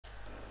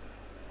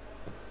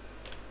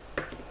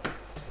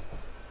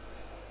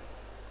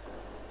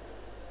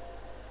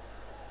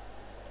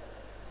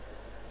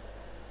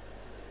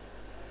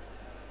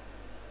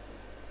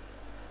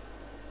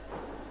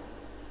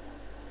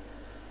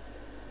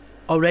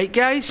Alright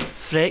guys,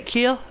 Freck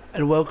here,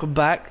 and welcome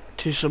back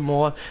to some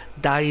more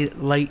Dying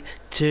Light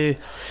 2.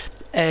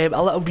 A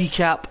little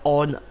recap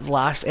on the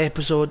last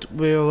episode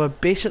where we were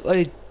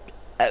basically,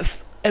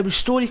 it was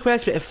story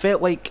quest, but it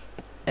felt like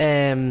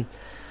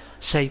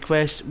side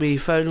quest. We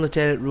found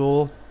Lieutenant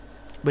Rowe,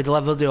 we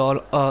delivered the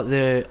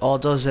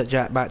orders that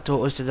Jack Mack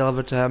told us to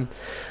deliver to him.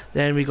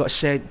 Then we got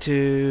sent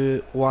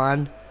to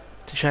Juan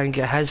to try and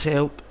get his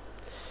help.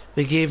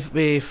 We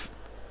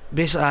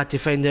basically had to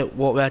find out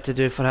what we had to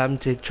do for him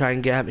to try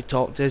and get him to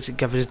talk to us and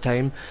give us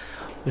time.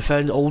 We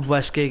found old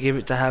whiskey, gave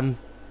it to him.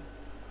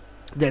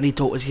 Then he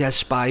told us he has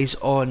spies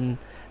on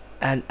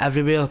and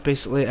everywhere,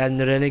 basically, in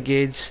the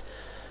Renegades,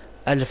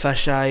 in the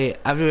fisheye,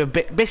 everywhere,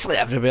 basically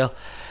everywhere.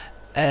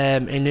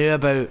 He knew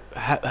about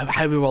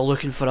how we were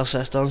looking for our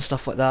sister and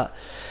stuff like that.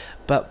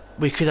 But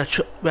we had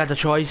a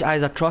choice,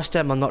 either trust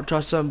him or not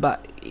trust him.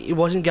 But he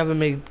wasn't giving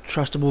me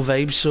trustable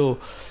vibes, so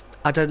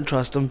I didn't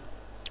trust him.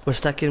 We're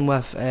sticking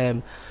with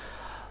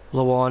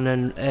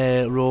Lawan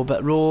and Ro,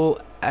 but Ro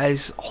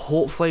is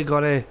hopefully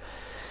gonna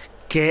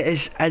get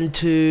us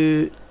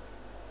into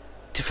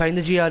to find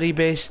the GRE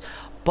base.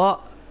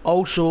 But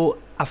also,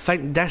 I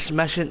think this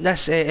mission,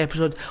 this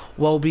episode,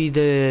 will be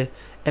the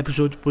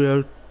episode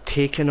we're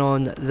taking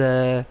on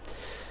the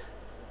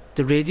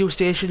radio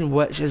station,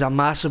 which is a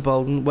massive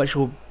building, which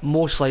will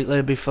most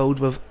likely be filled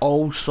with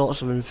all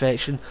sorts of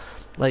infection,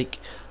 like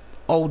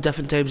all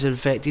different types of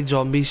infected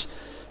zombies.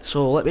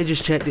 So let me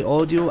just check the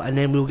audio and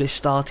then we'll get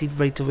started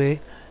right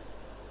away.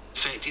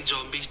 Infected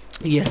zombies.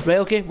 Yeah, right,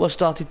 okay, we're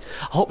started.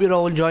 I hope you're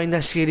all enjoying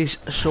this series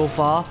so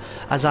far,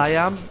 as I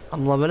am.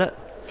 I'm loving it.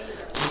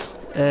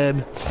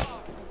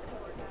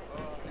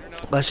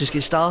 Let's just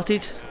get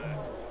started.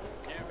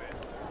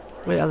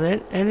 Wait, are there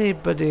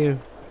anybody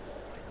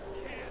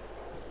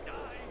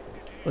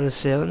what is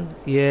selling?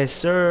 Yes,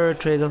 sir,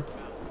 trader.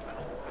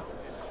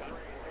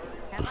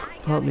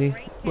 Help me.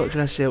 What can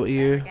I sell to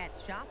you?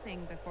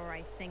 Before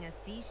I sing a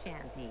sea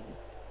shanty.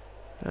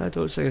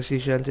 Don't sing a sea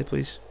shanty,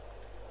 please.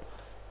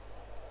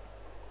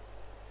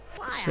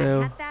 Why, So,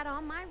 I had that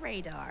on my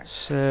radar.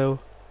 Sell.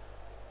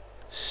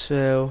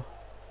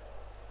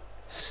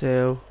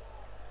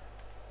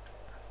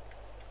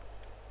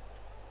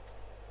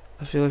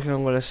 I feel like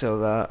I'm gonna sell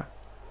that.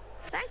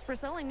 Thanks for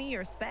selling me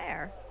your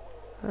spare.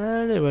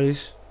 No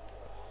worries.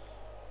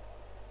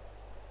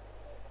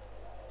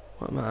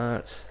 What am I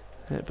at?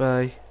 Hit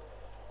buy.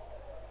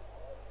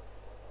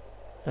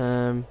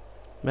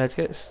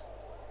 Medkits.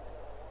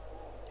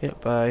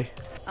 Yep, buy.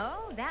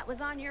 Oh, that was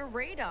on your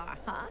radar,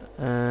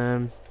 huh?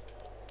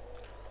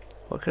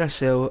 What can I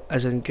sell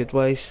as in good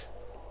ways?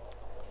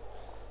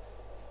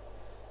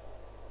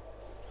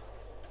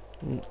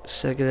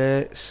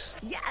 Cigarettes.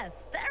 Yes,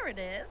 there it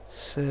is.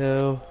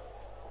 Sell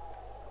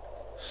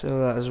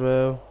that as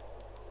well.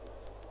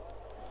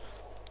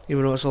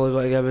 Even though it's only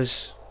got to give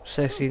us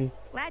 16.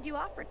 Glad you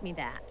offered me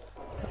that.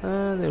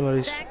 No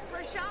worries. Thanks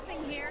for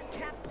shopping here,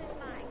 Captain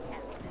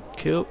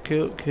Cool.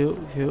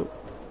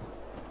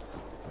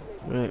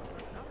 Right.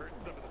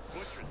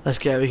 Let's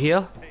get out of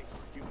here.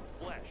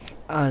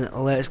 And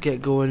let's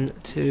get going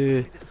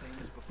to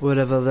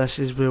wherever this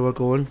is where we're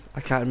going.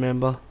 I can't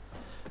remember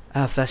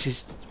if this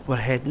is we're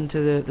heading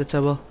to the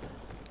tower.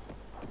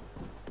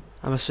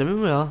 I'm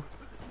assuming we are.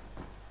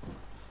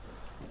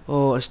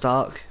 Oh, it's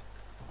dark.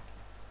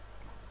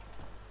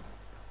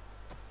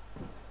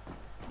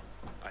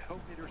 I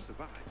hope Peter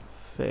survives.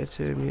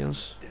 32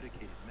 meters.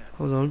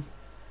 Hold on.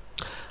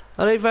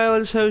 Alright,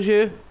 Violence, how's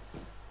you?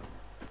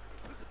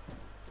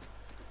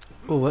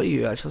 Oh, what are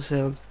you actually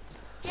selling?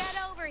 Get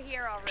over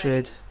here already.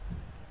 Trade.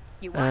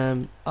 You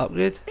want?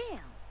 Upgrade? Bam.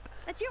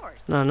 That's yours.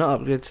 No,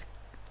 not upgrade.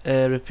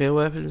 Repair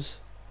weapons.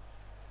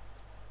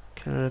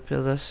 Can I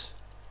repair this?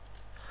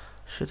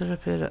 Should I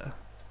repair it?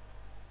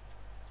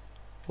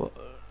 What?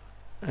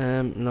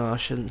 No, I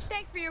shouldn't.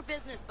 Thanks for your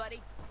business, buddy.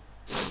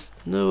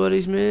 No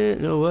worries, mate.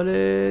 No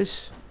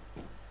worries.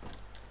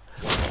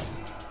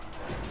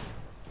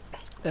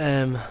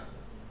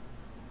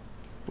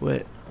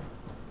 Wait.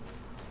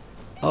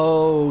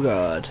 Oh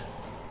God.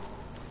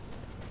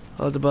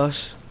 Oh, the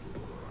bus.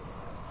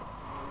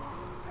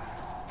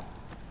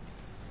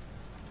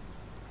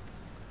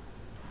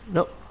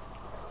 Nope.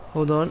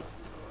 Hold on.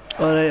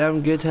 Alright,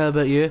 I'm good. How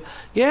about you?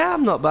 Yeah,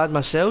 I'm not bad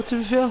myself, to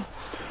be fair.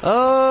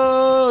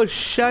 Oh,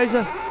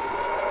 shiza.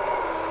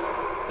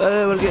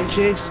 We're getting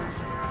chased.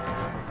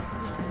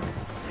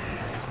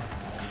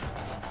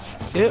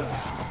 Yep.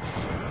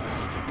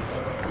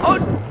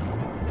 Oh!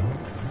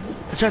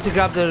 I tried to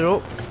grab the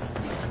rope.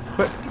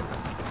 Quick.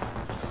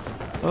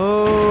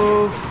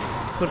 Oh,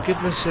 for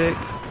goodness sake.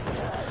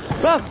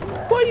 Bruv,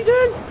 what are you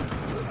doing?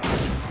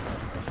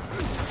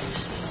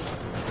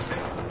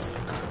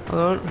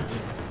 Hold on.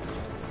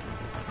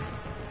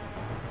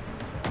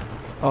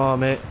 Oh,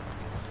 mate.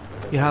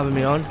 You're having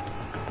me on.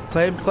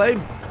 Climb.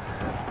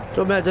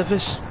 Don't make a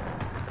difference.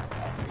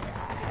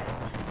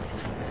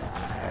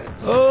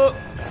 Oh!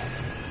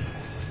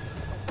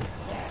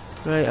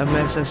 Right, I've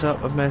messed this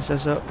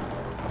up.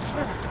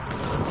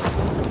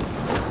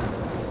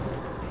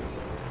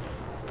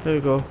 There we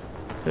go.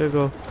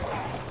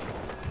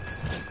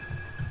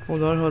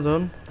 Hold on, hold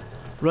on.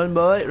 Run,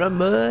 boy, run,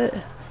 boy.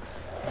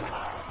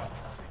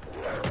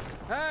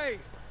 Hey!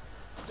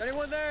 Is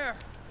anyone there?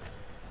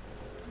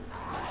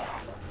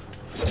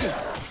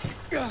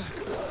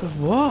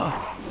 What?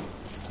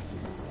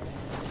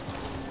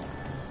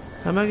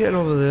 How am I getting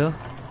over there?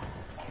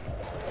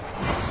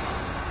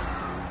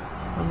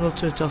 I'm not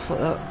too tough like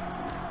that.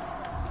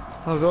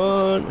 Hold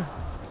on.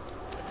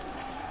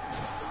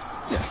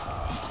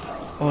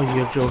 Oh,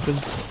 you're joking.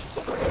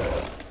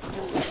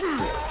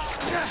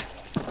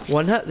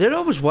 One hit? They're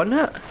always one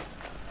hit.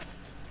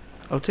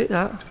 I'll take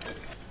that.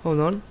 Hold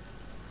on.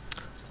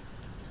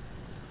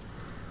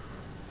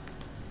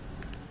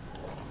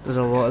 There's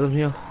a lot of them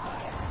here.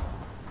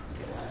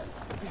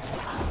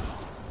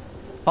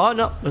 Oh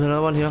no, there's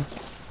another one here.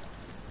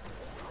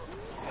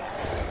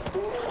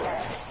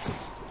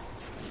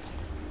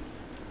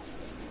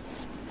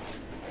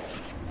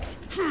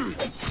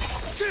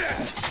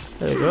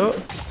 There we go.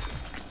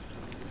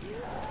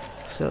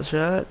 So that's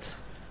right.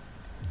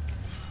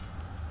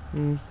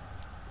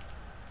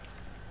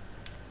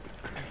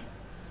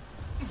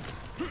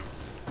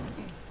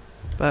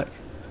 Back.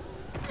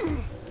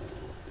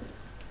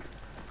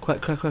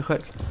 Quick, quick, quick,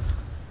 quick.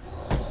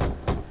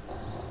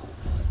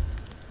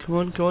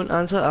 Come on,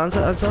 answer, answer,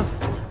 answer.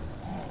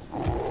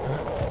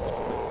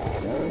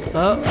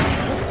 Oh.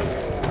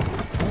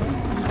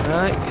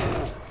 Right.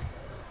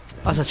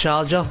 That's a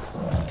charger.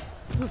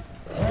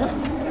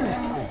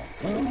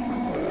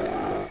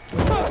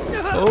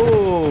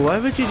 Oh, why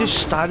would you just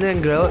stand there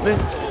and grill at me?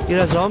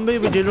 You're a zombie,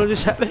 would you not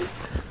just hit me?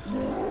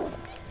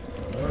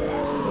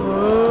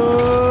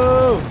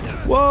 Whoa!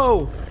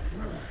 Whoa!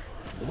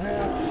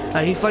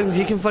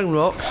 He can fling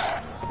rocks.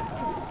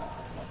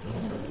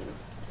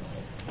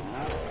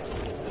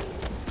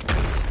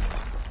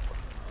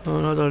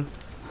 Oh no, don't.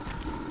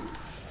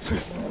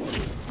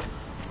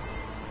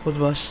 What's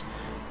this?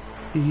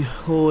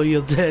 Oh,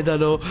 you're dead, I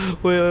know.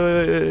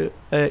 Wait.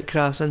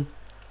 Crafting.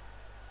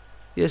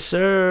 Yes,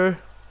 sir.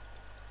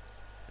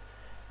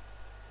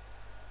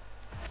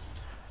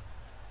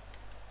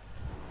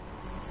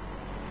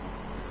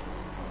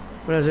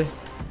 Where is he?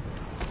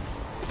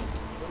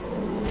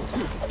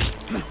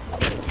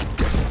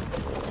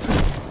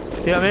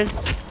 You know what I mean?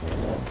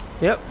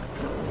 Yep.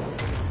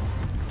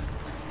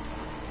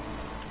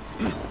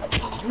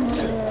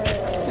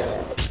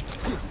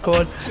 Go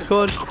on, go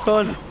on, go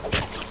on.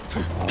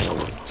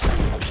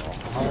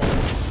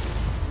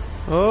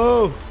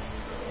 Oh!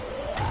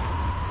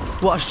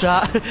 What a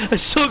strat.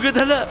 It's so good,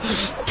 isn't it?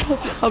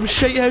 I'm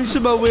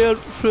shitehousing my way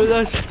through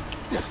this.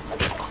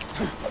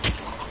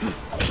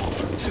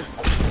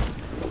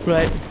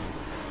 Right.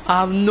 I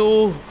have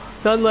none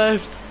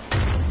left.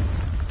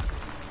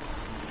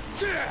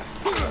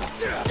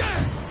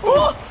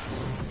 Oh!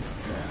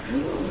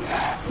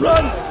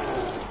 Run!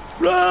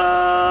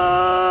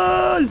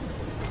 Run!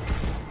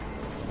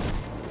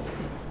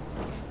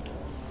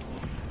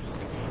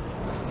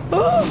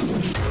 Oh!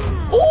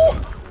 Oh!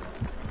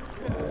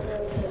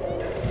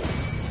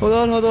 Hold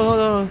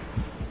on.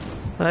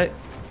 Right.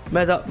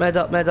 Med up.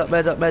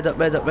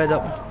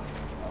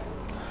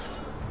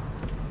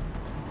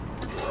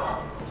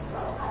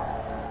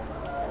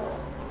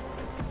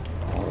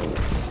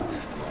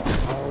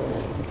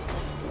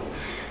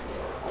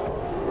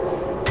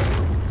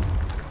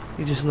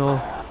 You just know.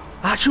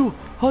 Achoo!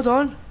 Hold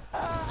on!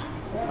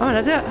 I'm an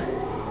idiot!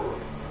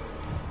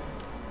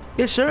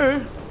 Yes,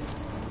 sir!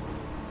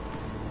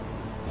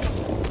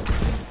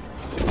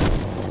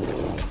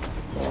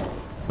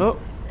 Oh!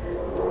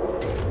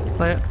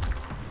 Play it.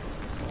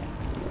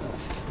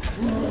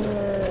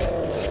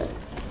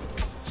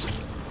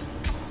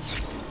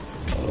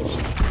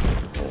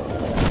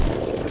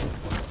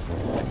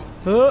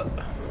 Oh!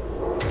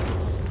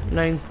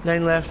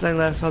 Nine left,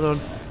 hold on.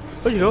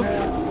 Where'd you go?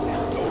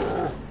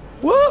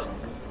 Whoa!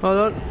 Hold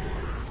on.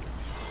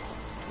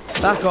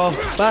 Back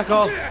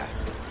off.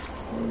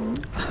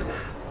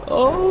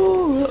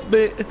 Oh,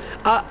 mate.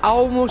 I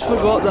almost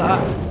forgot that.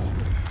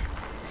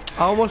 I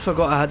almost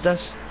forgot I had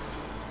this.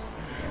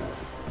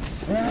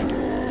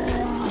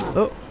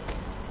 Oh.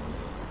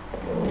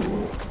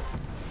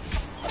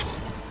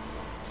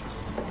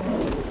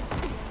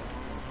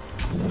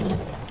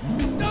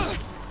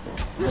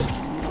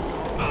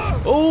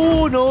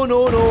 Oh,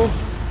 no.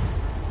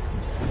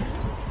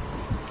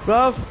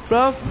 Brav.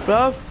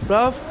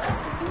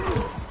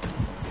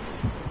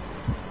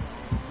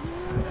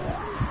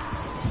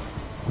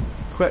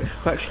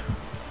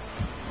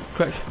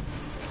 Quick.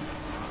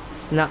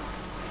 Nah.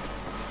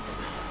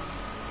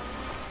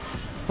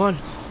 Come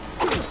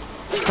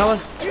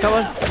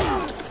on.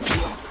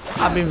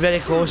 I've been very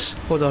close.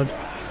 Hold on.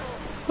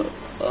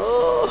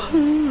 Oh,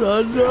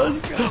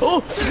 run.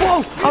 Oh,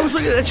 whoa! I was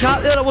looking at the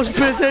chat there, I wasn't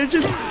paying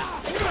attention.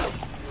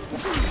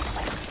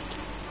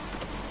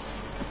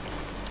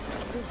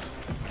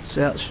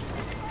 Search.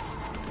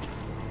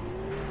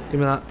 Give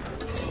me that.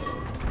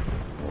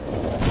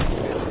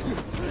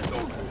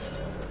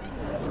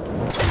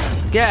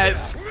 Get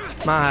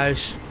out! My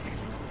house.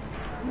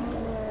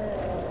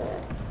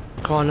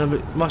 Come on, there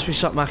must be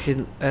something I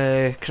can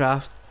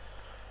craft.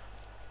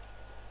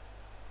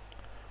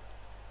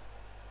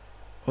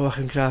 Oh, I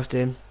can craft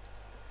him.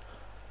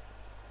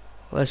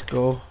 Let's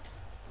go.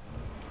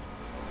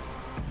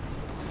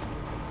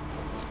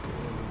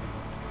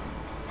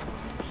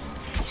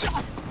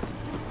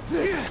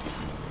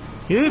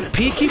 You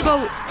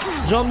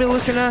peacekeeper zombie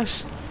looking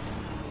ass.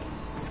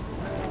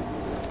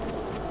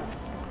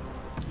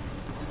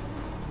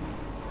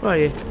 Where are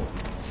you?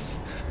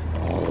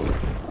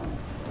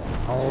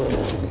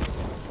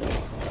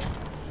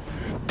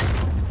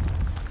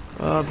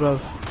 Oh, bro.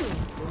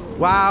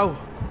 Wow.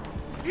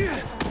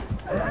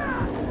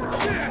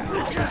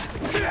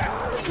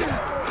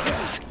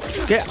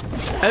 Get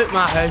out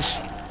my house.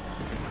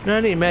 Now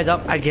I need med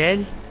up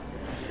again.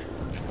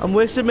 I'm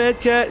wasting med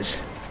kits.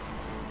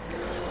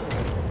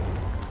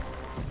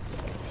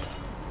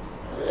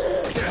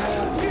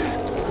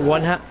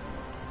 One hit.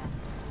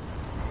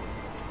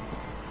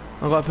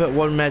 I've got to put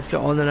one med kit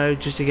on there now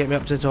just to get me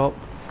up to the top.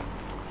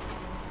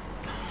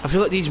 I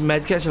feel like these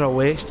med kits are a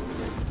waste.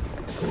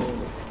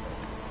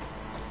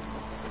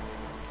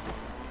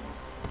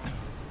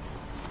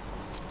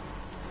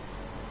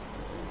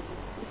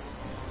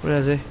 Where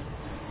is he?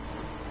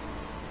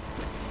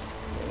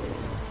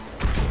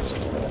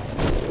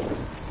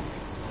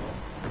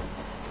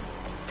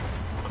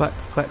 Quick,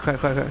 quick, quick,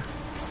 quick, quick.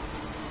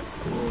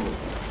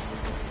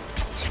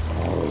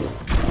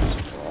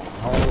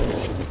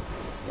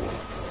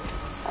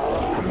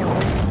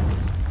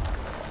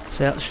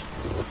 Search.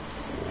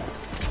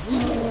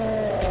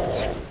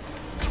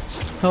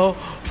 Oh,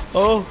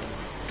 oh,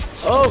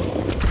 oh!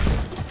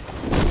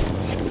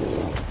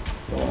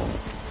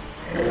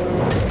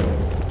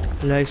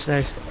 Nice,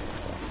 nice.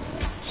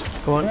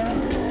 Come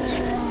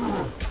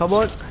on. Come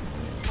on.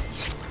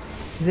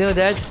 He's nearly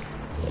dead.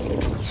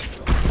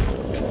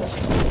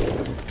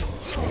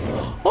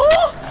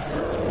 Oh!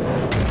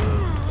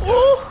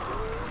 Oh!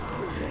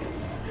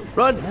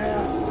 Run!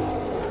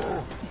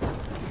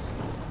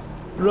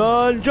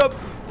 Run, jump!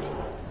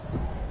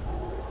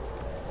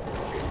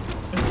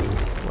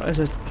 What is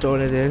this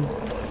Donny doing?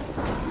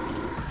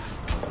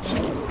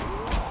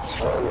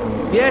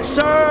 Yes,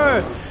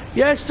 sir!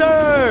 Yes,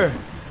 sir!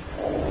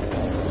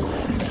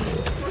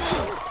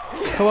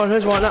 Come on,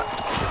 who's wanting that?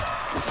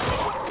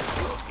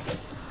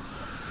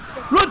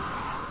 Run!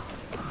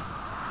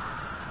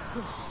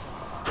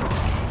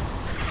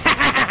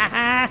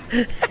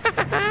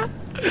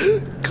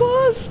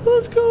 Class,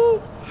 let's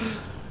go!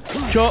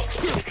 Chop,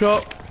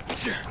 chop,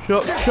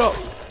 chop, chop.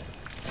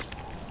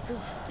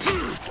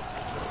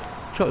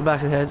 Chop the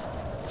back of the head.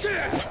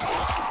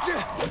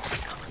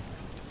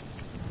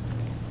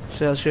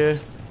 Sails here.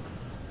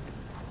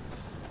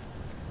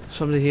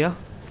 Somebody here.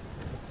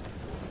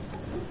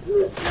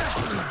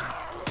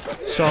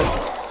 Stop.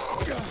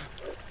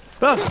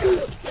 Bro!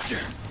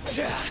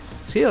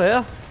 See you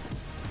later.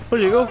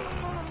 Where'd you go?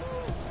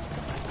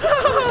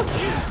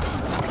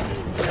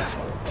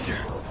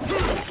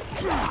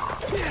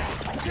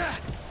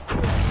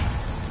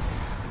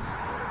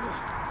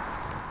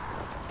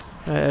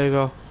 Right, there you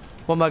go.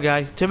 One more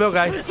guy. Two more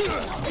guys.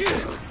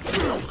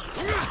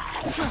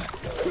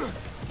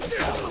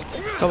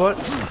 Come on.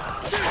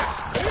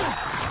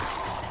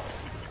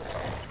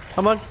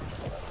 Come on.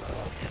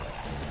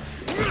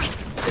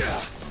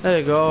 There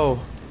you go.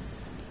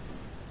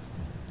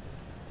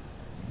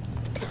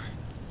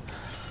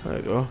 There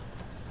you go.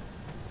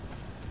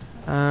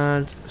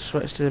 And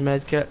switch to the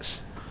med kits.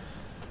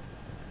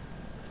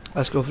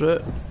 Let's go through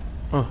it.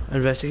 Oh,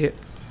 investigate.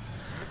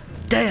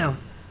 Damn!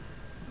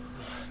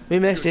 We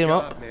messed him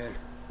up. Man.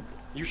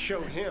 You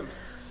showed him.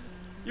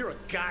 You're a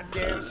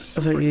goddamn I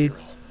think you need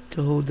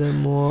to hold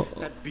them more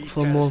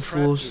for more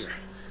flows.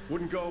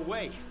 Wouldn't go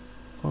away.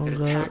 Oh, It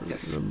attacked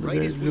us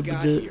right as we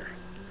got here.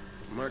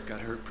 Mark got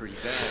hurt pretty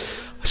bad.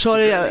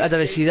 Sorry, I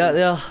didn't see that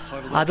there.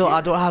 I don't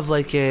have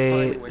like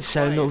a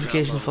sound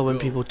notification for when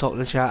people talk in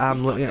the chat.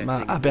 I'm looking at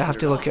my. I have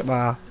to look at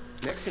my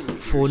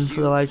phone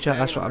for the live chat.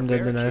 That's what I'm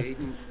doing now.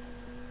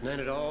 Then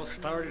it all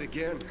started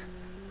again.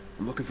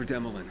 I'm looking for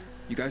Demolin.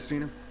 You guys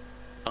seen him?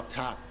 Up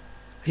top.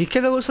 He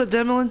kind of looks like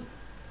Demolin.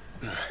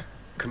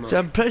 Come on. So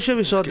I'm pretty sure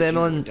we saw Let's get you to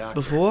a Demolin doctor.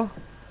 before.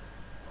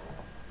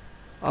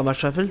 Am I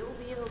tripping? You'll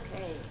be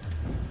okay.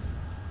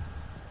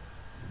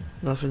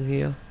 Nothing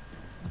here.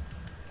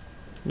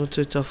 Not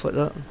too tough like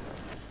that.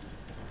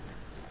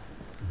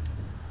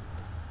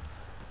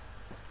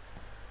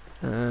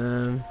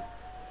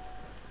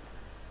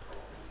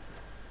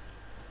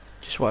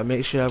 Just want to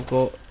make sure I've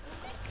got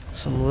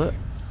some loot.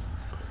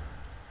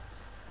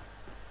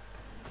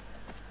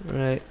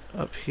 Right,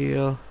 up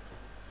here.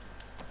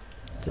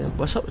 Then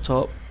what's up the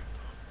top?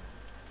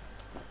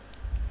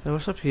 Then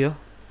what's up here?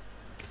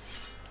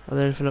 Are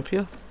there anything up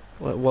here?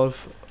 Like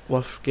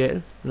worth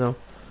getting? No.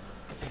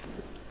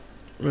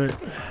 Right.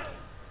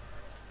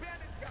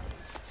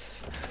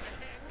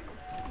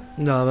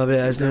 No, maybe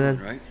it isn't then.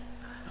 Right?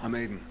 I'm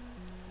Aiden.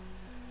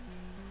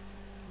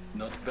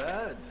 Not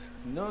bad,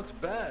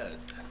 not bad.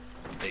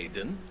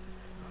 Aiden,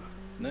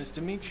 nice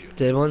to meet you.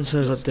 Demon says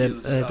Your like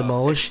skills are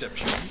demolished.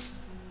 exceptional,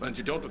 and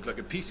you don't look like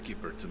a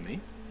peacekeeper to me.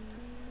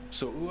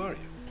 So who are you?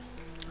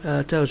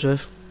 Tell the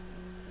truth.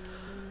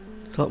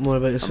 Talk more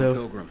about I'm a yourself.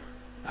 pilgrim.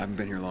 haven't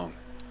been here long.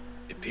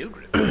 A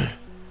pilgrim?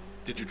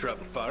 Did you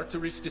travel far to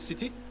reach the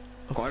city?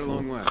 Quite a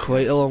long way.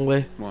 Quite a long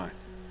way. Why?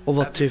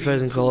 Over Have you been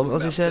 2,000 to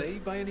kilometers, he Marseille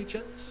said. by any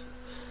chance?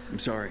 I'm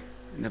sorry.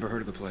 Never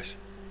heard of the place.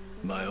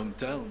 My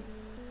hometown.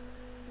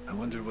 I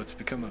wonder what's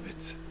become of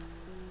it.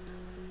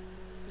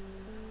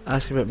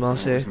 Ask about What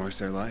was Marseille.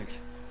 Marseille like?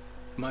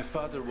 My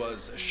father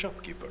was a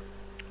shopkeeper.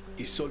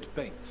 He sold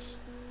paints.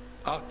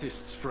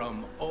 Artists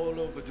from all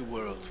over the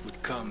world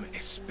would come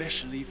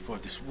especially for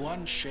this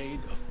one shade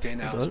of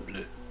Tenar's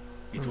bleu.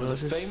 It was a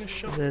famous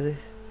shop,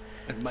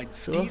 and my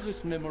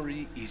dearest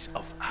memory is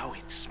of how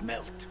it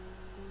smelled.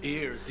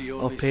 Here, the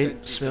only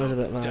paint scent is smells a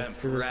bit of mad, damp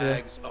to be fair.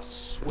 rags, or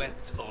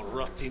sweat, or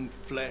rotting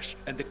flesh,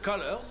 and the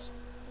colors.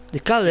 The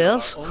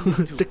colours.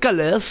 The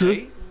colours.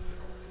 Day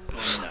or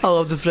I night.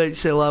 love the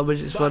French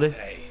language, it's But funny.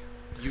 hey,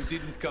 you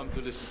didn't come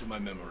to listen to my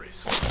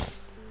memories.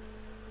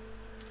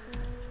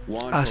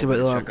 Juan Ask told about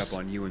me the to check lamps. up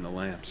on you and the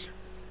lamps.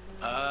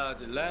 Ah,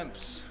 the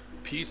lamps.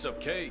 Piece of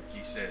cake,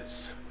 he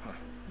says. Huh,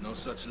 no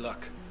such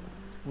luck.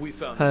 We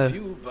found How? a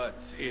few,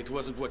 but it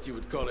wasn't what you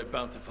would call a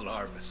bountiful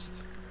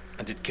harvest.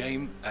 And it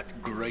came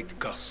at great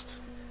cost.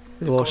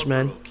 The lost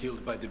man. Corporal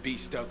killed by the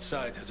beast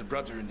outside has a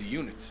brother in the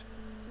unit.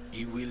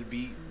 He will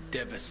be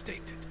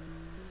devastated.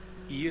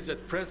 He is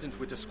at present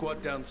with a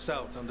squad down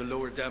south on the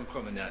lower dam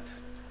promenade.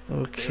 They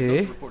have Okay.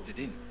 not reported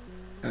in.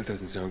 That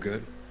doesn't sound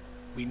good.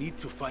 We need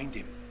to find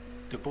him.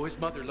 The boy's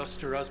mother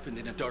lost her husband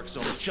in a dark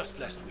zone just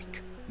last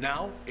week.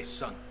 Now, a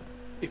son.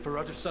 If her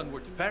other son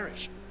were to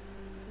perish,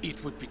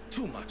 it would be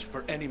too much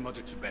for any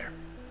mother to bear.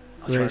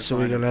 I'll try Right, to so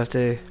we're find gonna him. have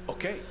to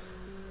Okay.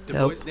 The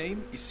Help. boy's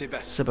name is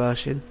Sebastian.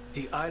 Sebastian.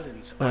 The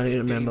islands I are need a to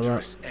remember that.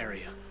 dangerous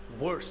area.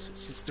 Worse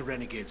since the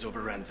renegades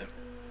overran them.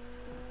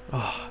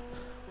 Oh,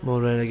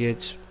 more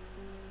renegades.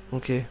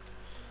 Okay.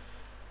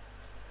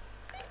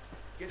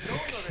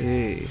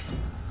 Okay.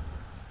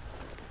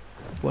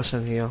 What's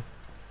in here?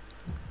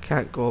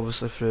 Can't go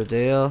obviously through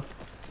there.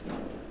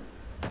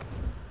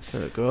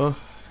 There we go.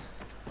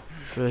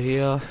 Through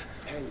here.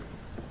 Hey,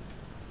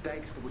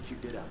 thanks for what you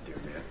did out there,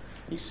 man.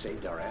 You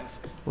saved our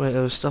asses. Wait,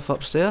 there was stuff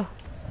upstairs.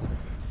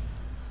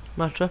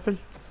 Am I tripping?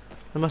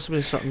 There must have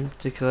been something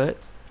to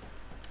collect.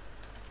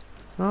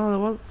 No, there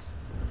wasn't.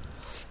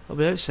 I'll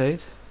be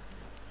outside.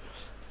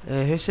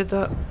 Who said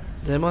that?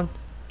 Demon?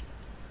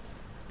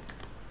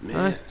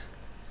 Man, Aye.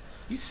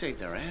 you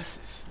saved our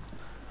asses.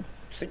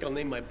 Think I'll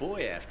name my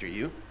boy after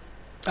you?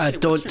 Say,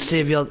 Don't what's your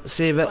save name?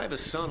 save If I it. have a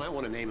son, I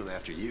want to name him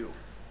after you.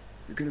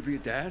 You're gonna be a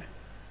dad?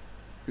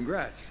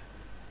 Congrats.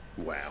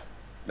 Wow,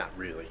 not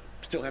really.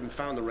 Still haven't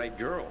found the right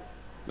girl.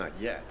 Not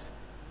yet.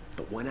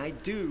 But when I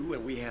do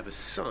and we have a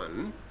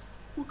son,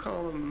 we'll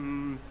call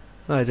him...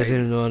 I doesn't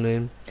even know her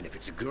name. And if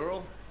it's a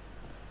girl,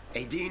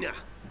 Adina.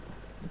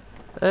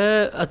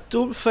 I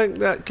don't think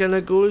that kind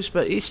of goes,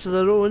 but each to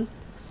their own.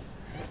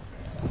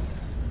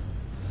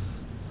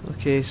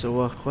 Okay, so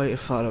we're quite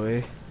far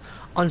away.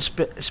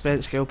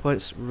 Unspent skill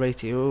points,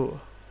 rightio.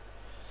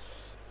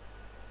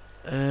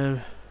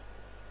 What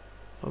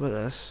about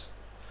this?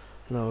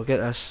 No, we'll get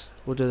this.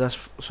 We'll do this,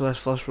 so this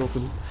first row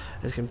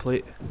is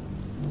complete.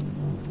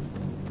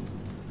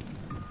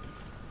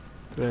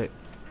 Right.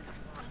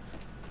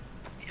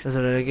 There's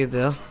a renegade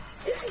there.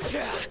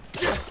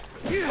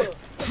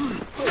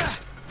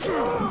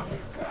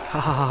 Ha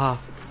ha ha ha.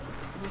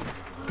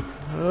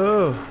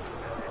 Oh.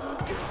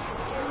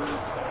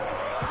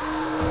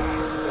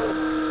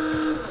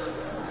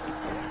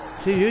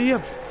 See you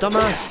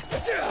dumbass.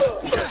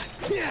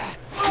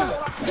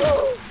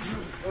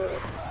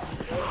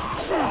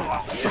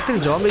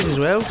 Fucking zombies as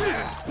well.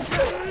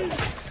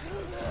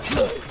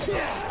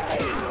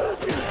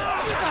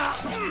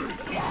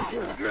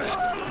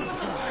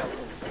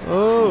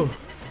 Oh.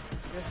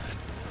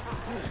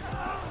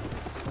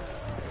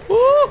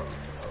 Woo!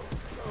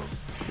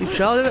 You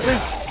shouted at me?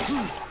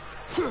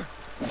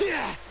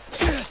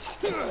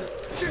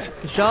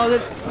 You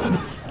shouted?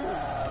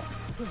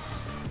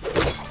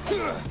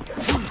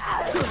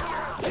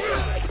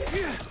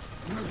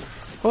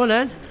 Go on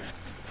then.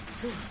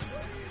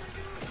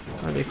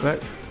 That'll be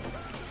quick.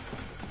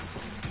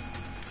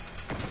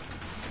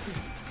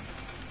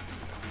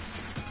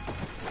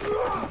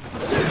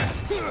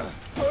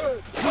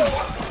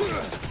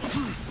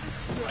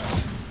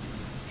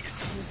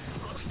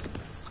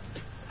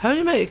 How do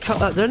you make it cut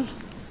that down?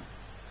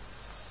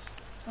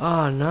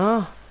 Oh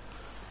no.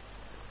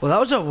 Well, that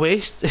was a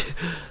waste.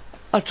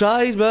 I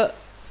tried, but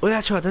well,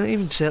 actually, I didn't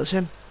even search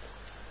him.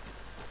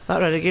 That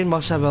renegade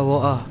must have a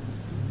lot of.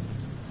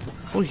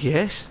 Oh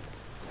yes.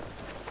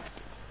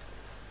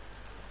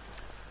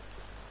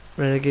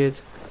 Renegade.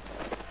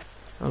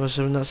 I'm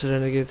assuming that's a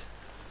renegade.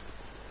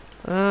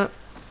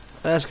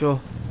 Let's go.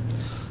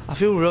 I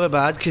feel really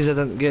bad because I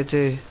didn't get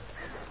to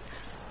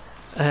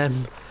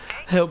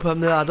help him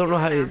there. I don't know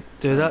how to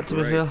do that, to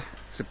be Great. fair.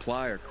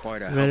 Supply are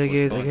quite a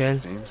Renegade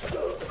helpless bunch, again. it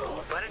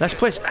seems. This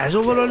place is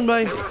overrun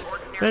by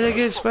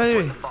renegades, by the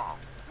way.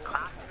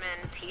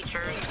 Classmen,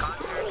 teachers,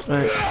 doctors.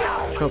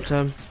 Right, dropped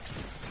him.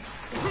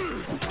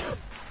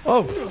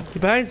 Oh, you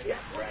behind?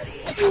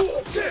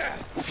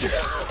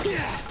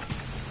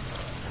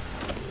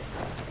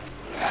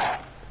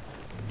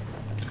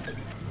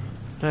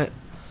 Right.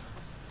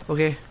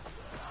 Okay.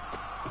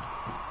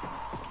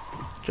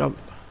 Jump.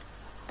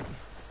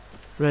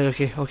 Right,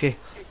 okay, okay.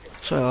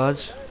 Sorry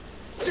lads.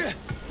 There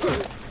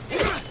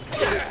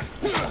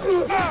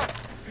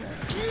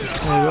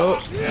we go.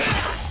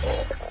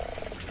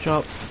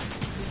 Jump.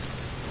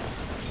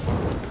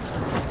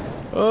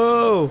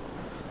 Oh!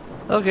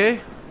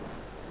 Okay.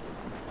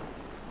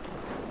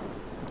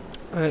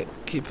 Right,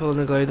 keep pulling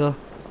the glider.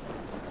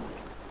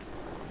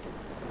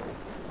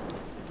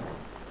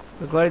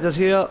 The glider's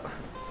here.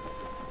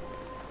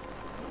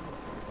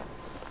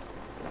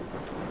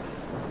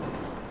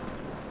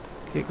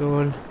 Keep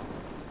going.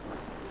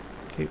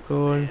 Keep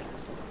going.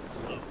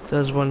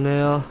 There's one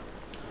there.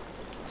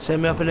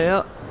 Send me up in the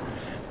air.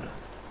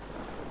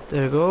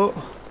 There we go.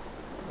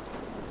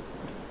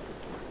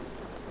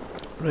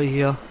 Right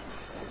here.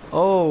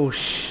 Oh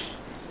shit.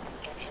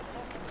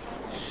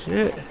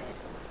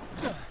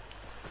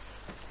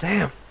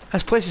 Damn.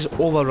 This place is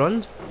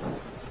overrun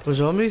with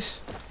zombies.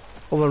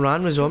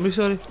 Overran with zombies,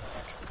 sorry.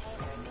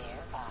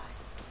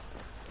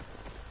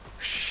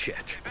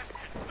 Shit.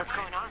 What's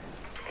going on?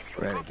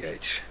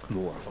 Renegades.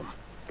 More of them.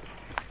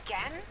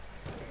 Again?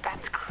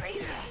 That's crazy.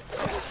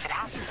 It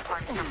has to be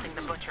part of something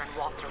the Butcher and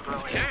Walter are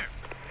brewing.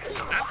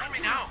 Answer me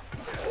now.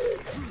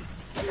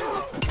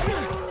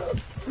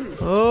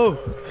 Oh.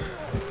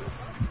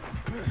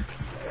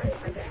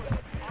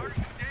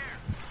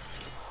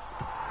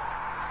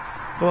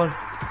 Come on.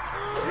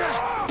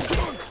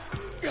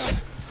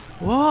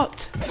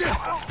 What? Answer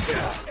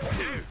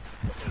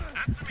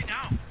me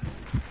now.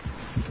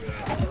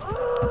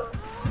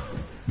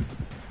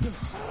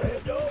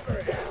 Hand over,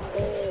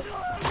 asshole.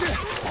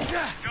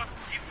 Just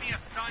give me a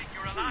sign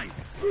you're alive.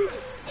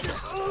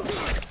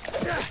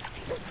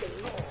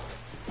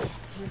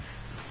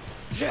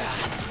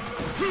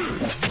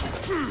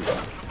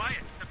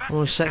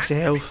 Oh, 60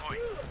 health.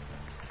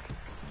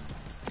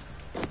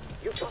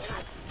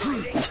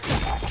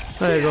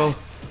 There you go.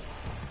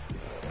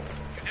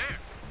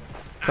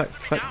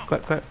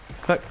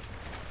 Quick.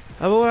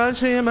 I will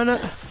answer you in a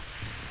minute.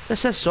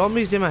 This is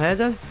zombies do my head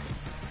in.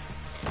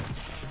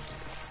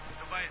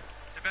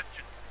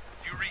 Sebastian,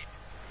 you read.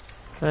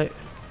 Right.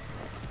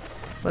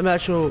 Let me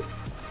actually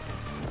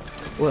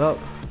look up.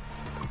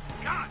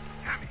 God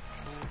damn it.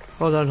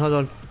 Hold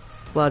on.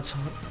 Lads.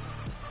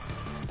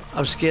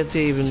 I'm scared to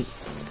even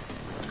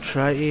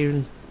try to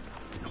even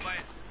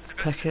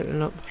pick it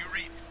up. You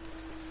read.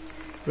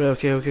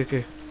 Right,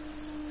 okay.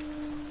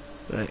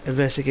 Right,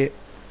 investigate.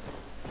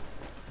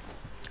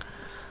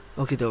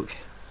 Okie doke.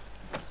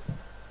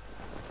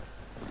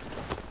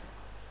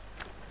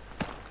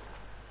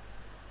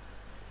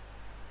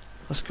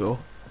 Let's go.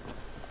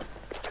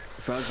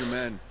 Found your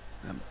men.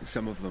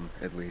 Some of them,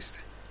 at least.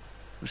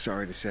 I'm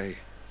sorry to say.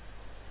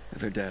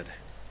 They're dead.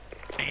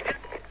 Aiden?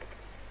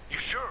 You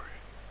sure?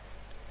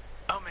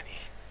 How many?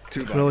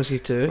 2 Closey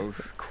bodies. too.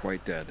 Both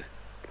quite dead.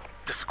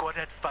 The squad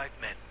had 5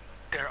 men.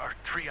 There are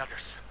 3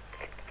 others.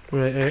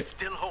 Right. There's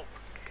still hope.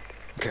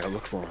 Okay, I'll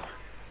look for them.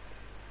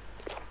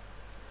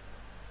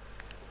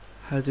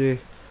 How do we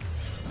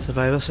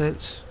survivor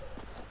sense?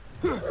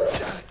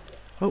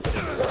 Oh,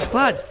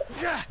 lad!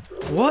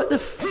 What the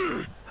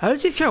f— how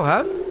did you kill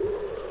him?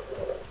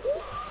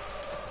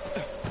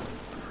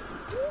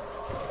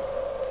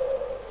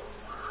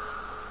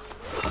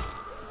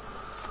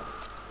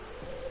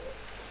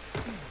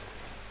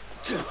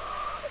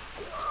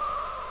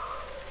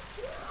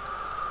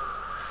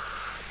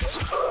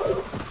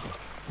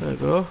 There we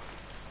go.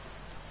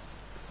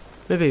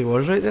 Maybe he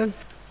was right then.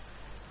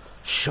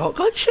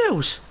 Shotgun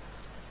shells?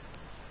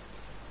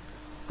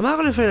 Am I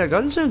gonna find a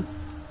gun soon?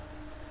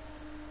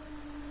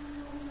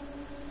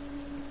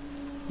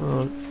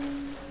 Oh,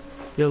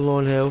 you're low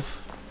on health.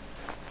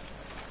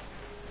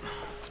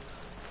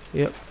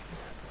 Yep.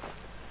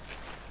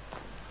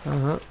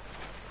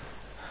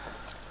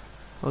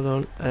 Hold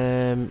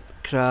on.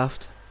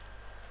 Craft.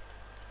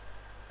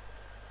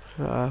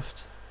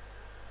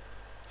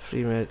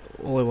 3 med.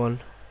 Only one.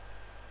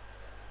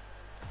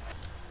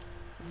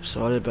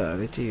 Sorry, but I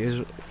need to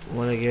use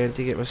one again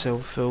to get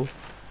myself full.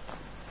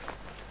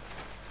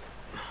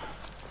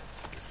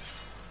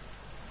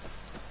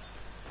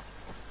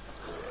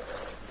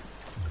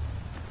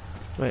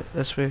 Right,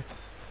 this way.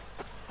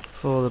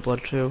 Follow the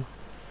blood trail.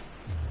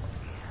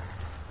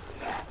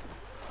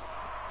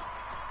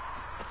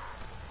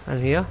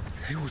 And here?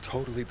 They were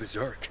totally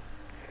berserk.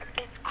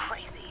 It's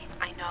crazy,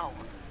 I know.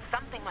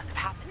 Something must have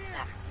happened to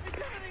them.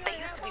 They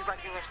used to be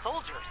regular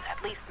soldiers,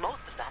 at least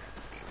most of them.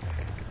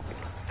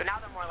 But now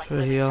they're more like Through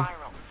living here.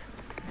 spirals.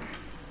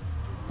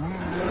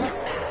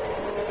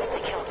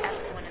 They killed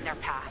everyone in their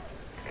path.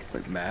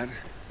 Like mad?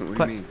 What do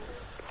But- you mean?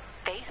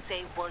 They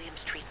say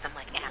Williams treats them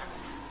like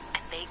animals,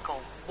 and they go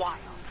wild.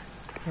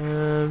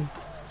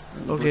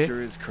 The Okay.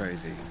 butcher is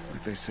crazy,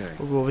 like they say.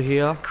 We'll go over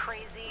here.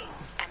 Crazy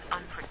and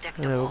And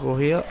unpredictable. then we'll go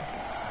here.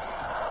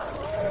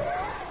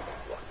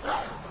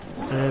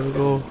 And then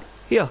we'll go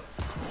here.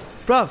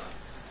 Bruv!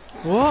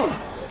 What?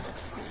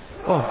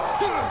 Oh.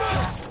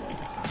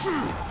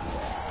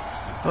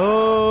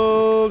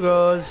 Oh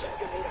god.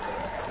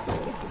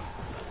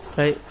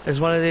 Right, is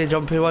one of the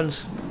jumpy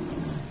ones.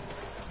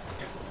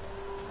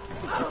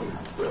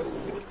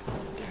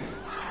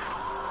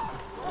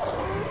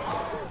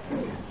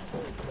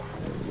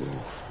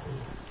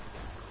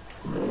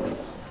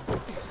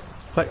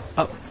 Quick,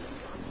 up.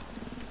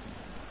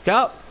 Get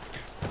up!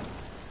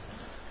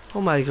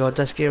 Oh my god,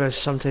 this game is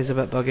sometimes a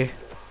bit buggy.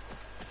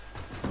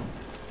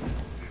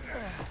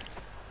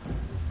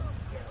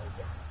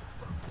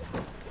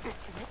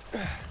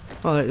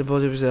 Oh, right, the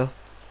body was there.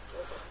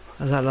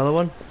 Is that another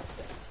one?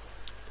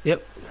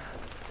 Yep.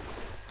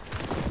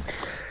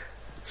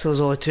 So there's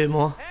only two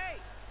more. Hey!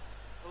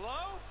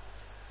 Hello?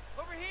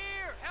 Over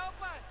here! Help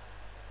us!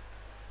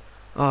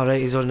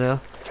 Alright, he's on there.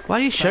 Why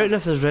are you shouting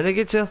if there's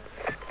renegades here?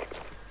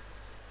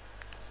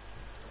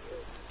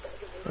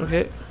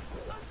 Okay.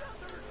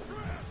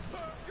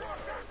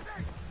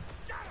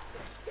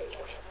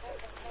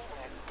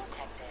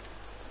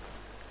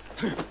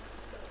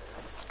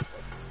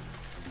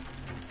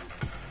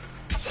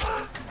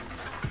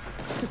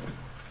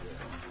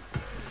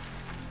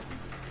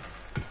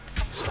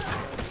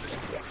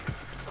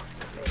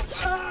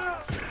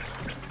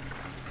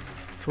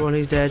 Come on,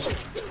 he's dead.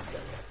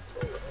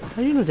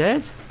 Are you not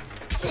dead?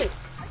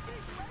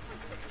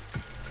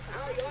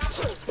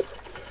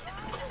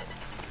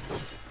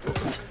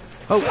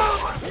 Oh!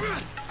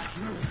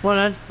 Come on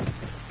then.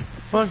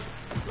 Come on.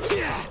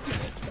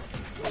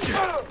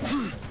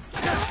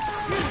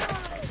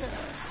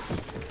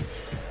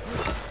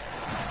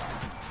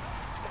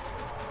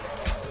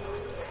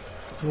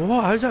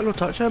 What? How's that not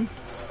touch him?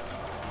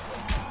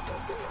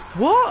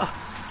 What?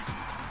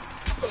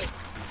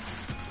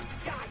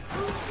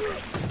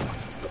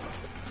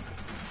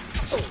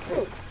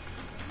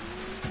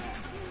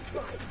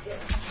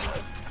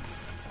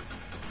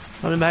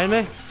 Running behind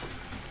me?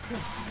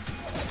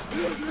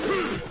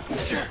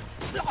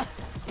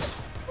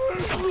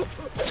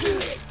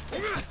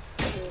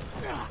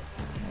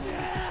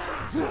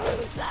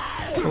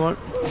 Come on.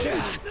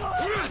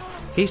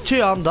 He's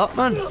too armed up,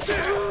 man.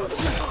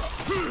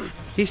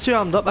 He's too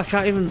armed up, I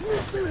can't even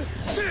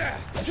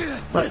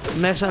like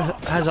mess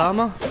with his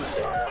armour.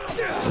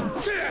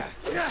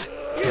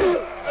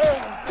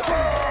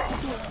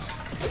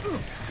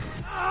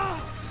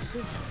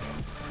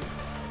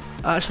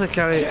 I actually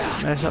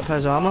can't mess up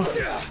his armour.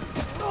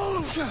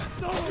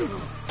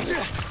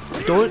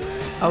 Don't.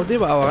 I'll do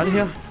what I want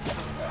here.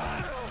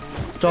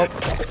 Stop.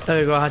 There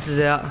we go, I had to do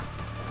that.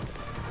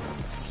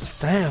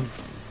 Damn.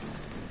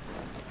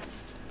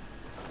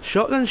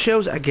 Shotgun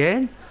shells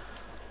again?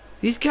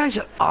 These guys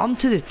are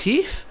armed to the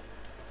teeth?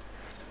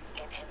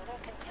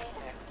 Inhibitor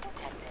container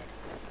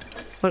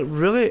detected. Like,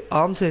 really?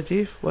 Armed to the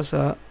teeth? What's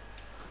that?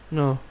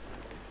 No.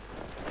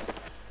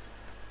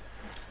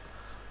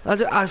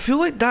 I feel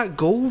like that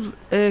gold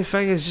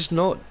thing is just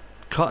not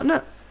cutting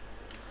it.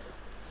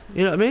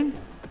 You know what I mean?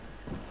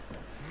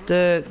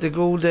 The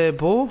gold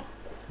bow.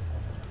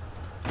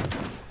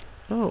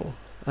 Oh,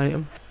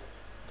 item.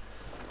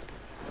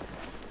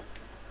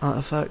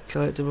 Artifact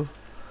collectible.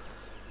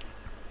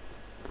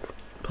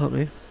 Pardon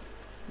me.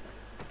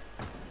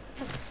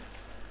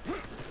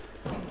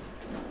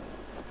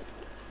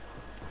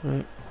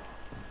 Right.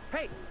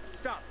 Hey!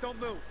 Stop! Don't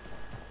move!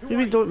 What do you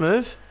mean don't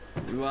move?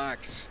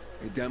 Relax.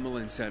 A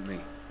Demolin sent me.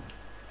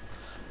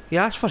 He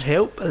asked for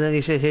help and then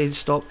he said, hey,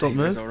 stop, don't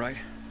move. All right?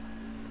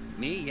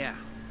 Me? Yeah.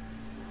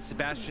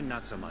 Sebastian,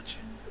 not so much.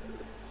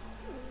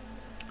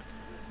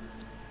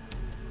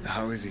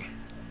 How is he?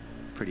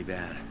 Pretty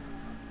bad.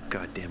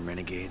 Goddamn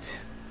renegades.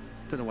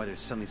 Don't know why there's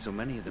suddenly so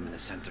many of them in the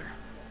center.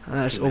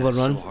 That's Came at us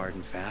overrun. So hard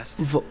and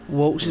fast.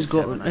 Waltz has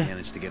got Seven, I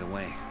managed to get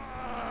away.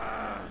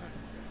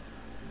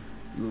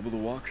 You able to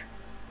walk?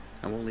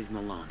 I won't leave him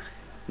alone.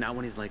 Not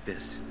when he's like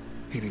this.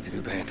 He needs a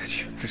new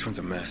bandage. This one's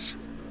a mess.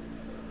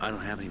 I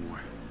don't have any more.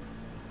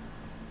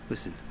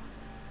 Listen,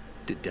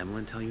 did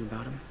Demolin tell you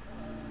about him?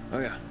 Oh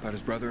yeah, about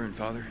his brother and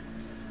father?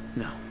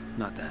 No,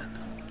 not that.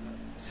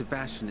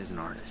 Sebastian is an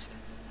artist.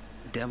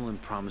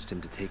 Demolin promised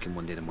him to take him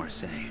one day to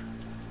Marseille.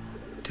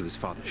 To his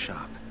father's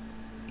shop.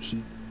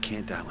 He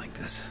can't die like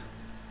this.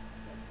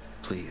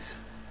 Please.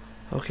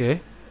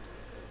 Okay.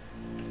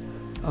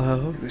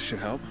 This should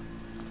help.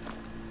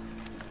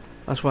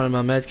 That's one of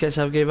my medkits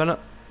I've given it.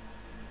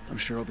 I'm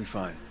sure I'll be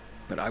fine.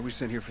 But I was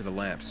sent here for the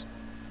lamps.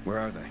 Where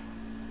are they?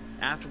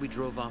 After we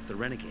drove off the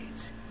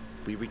renegades,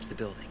 we reached the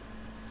building.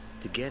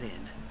 To get in,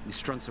 we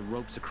strung some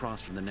ropes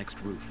across from the next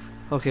roof.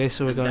 Okay,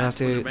 so we're And gonna have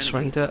that's when to the swing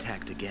renegades to it.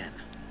 attacked again.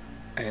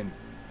 And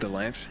the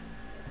lamps?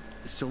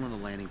 They're still on the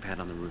landing pad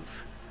on the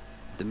roof.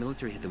 The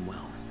military hid them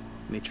well.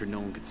 Made sure no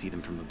one could see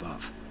them from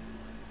above.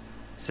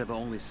 Seba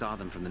only saw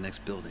them from the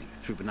next building,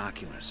 through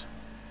binoculars.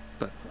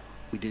 But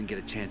we didn't get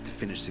a chance to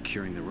finish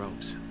securing the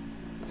ropes.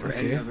 Is there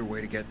any other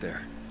way to get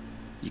there?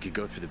 You could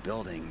go through the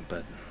building,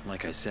 but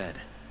like I said,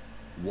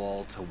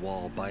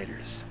 wall-to-wall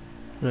biters.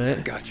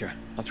 Right. Gotcha.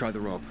 I'll try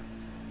the rope.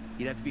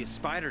 You'd have to be a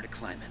spider to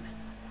climb in.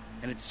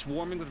 And it's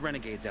swarming with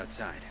renegades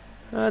outside.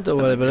 Don't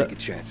worry about Taking it.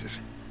 chances.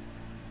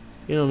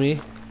 You know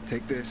me.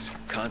 Take this,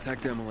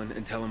 contact Demolin,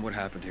 and tell him what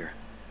happened here.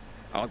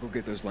 I'll go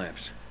get those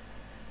lamps.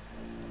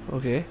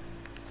 Okay.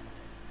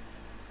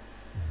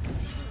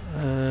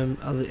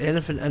 Are there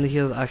anything in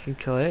here that I can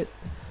collect?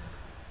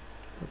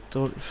 I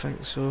don't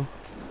think so.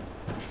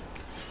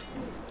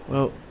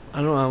 Well,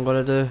 I know what I'm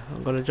gonna do.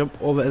 I'm gonna jump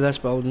over to this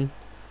building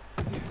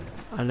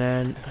and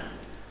then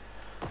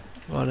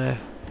I'm gonna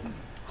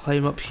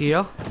climb up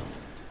here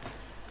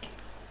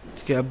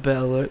to get a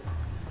better look.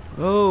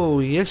 Oh,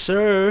 yes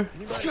sir!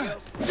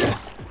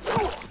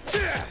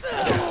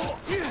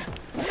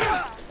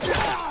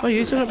 What are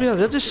you doing up here?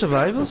 They're just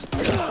survivors.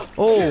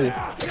 Oh!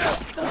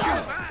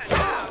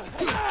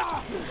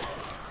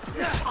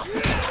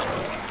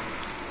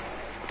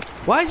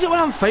 Why is it when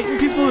I'm fighting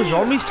people the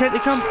zombies tend to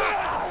come?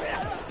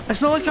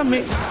 It's not like I'm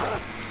making...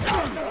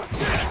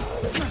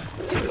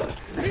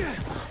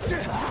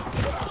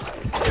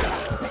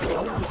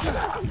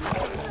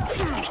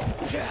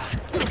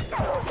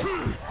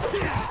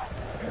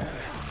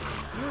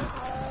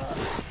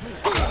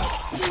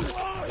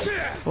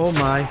 Oh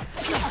my.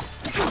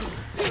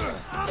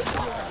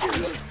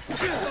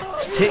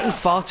 It's taking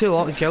far too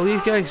long to kill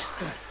these guys.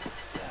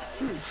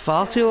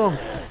 Far too long.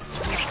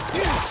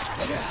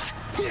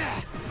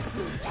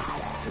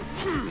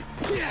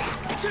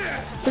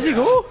 Where'd he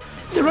go?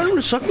 They're running in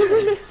a circle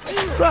around me.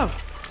 Bruv.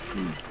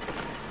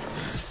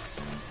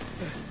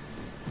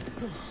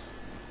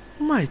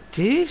 Oh my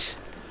days.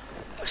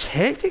 That's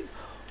hectic.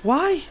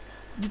 Why?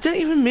 They didn't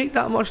even make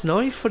that much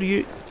noise for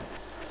you.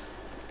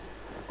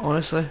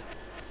 Honestly.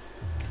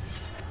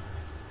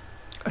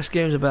 This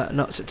game's a bit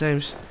nuts at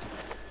times.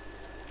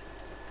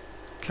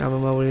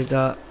 Chamomile, we need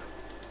that.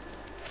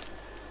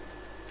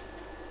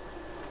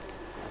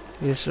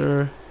 Yes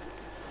sir.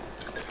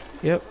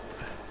 Yep.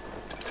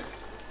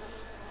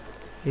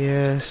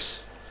 Yes.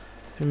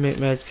 Can make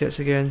med kits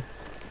again.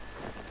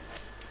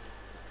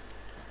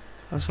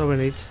 That's all we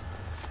need.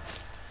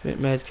 Make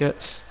med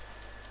kits.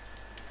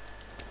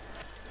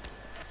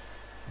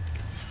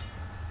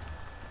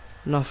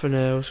 Nothing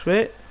else.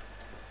 Wait.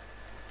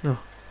 No.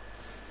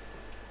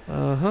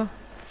 Uh-huh.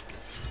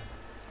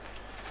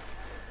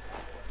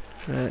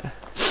 Right.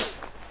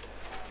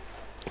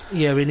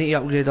 Yeah, we need to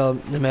upgrade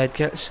the med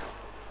kits.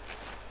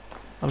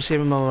 I'm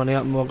saving my money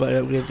up and we've got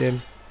to upgrade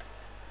them.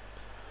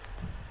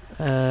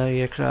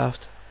 Yeah,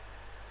 craft.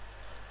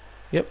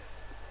 Yep.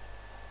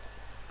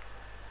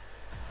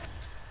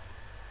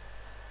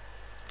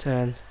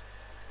 10.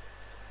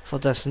 For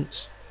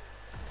distance.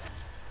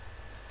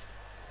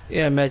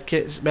 Yeah,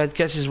 medkits.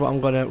 Medkits is what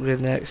I'm going to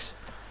upgrade next.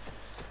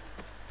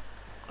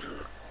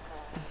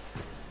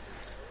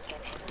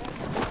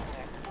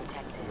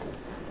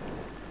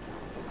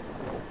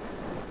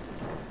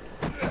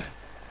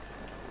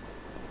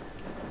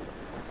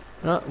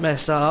 No,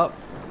 messed that up.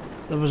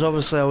 There was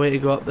obviously a way to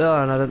go up there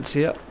and I didn't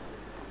see it.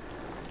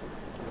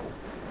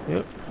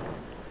 Yep.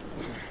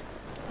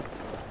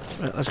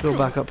 Right, let's go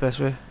back up this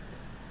way.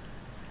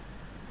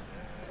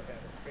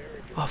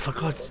 Oh, for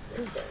God.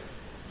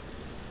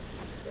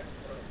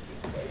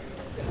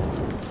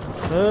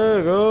 There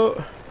we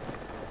go.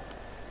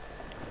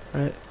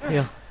 Right,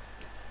 here.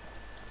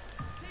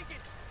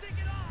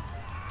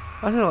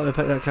 I didn't let me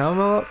pick that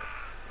camera up.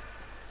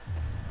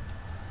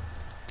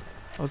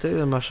 I'll take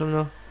the mushroom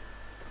though.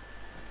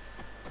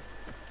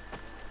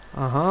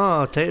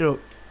 Aha,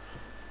 tightrope.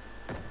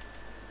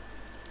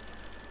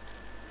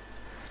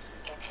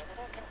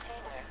 Inhibitor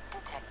container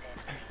detected.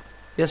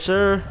 Yes,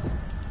 sir.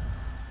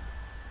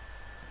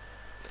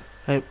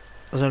 Right,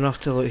 there's enough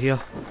to loot here.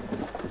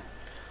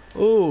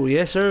 Oh,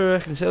 yes, sir. I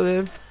can sell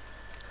them.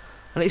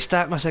 I need to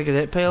stack my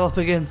cigarette pile up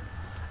again.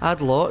 I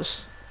had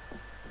lots.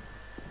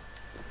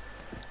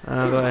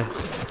 I've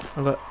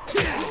got.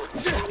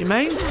 You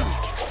mind?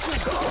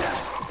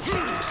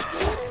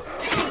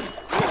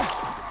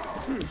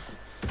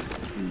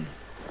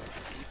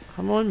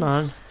 Come on,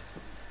 man.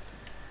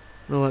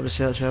 No, let me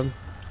search him.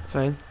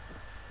 Fine.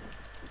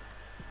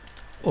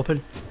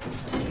 Open.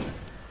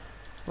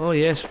 Oh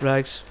yes,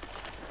 rags.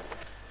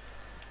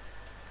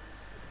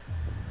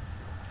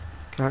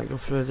 Can't go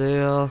through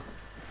there.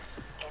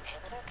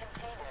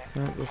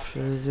 Can't go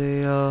through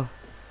there.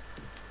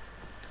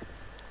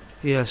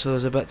 Yeah, so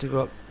there's a bit to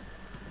go up.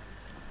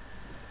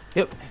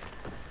 Yep.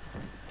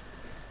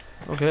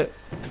 Okay.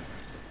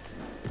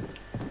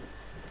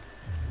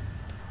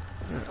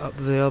 Up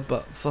there,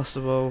 but first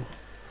of all,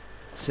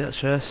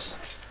 search this.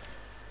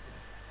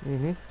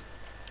 I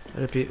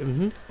repeat,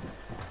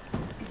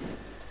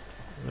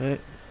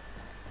 Right.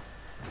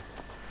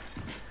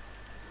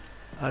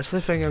 I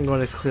actually think I'm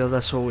going to clear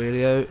this whole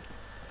area out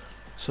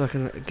so I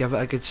can give it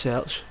a good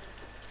search.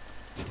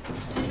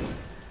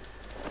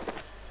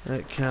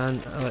 Right,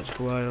 can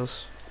electrical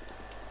wires.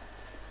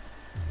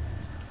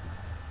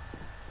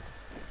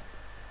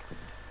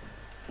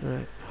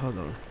 Right, hold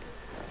on.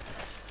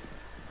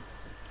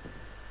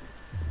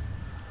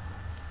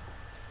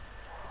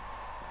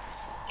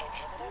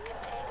 Inhibitor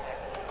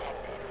container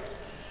detected.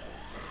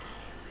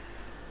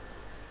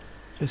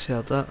 Just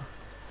heard that.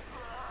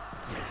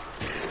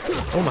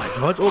 Oh my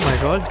god, oh my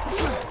god.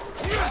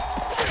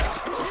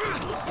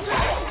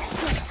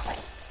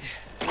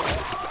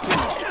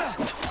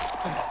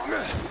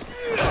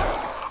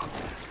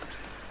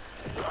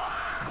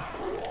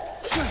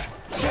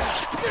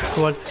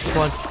 come on, come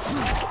on.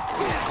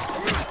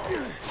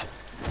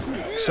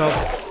 Stop.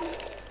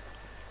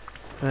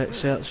 Right,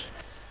 search.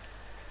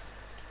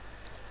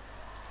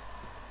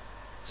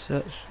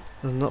 Search.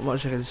 There's not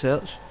much I can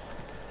search.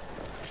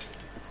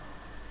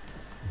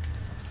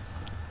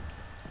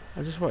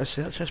 I just want to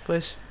search this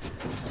place.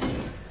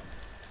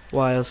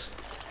 Wires.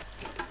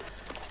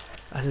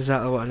 That's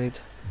exactly what I need.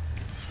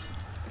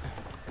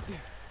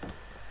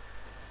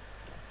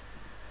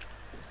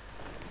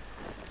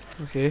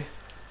 Okay.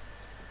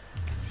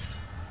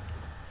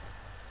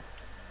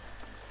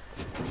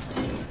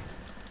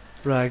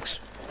 Rags.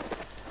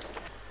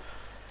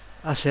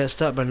 I searched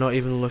that by not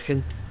even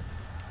looking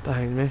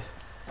behind me.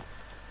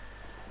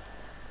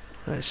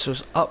 Right, so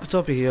it's up the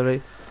top of here,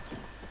 right?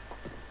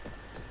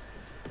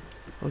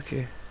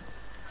 Okay.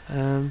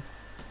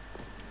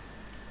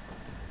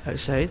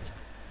 Outside?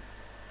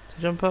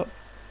 To jump up?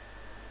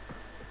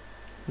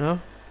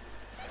 No?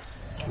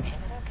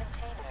 Inhibitor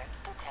container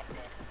detected.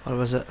 Or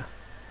was it?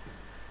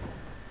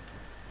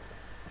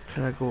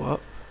 Can I go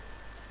up?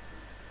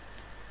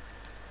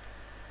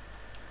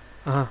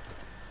 Uh-huh.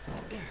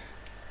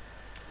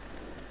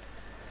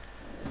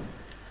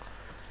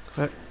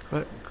 Quick,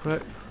 quick,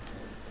 quick.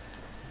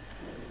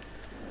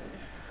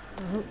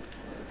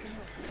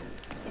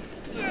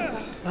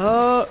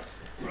 Oh!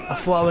 I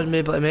thought I wouldn't be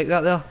able to make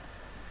that there.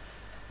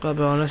 Gotta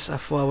be honest, I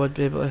thought I would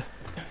be able to.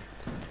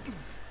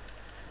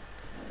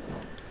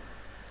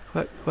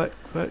 Quick, quick,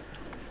 quick.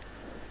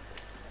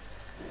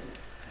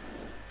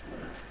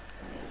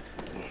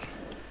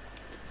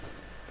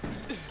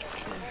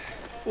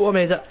 Oh, I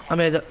made it, I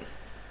made it.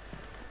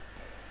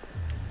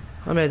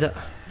 I made it.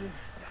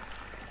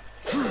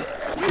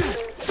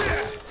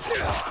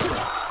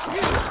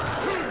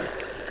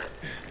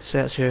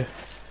 Search here.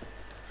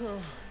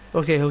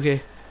 Okay,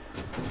 okay.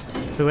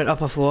 We went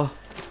up a floor.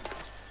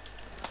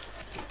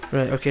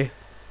 Right, okay.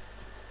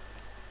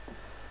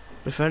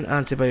 We found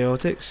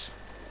antibiotics.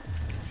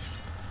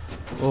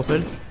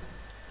 Open.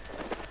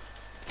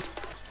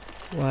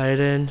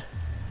 Wiring.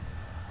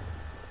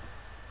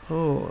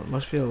 Oh, there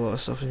must be a lot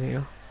of stuff in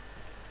here.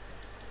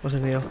 What's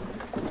in here?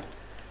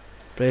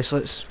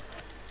 Bracelets.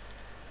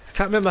 I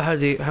can't remember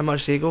how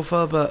much they go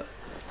for, but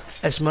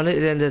it's money at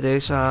the end of the day,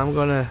 so I'm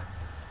gonna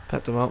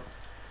pick them up.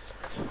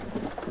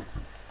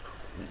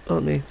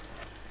 Let me.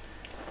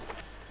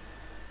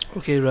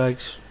 Okay,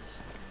 rags.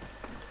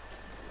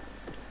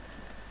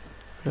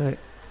 Right.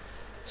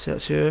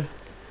 Search here.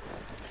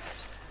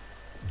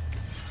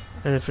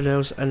 Anything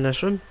else in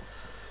this room?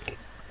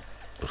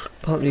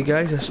 Pardon me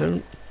guys, I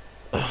sound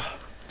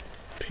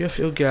pure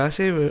feel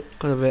gassy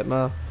because I've ate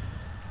my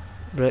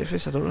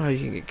breakfast. I don't know how you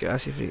can get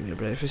gassy for eating your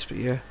breakfast, but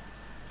yeah.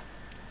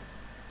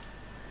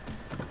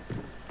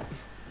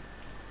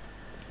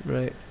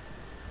 Right.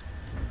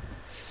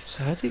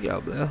 So how do you get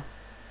up there?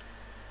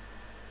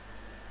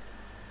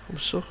 I'm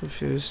so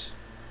confused.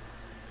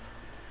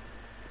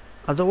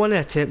 I don't want to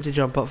attempt to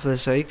jump up for the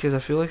side because I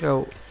feel like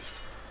I'll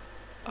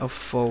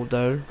fall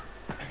down.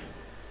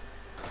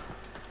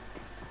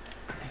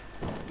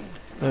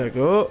 There we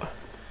go.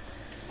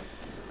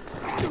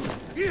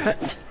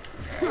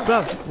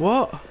 Bruv,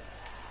 what?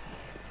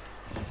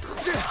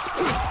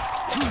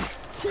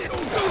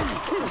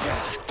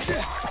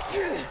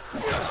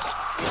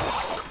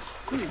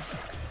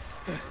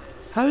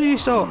 How are you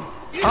so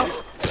up?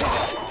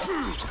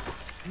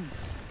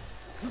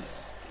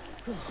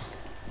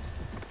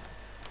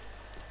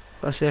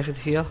 Got a second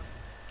here.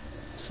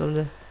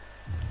 Somebody.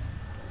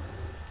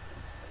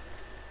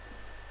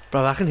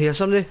 Bruv, I can hear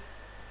somebody.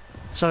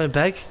 Something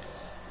big.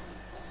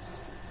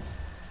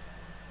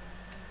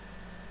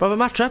 Bruv,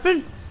 am I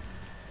tripping?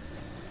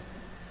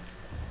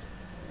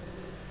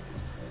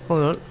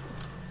 Hold on.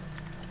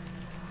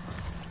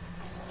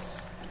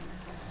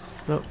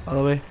 No,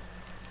 other way.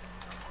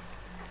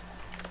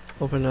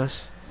 Open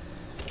this.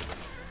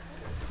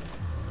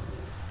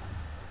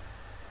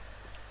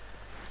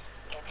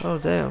 Oh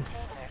damn.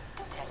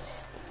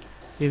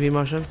 UV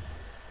mushroom.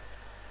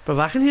 Bruv,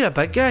 I can hear a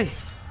big guy.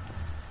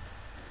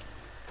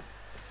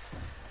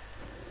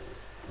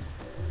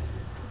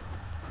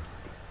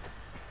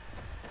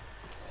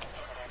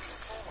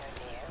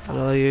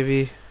 Another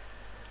UV.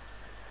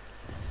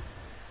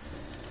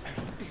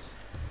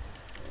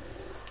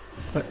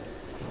 What?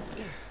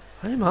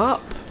 I'm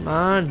up,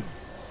 man.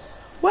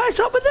 What is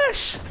up with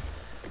this?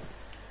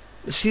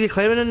 See, the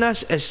climbing in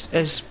this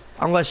is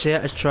I'm gonna say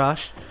it, it's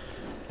trash.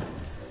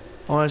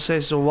 Honestly,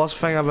 it's the worst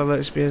thing I've ever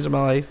experienced in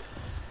my life.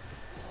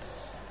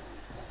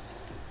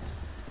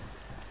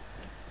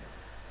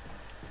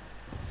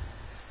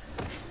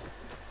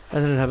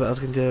 There's an inhibitor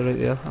container right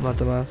there, I'm at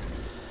the man.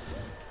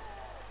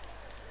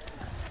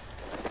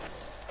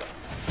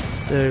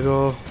 There you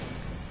go.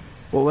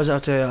 What was it?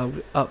 I'll tell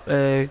you,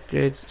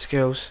 upgrade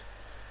skills.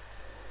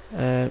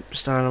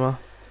 Stamina.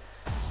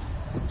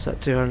 Is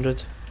that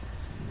 200?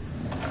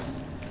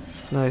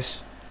 Nice.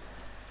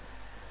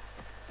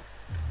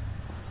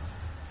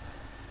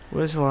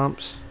 Where's the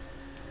lamps?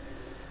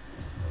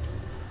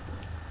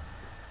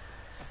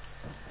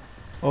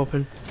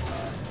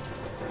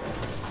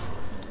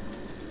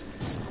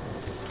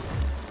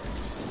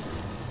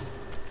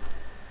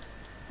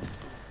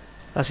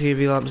 That's a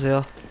UV lamps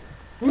there.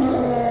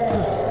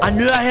 I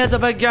knew I heard the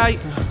big guy!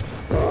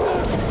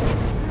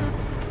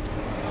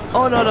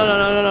 Oh no no no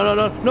no no no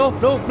no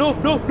no no no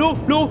no no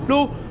no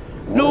no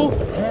no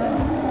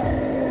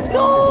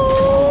no!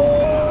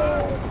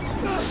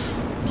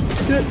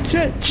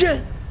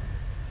 Shit!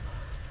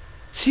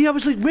 See, I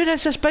was like, where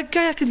is this big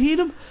guy? I can hear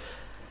him.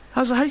 I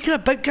was like, how can a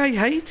big guy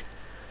hide?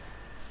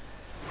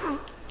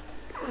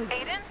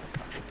 Aiden?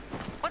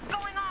 What's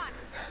going on?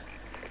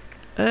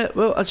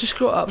 Well, I just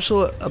got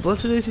absolutely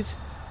obliterated.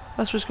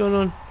 That's what's going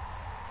on.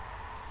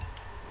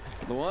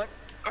 The what?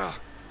 Ugh.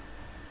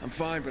 I'm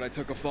fine, but I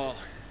took a fall.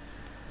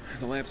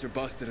 The lamps are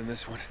busted in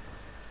this one.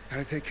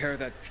 Gotta take care of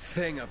that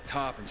thing up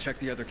top and check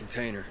the other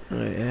container. Right,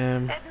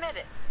 Admit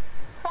it.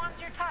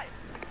 Juan's your type.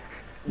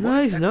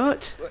 no, he's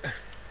not.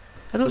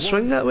 I don't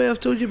swing that way, I've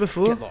told you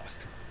before. Get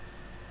lost.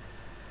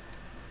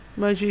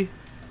 Maggie.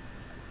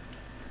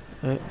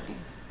 Right.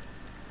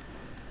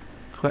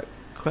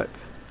 Quick.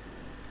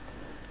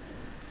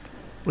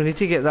 We need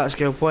to get that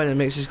skill point that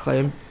makes us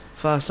climb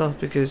faster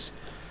because...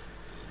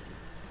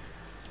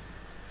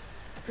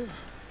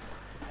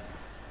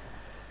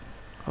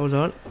 Hold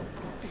on.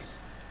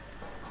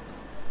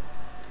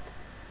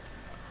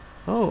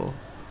 Oh.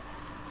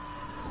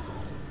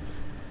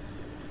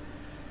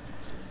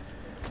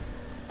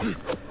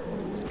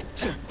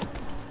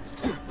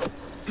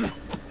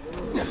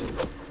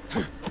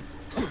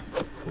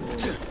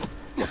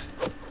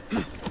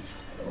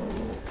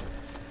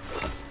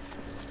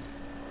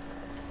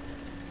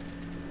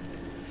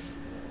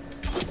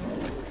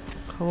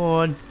 Come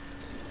on.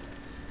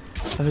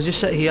 If I just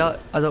sit here,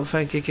 I don't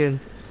think he can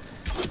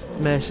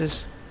mess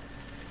us.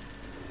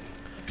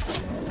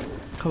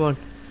 Come on.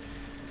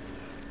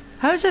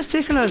 How is this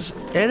taking us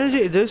energy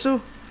to do so?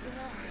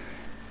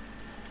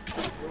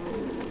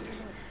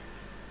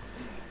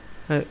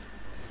 Right,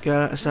 get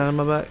out of stand on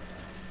my back.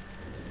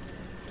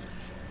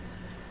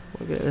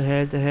 We'll get the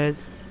head.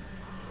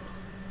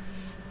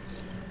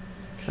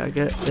 Try to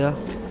get it there.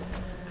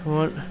 Come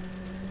on.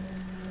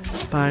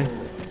 Bang.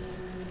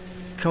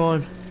 Come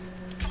on.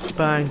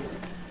 Bang.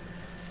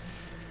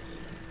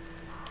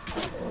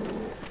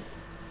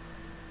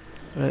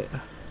 Right.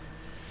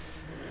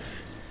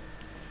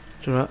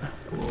 Do that.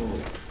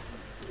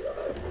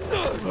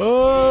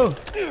 Oh!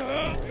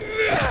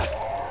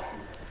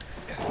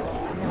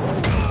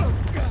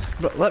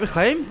 But let me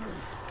climb.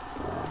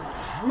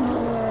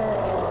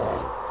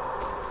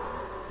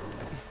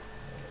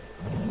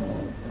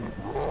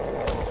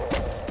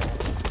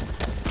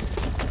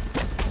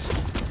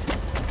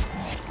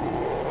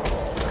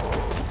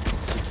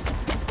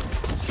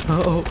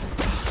 Oh,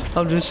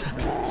 I'm just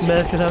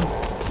milking him.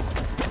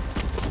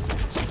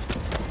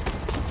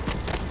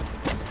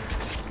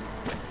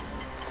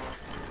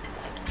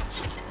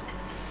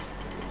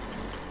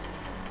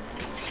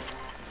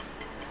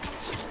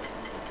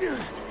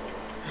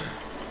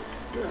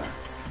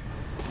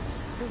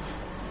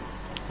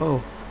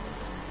 Oh.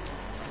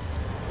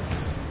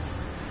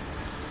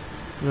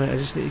 Right, I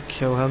just need to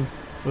kill him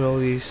with all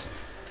these.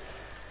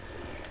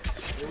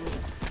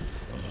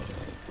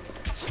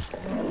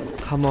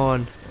 Come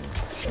on.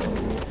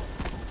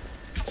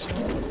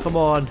 Come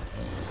on.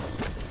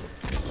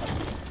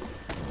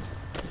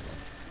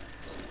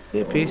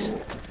 See a piece.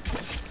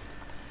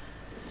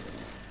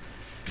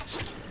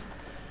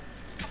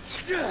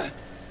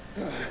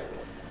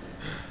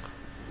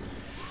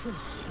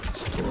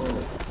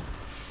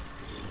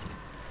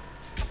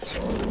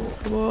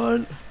 Come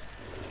on.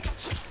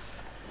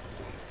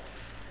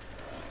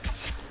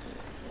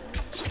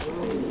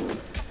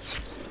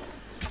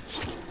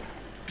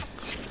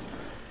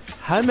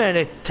 How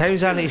many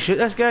times I need to shoot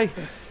this guy?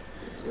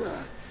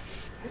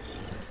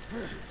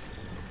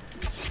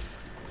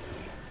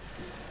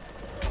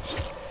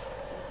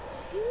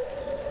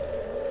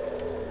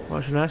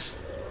 Watching this.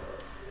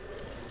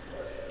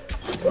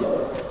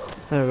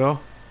 There we go.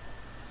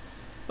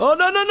 Oh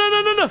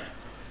no!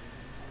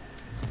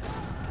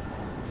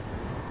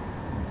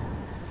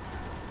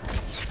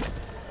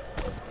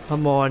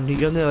 Come on,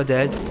 you're nearly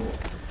dead.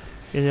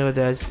 You're nearly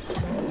dead.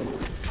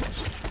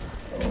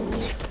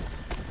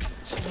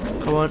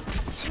 Come on.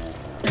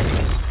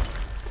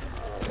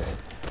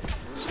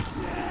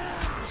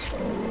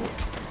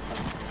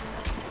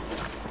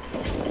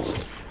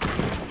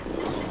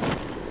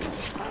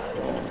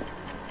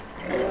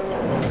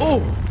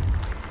 Oh!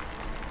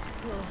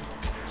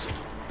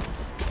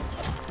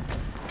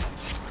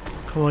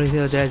 Come on, he's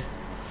nearly dead.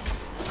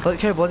 Look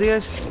how bloody he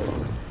is.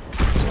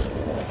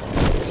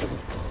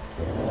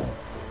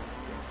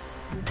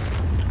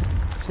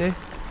 See?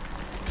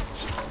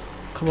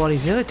 Come on,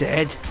 he's nearly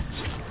dead.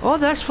 Oh,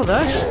 that's for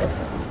this.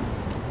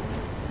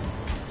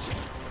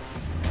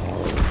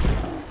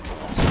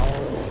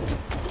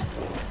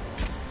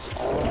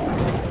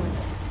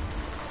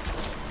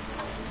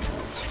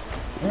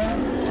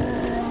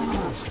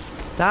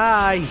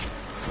 Die!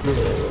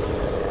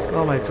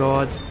 Oh my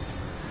god.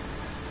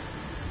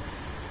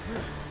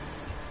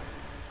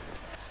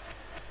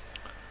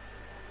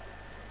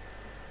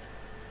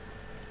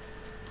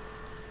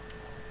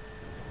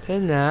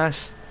 Pain in the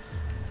ass.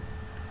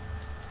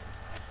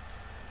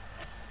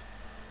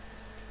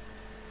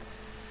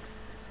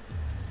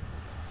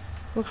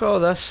 Look at all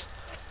this.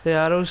 The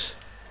arrows.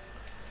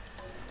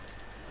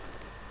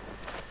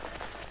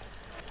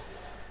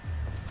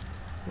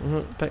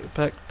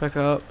 Pick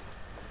up.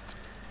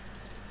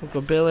 I've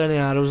got barely any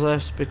arrows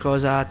left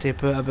because I had to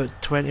put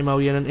about 20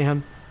 million into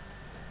him.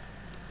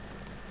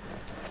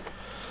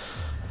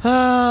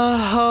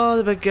 Oh,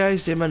 the big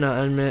guys do my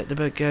nutting, mate. The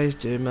big guys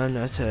do my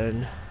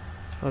nutting.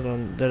 Hold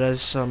on, there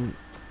is some...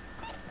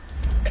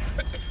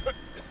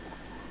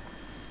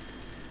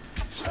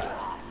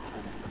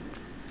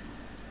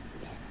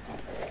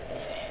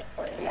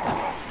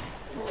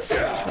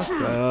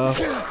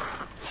 Okay.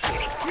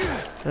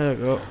 There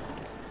we go.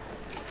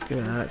 Give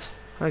me that.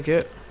 Thank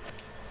you.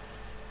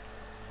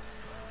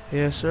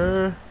 Yes,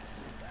 sir.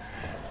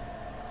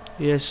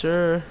 Yes,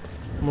 sir.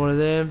 More of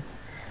them.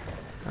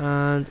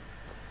 And...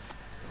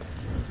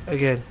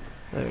 again.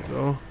 There we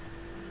go.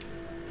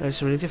 Right,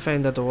 so we need to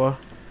find the door.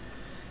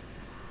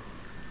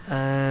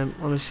 Let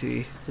me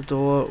see. The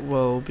door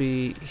will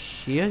be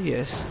here,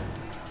 yes.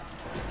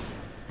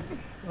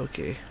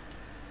 Okay.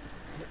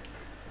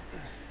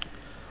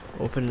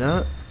 Open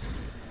that.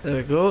 There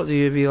we go,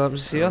 the UV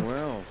lamps is here. Oh,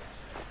 well,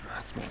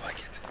 that's more like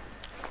it.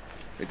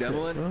 Hey,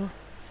 Devlin,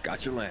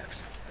 got your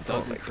lamps. A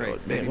dozen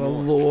crates, maybe we're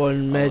more. low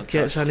on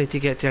medkits. I need to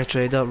get to a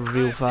trader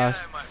real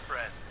fast. My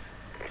friend.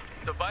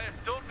 Tobias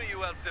told me you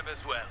helped him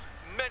as well.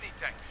 Many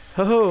thanks.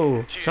 Ho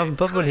ho! Something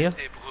bubbling here.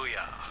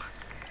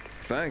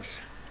 Thanks.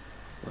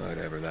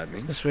 Whatever that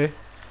means. This way.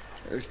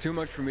 There's too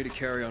much for me to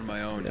carry on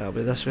my own. Yeah, I'll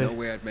be this way. No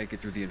way I'd make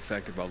it through the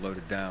infected while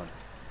loaded down.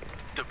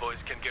 The boys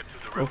can get to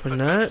the roof. Open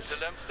that. The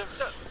lamps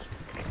themselves.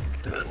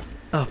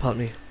 Oh,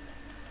 pardon me.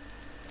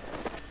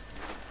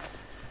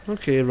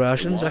 Okay,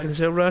 rations. I can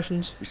sell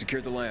rations. We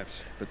secured the lamps,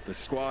 but the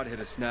squad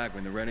hit a snag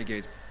when the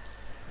renegades...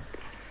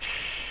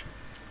 Shh.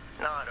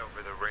 Not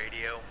over the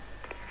radio.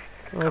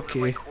 Okay. Come to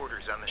my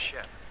quarters on the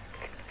ship.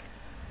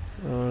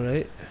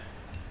 Alright.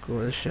 Go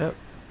to the ship.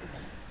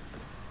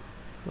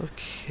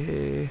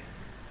 Okay.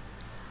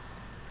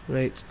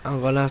 Right,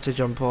 I'm gonna have to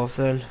jump off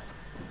then.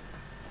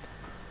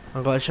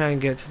 I'm gonna try and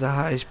get to the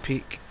highest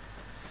peak.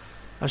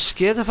 I'm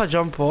scared if I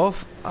jump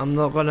off, I'm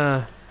not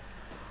gonna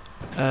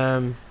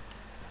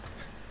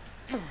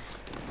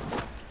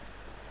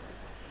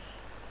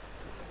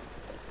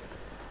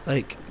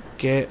like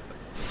get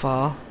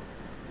far.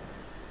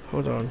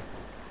 Hold on.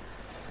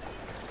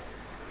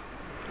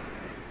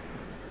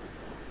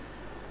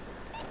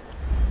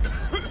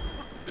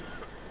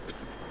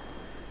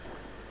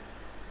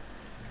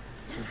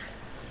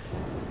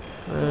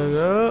 There we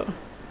go.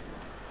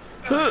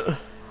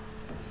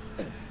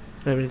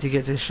 Right, we need to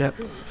get to the ship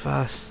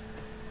fast.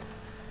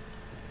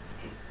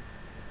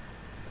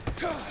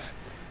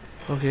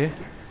 Okay.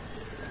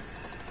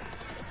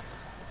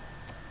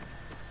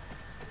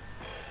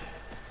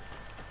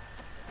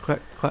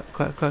 Quick.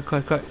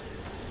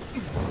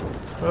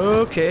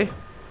 Okay.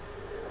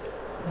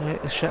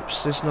 Right, the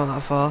ship's just not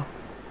that far.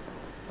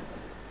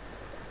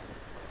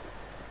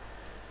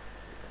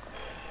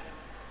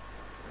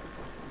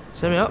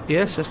 Send me up?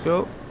 Yes, let's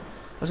go.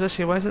 I was gonna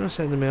say, why isn't it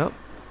sending me up?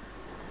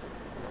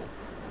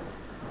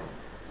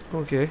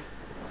 Okay.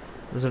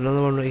 There's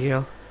another one right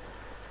here.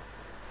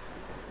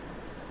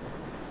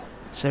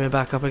 Send me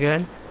back up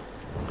again.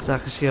 Because I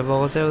can see a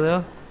volatile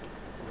there.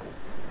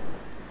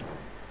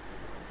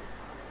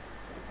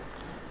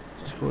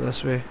 Just go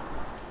this way.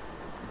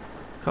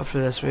 Cut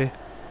through this way.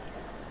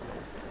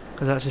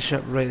 Because that's a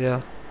ship right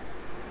there.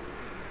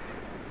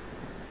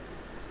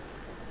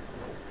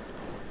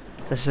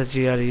 This is a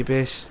GRE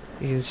base.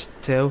 You can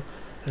tell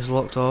it's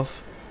locked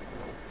off.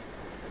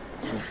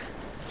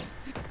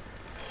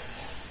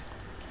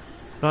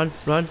 Run.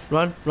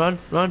 Run.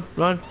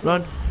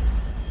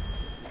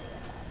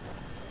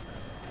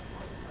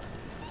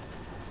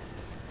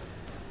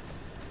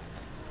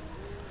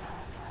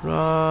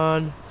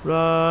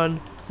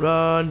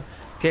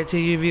 Get to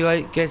UV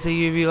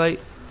light.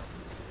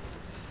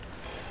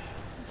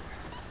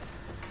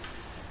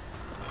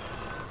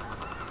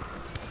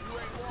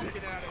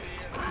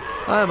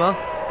 Hi, Emma.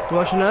 You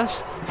watching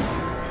this?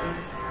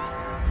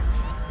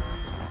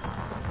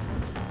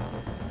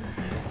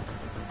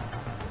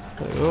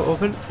 There we go,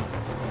 open.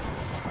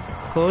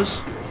 Close.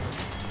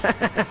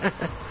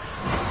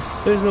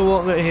 There's no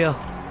walking out here.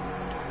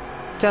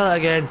 Tell it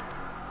again.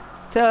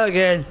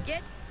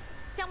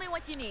 Tell me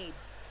what you need.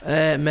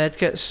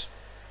 Medkits.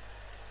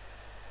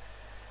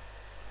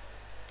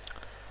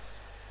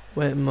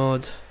 Wet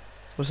mod.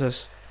 What's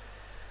this?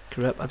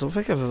 Grip. I don't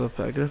think I've ever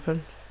put a grip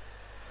in.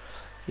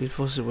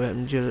 Reinforces the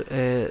weapon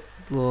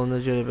low on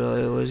the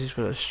durability, loses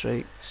when it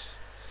strikes.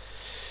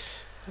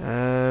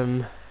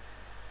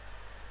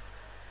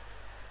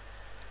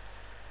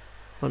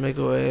 Let me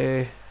go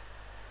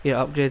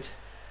yeah, upgrade.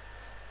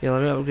 Yeah,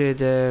 let me upgrade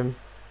that.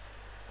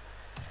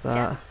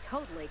 Yeah,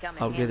 totally come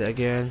in Upgrade it handy.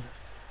 again.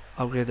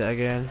 Upgrade it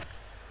again.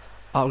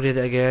 Upgrade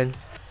it again.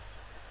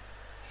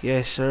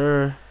 Yes,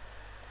 sir.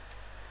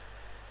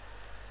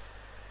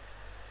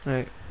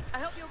 Right. I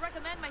hope you'll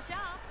recommend my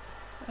shop.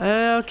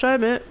 I'll try,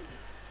 mate.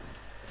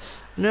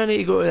 Now I need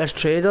to go to this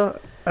trader,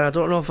 and I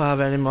don't know if I have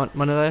any money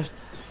left.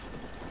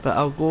 But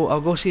I'll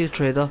go see the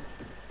trader.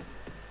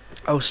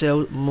 I'll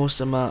sell most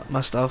of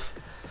my stuff,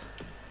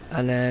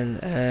 and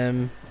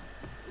then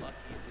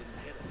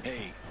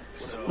Hey,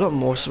 so not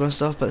most of my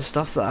stuff, but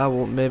stuff that I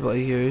won't be able to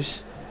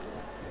use.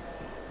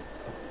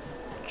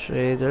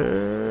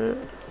 Trader.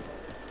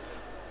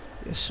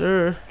 Yes,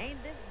 sir.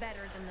 Ain't this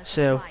better than the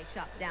Sell. supply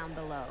shop down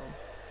below?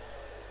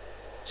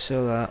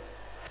 Sell that.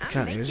 I'm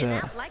Can't use making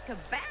that. out like a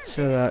bandit.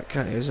 Sell that.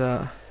 Can't use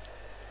that.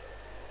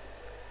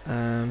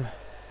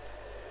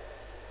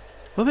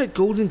 What about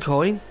golden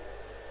coin?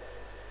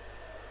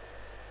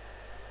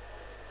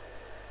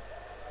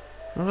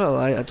 Not gonna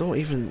lie, I don't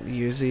even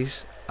use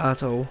these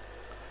at all.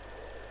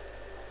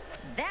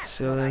 That's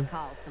So what I then-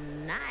 call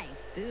some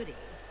nice booty.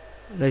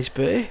 Nice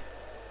booty.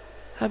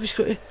 Happy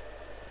Scotty.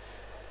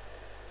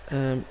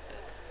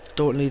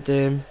 Don't need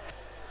them.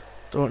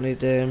 Don't need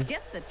them.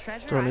 Just the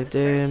treasure Don't I need was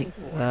searching them.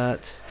 for.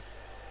 That.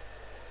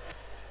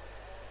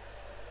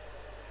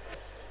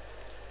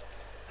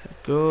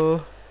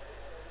 Go.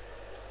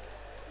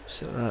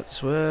 Sell that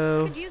as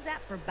well. Could use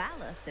that for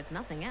ballast if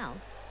nothing else.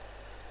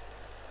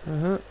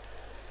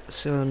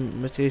 Selling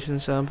mutation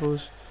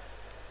samples.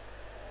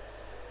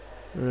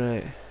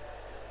 Right.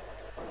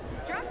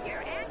 Drop your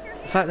anchor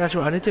In fact, that's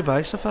what I need to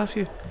buy stuff off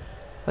you.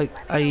 Like,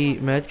 i.e.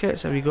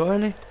 medkits. Have you got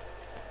any?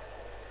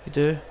 You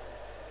do?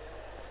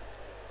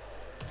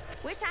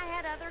 Wish I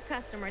had other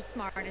customers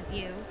smart as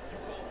you.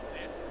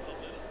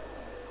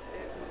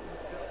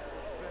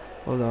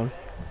 Hold on.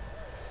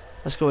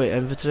 Let's go to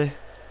inventory.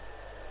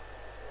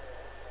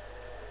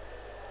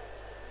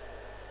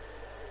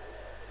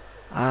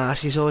 Ah,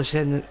 she's always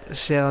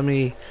selling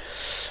me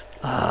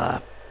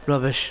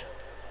rubbish.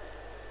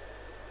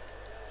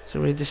 So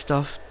we need the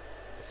stuff.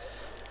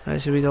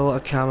 Right, so we need a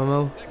lot of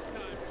chamomile.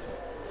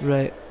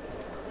 Right.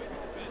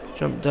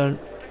 Jump down.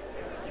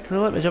 Can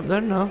you let me jump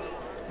down? No.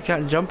 You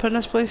can't jump in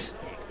this place?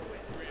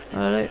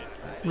 Alright.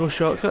 No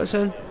shortcuts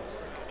in.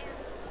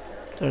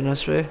 Down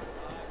this way.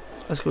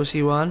 Let's go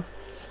see Juan.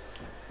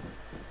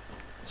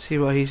 See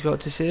what he's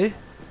got to say.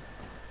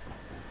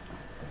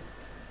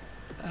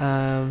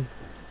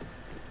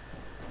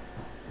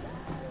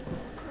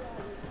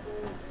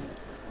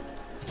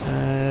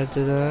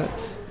 Do that.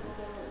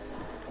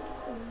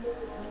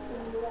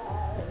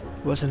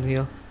 What's in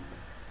here?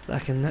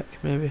 Like a nick,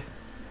 maybe.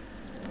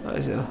 What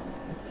is it?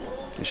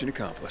 Mission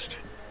accomplished.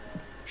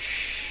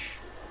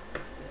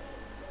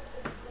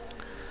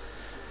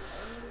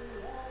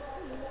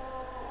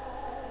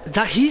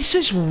 That he's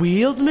just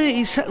weird, mate.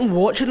 He's sitting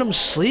watching them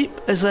sleep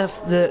as if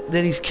they're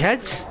his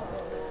kids.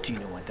 Do you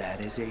know what that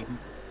is, Aiden?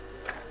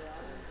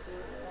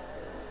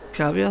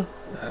 Caviar.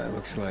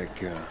 Looks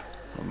like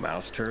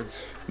mouse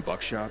turds,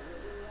 buckshot.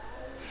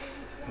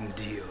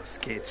 Dios,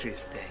 que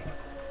triste.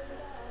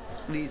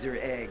 These are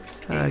eggs.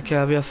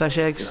 Caviar, fish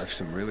eggs. Have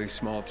some really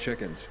small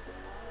chickens.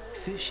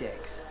 Fish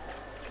eggs.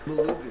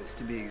 Belugas,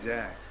 to be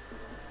exact.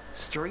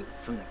 Straight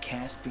from the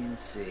Caspian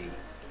Sea.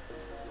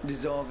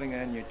 Dissolving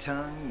on your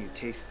tongue, you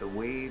taste the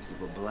waves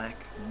of a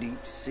black,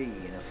 deep sea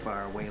in a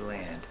faraway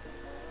land.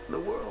 The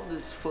world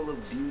is full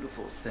of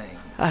beautiful things.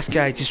 That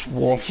guy just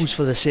waffles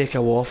for the sake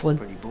of waffling.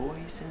 Pretty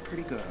boys and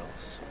pretty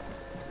girls.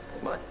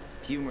 But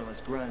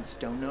humorless grunts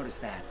don't notice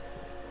that.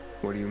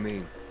 What do you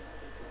mean?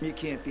 You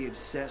can't be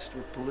obsessed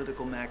with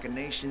political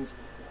machinations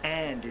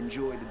and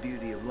enjoy the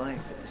beauty of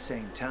life at the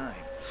same time.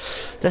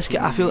 This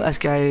guy, I feel this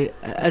guy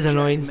is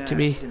annoying to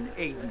me.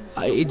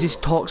 He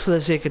just talks for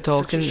the sake of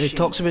talking. He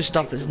talks about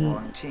stuff that's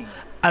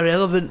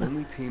irrelevant. The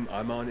only team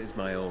I'm on is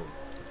my own.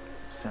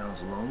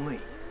 Sounds lonely.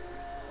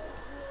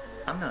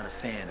 I'm not a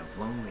fan of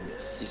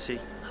loneliness, you see.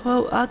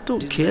 Well, I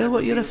don't care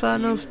what you're a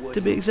fan of, to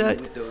be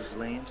exact. With those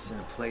lamps in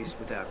a place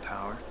without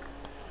power,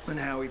 and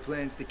how he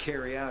plans to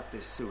carry out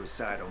this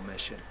suicidal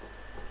mission.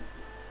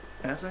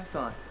 As I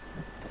thought,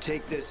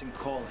 take this and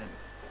call him.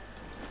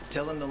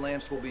 Tell him the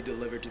lamps will be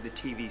delivered to the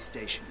TV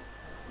station.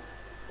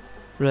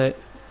 Right.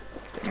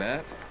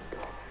 Matt,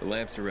 the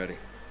lamps are ready.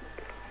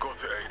 Got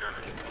it,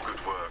 Aiden.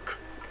 Good work.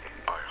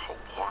 I hope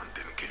Juan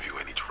didn't give you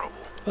any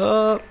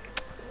trouble.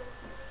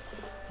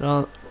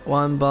 No,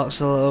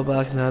 $1 a little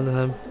back in hand of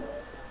him.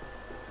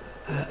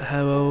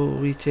 How will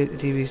we take the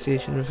TV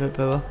station without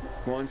power?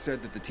 Juan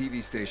said that the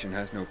TV station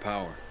has no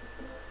power.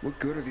 What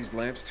good are these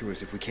lamps to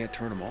us if we can't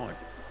turn them on?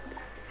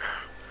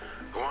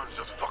 Juan's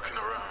just fucking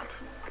around.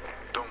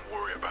 Don't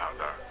worry about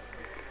that.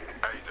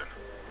 Aiden,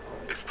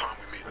 it's time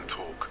we meet and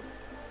talk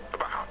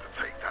about how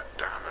to take that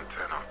damn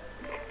antenna.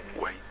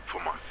 Wait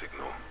for my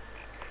signal.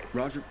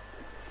 Roger.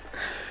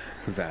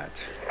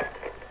 That.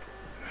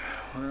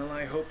 Well,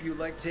 I hope you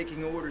like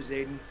taking orders,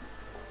 Aiden.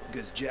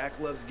 Because Jack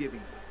loves giving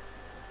them.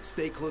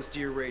 Stay close to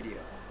your radio.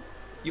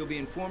 You'll be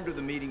informed of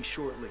the meeting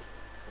shortly.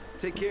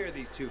 Take care of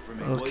these two for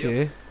me, will you?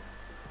 Okay.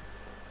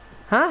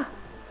 Huh?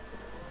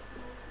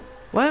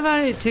 Why have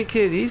I take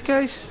care of these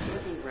guys?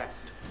 Taking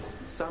rest.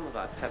 Some of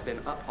us have been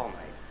up all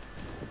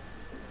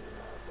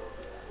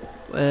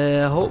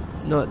night. I hope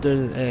not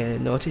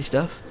doing naughty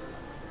stuff.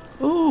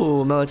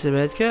 Ooh,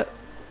 military medkit.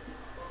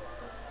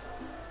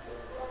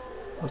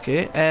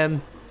 Okay,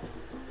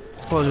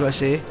 what was I going to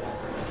say?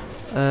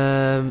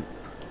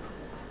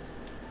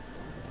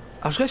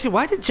 I was gonna say,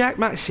 why did Jack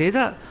Mack say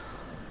that?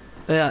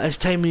 Yeah, it's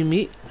time we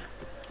meet.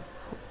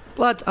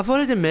 Lad, I've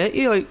already met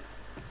you like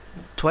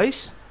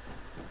twice.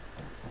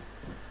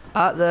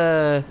 At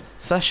the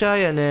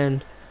fisheye and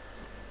then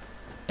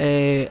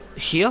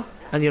here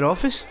in your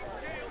office.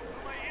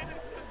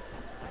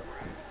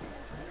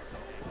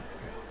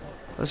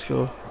 Let's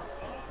go.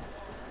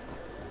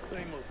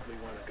 They mostly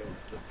want to go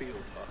to the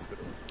field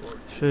hospital.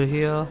 Through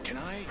here.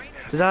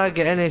 Did I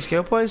get any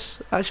skill points?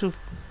 Actual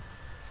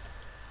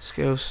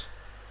skills?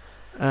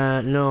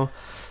 No.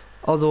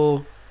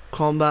 Although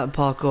combat and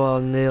parkour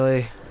are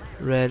nearly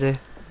ready.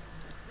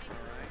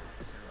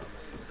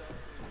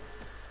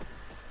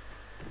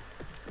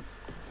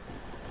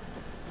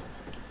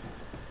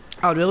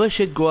 I really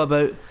should go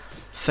about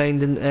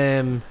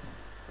finding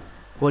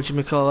what you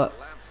may call it,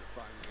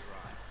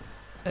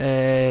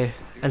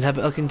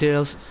 inhibitor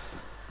containers.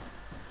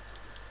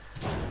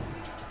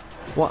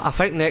 What I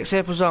think next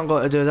episode I'm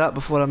going to do that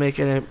before I make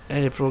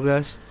any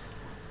progress.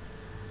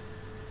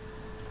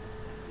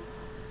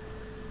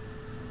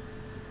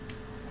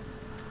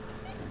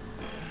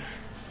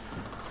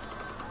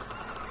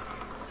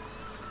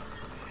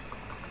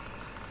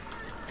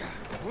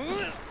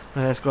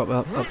 Let's go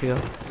up here.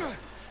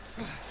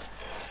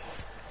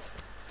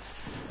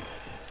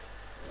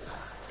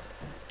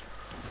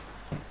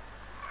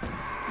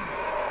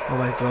 Oh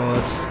my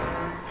god.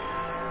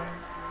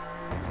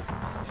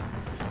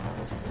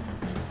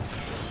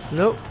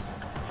 Nope.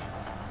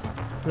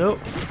 Nope.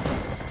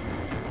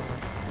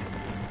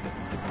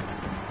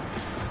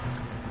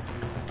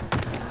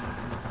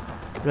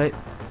 Right.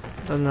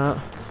 Done that.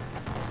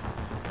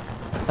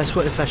 Let's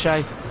go to the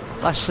fisheye.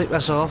 Let's sleep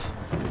this off.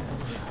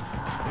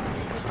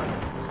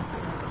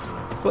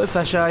 Go to the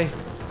fisheye.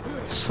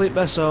 Sleep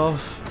this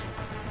off.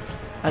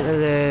 Into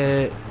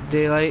the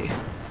daylight.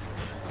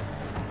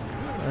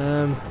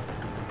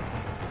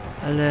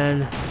 And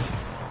then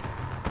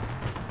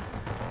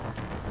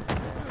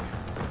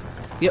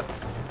yep,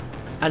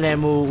 and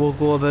then we'll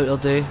go about our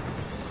day.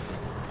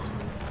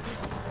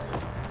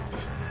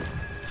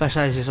 Fish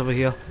eyes just over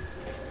here.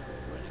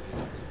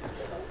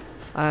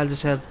 I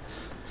just had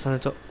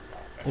something up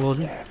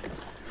loading.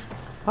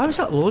 Why was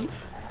that loading?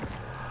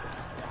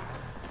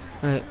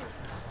 Right,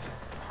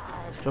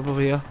 jump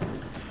over here.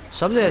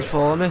 Somebody is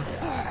following me.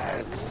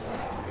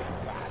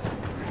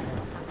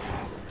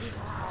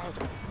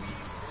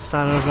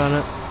 Standing around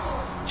it.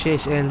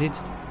 Chase ended.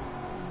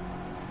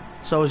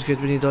 It's always good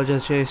when you dodge a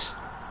chase.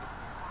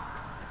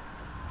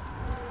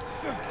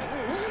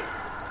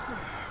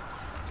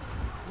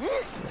 There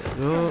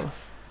we go.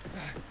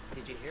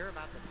 Did you hear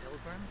about the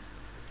pilgrim?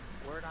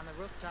 Word on the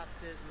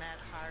rooftops is Matt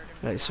hired him.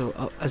 Right,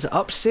 so is it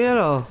upstairs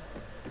or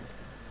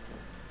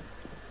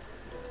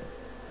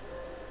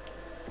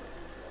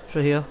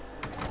through here?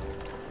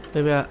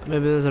 Maybe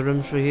there's a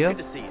room through here.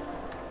 Good to see you.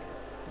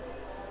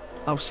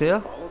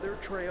 Upstairs? Follow their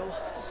trail,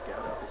 scout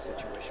out the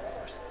situation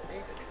first.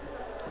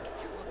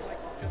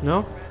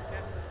 No?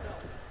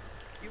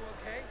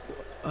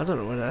 I don't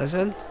know what it is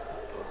in.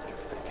 Positive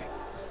thinking.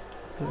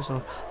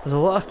 There's a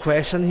lot of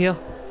quests in here,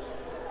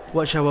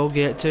 which I will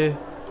get to,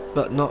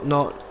 but not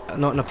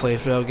in a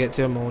playthrough. I'll get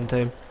to in my own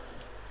time.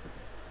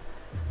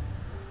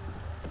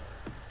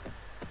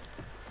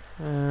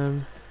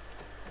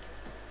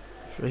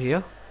 Through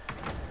here?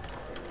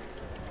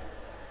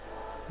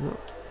 No,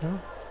 no.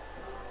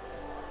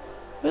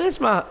 Where's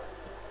my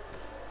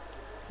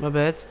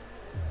bed?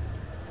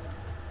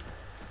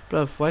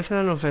 Bruv, why can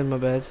I not find my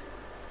bed?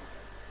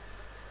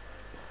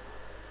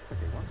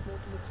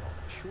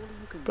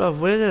 Bruv,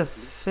 where the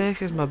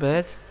fuck is my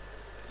bed?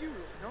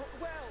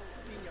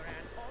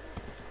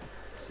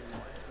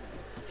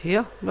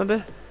 Here,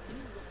 maybe?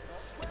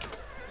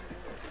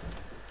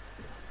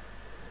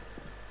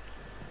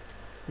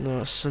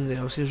 No, it's somebody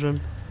else's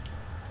room.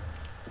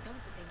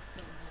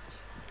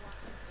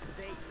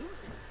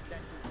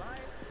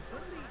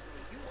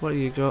 What do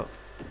you got?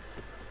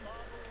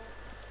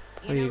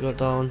 What do you got,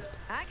 darling?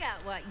 I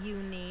got what you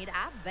need,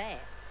 I bet.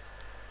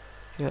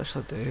 You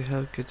actually do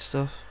have good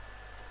stuff.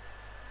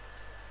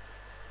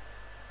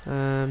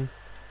 I'll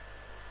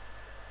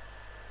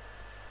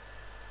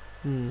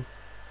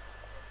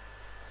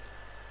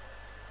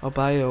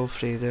buy all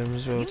three of them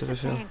as well, to be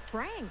fair. Thank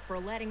Frank for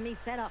letting me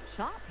set up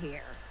shop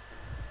here.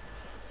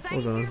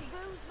 Hold on.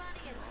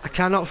 I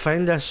cannot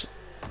find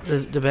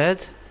the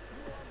bed.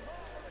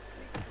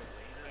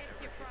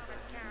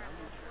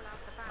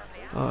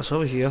 Oh, it's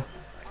over here.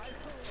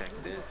 Check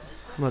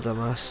this. I'm a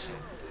dumbass.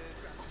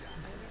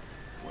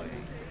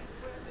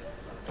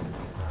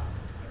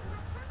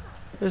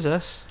 Who's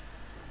this?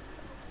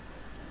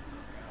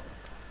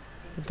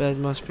 The bed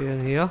must be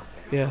in here.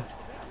 Yeah.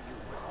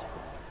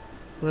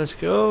 Let's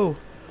go.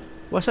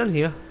 What's in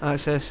here?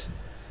 Access.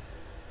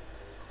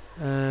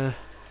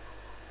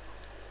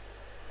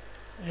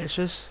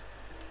 Extras?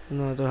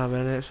 No, I don't have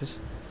any extras.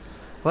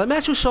 Let me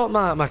actually sort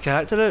my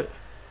character out.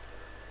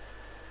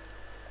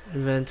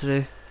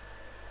 Inventory.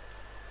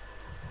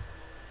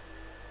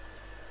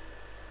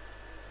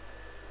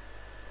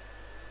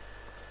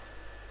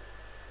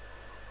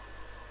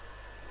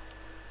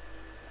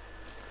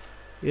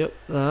 Yep,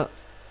 that.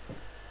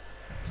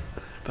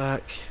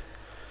 Back.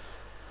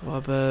 What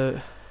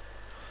about...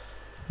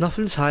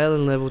 Nothing's higher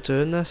than level 2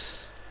 in this.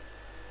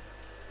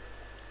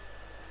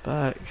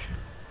 Back.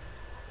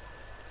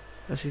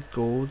 This is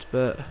gold,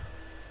 but...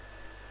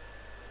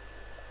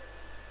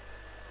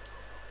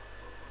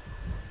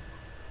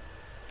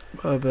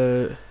 What about...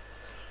 the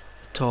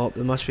top?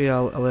 There must be a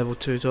level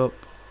 2 top.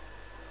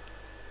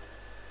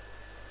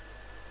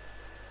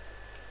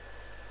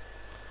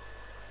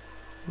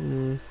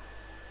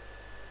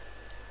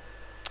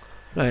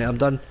 Right, I'm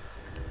done.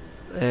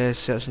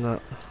 Searching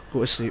that. Go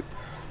to sleep.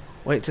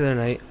 Wait till the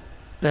night.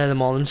 The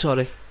morning,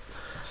 sorry.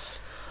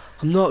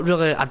 I'm not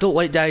really... I don't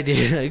like the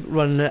idea of like,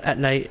 running it at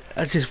night.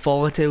 It's just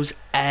volatiles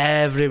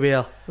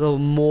everywhere. There are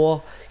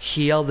more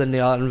here than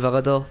there are in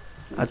Villador,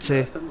 I'd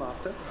say.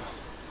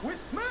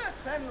 With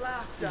mirth and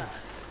laughter.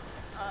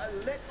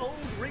 Let old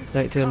wrinkles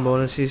Nighttime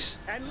bonuses.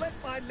 and let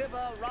my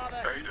liver rather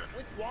heat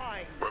with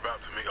wine. We're about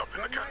to meet up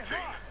in the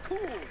canteen. Cool.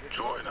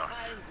 Join us.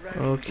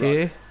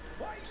 Okay.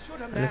 Why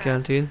should a In the man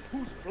canteen.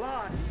 whose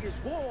blood is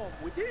warm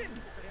within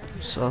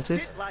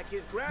Sorted. sit like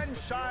his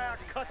grandsire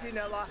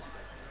Cuttinella?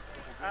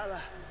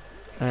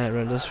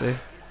 Around this way.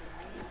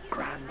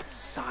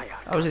 Grandsire.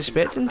 I was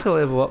expecting to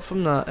level up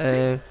from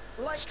that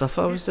stuff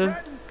I was doing.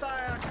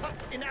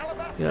 You know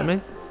what I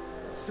mean?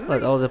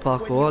 Like all the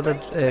parkour I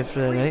did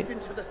for the night.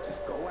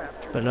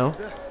 But no.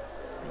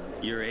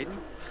 You're Aiden?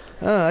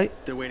 Alright.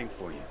 They're waiting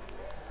for you.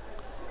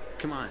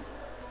 Come on.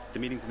 The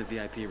meeting's in the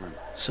VIP room.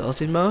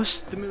 Salted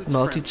mouse? The mood's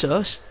Malted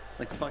friendly. sauce?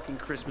 Like fucking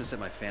Christmas at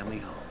my family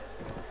home.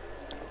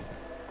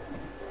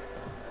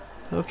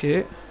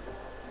 Okay.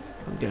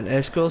 I'm getting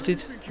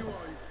escorted.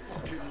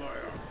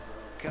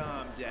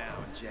 Calm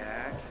down,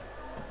 Jack.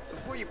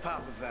 Before you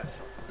pop a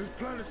vessel. This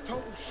plan is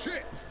total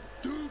shit.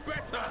 Do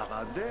better. How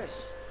about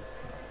this?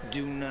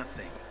 Do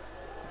nothing.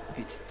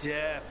 It's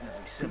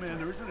definitely simple.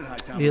 Commander, isn't it high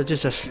time? You're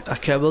just a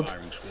coward.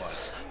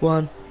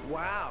 One.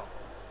 Wow.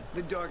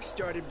 The dog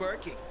started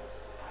barking.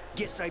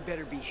 Guess I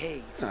better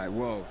behave. Alright,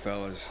 whoa,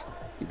 fellas.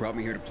 You brought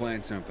me here to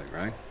plan something,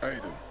 right?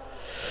 Aiden,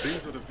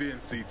 these are the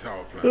VNC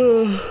tower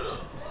plans.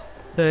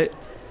 Right.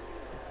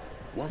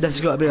 This has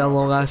got to be a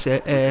long ass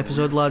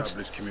episode,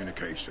 lads.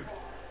 Communication.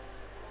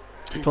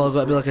 Probably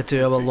got to be like a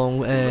 2 hour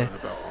long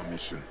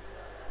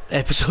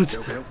episode.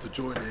 They'll be able to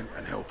join in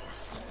and help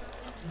us.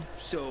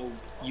 So,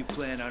 you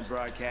plan on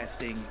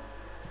broadcasting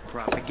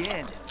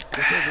propaganda?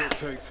 Whatever it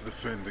takes to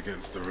defend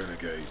against the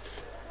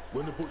renegades.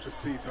 When the butcher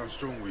sees how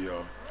strong we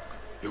are,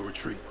 he'll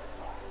retreat.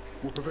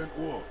 We'll prevent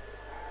war.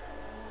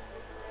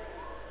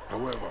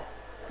 However,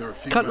 there are a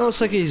few... Cut looks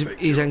like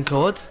he's in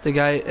COD, the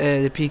guy,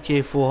 the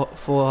PK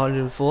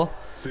 404.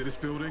 See this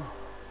building?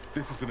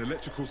 This is an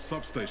electrical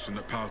substation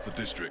that powers the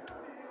district.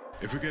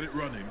 If we get it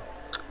running,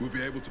 we'll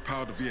be able to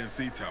power the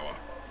VNC tower.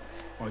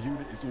 Our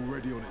unit is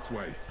already on its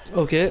way.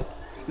 Okay.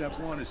 Step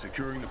 1 is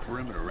securing the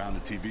perimeter around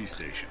the TV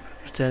station.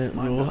 Lieutenant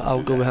Rowe,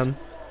 I'll go with him.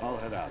 I'll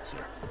head out,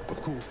 sir.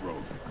 Of course,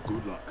 Rowe.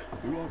 Good luck.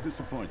 We won't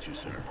disappoint you,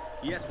 sir.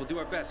 Yes, we'll do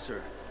our best,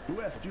 sir.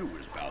 Who asked you,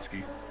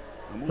 Rizbowski?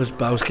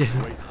 Rizbowski.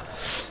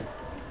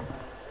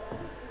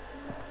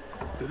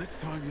 The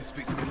next time you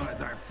speak to me like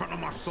that in front of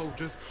my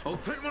soldiers, I'll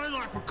take my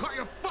knife and cut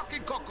your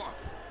fucking cock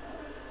off.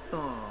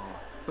 Oh,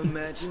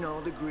 imagine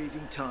all the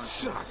grieving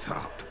tonsils. Shut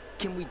up.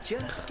 Can we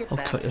just get I'll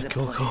back cut to your the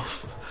cock plan?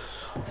 off.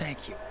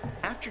 Thank you.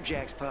 After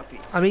Jack's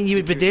puppies. I mean, you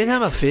would be doing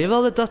him a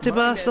favour, the dirty my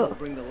men will bastard.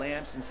 bring the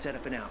lamps and set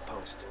up an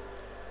outpost.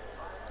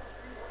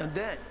 And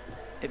then,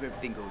 if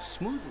everything goes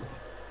smoothly,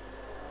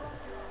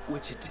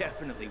 which it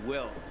definitely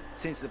will,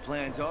 since the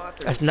plan's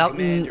author. It's not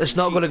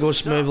going to go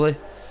smoothly.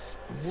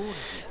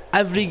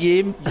 Every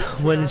game,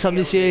 when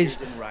somebody says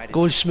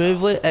goes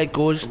smoothly, it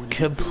goes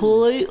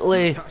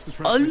completely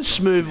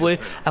unsmoothly,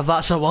 if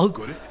that's a word.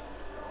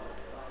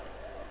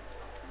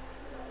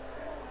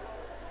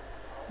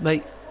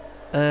 Right,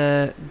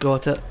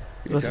 got it.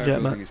 The entire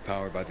building is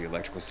powered by the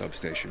electrical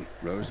substation.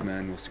 Rowe's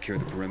men will secure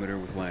the perimeter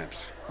with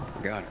lamps.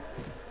 Got it.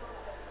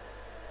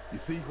 You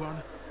see,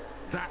 Juan?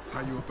 That's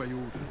how you obey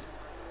orders.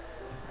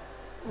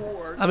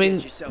 I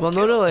mean, we're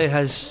not really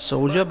his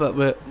soldier, but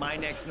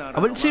I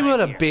wouldn't say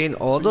we're obeying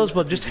orders,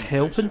 we're just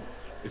helping.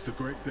 It's a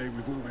great day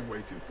we've all been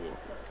waiting for.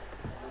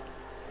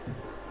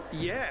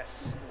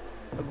 Yes,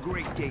 a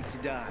great day to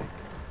die.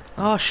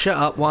 Oh, shut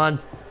up, Juan.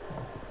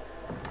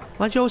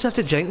 Why'd you always have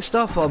to jinx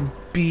stuff or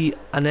be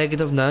a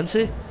negative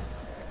Nancy?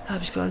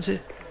 Have you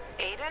Nancy?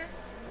 Aiden?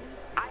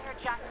 I heard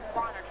Jack and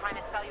Juan are trying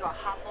to sell you a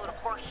hot load of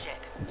horse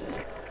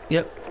shit.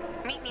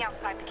 Yep. Meet me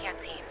outside the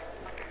canteen.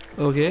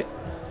 Okay.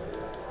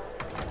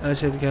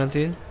 Outside the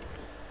canteen.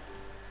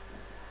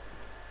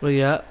 Where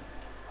you at?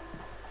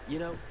 You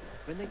know,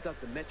 when they dug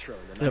the metro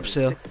in the Yep,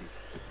 1960s,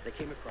 they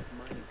came across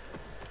mining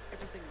tunnels.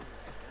 Everything.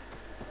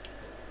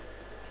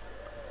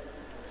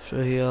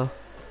 Through here.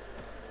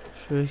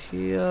 Through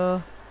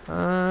here.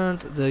 And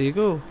there you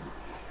go.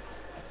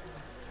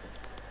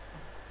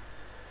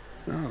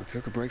 Oh,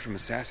 took a break from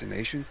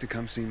assassinations to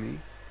come see me?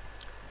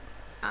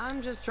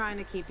 I'm just trying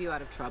to keep you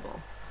out of trouble.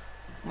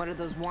 What do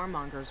those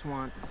warmongers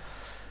want?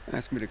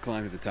 Asked me to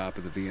climb to the top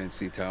of the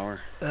VNC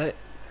tower.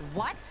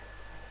 What?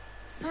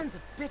 Sons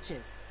of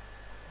bitches.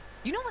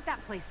 You know what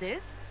that place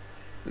is?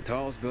 The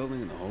tallest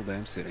building in the whole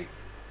damn city.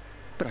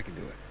 But I can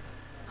do it.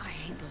 I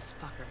hate those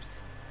fuckers.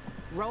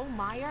 Roe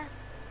Meyer,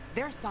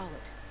 they're solid.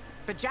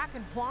 But Jack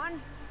and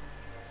Juan,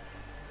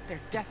 they're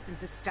destined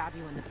to stab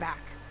you in the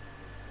back.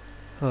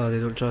 Oh, they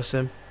don't trust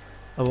him.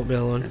 I won't be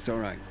alone. It's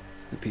alright.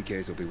 The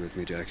PKs will be with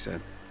me, Jack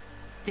said.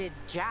 Did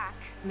Jack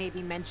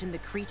maybe mention the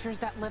creatures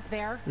that live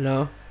there?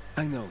 No.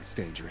 I know it's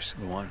dangerous,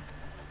 Luan.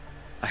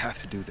 I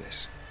have to do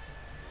this.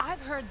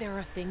 I've heard there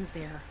are things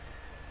there.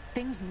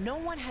 Things no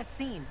one has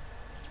seen.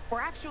 Or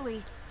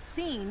actually,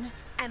 seen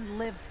and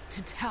lived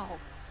to tell.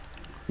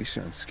 You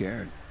sound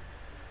scared.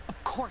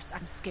 Of course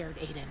I'm scared,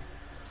 Aiden.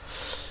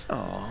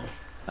 Oh,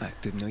 I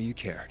didn't know you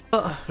cared.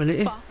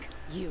 Really? Fuck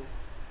you.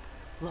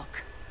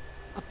 Look,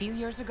 a few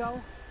years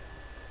ago,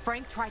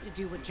 Frank tried to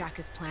do what Jack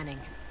is planning,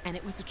 and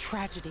it was a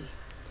tragedy.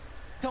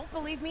 Don't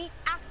believe me?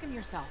 Ask him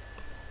yourself.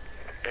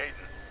 Aiden,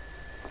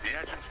 the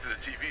entrance to the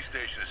TV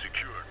station is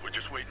secured. We're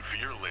just waiting for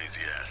your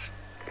lazy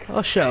ass.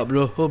 Oh, shut up,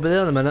 bro. We'll be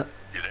there in a minute.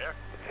 You there?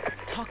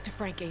 Talk to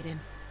Frank, Aiden.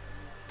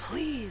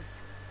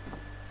 Please.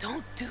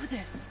 Don't do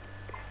this.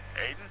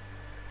 Aiden?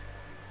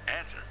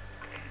 Answer.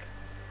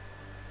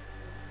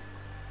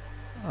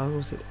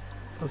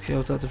 Okay,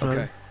 I'll talk to Frank.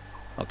 Okay,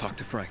 I'll talk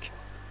to Frank.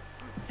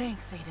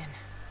 Thanks, Aiden.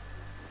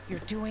 You're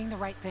doing the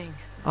right thing.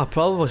 I'll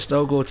probably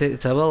still go take the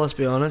tower, let's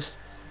be honest.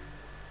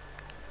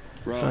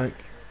 Rob, Frank.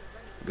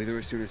 I'll be there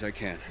as soon as I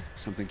can.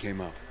 Something came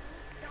up.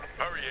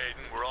 Hurry,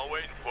 Aiden. We're all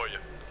waiting for you.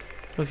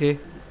 Okay,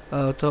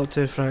 I'll talk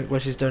to Frank while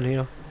she's down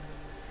here.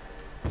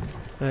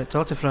 Right,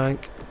 talk to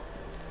Frank.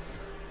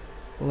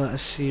 Let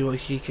us see what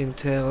he can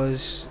tell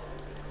us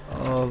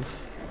of...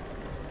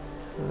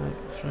 Right,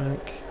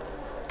 Frank.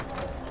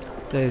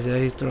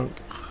 He's drunk.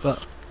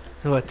 But,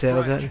 no what tell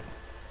us it.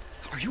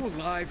 Are you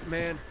alive,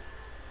 man?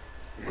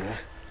 Huh?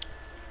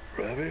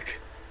 Ravik?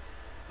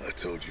 I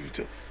told you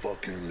to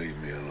fucking leave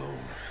me alone.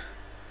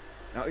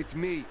 Now it's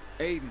me,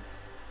 Aiden.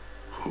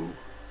 Who?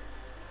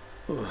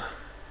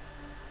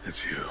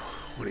 It's you.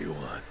 What do you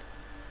want?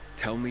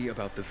 Tell me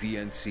about the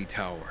VNC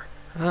tower.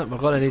 Ah, we're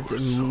gonna need to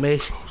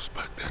mess. Close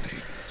back then,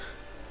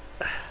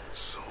 Aiden.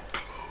 So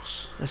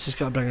close. Let's just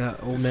gotta bring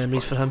out old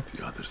memories for him. What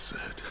the others said.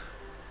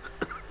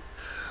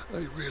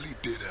 I really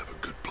did have a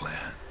good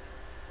plan.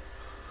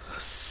 A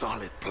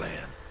solid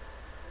plan.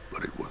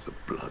 But it was a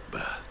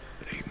bloodbath,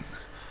 Aiden.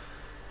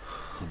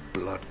 A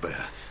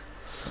bloodbath.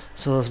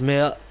 So there's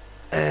me.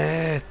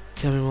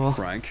 Tell me more.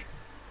 Frank,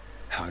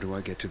 how do I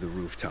get to the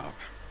rooftop?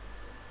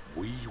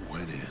 We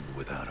went in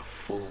without a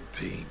full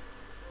team.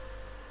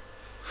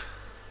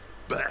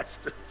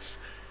 Bastards.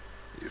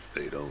 If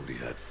they'd only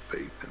had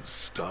faith and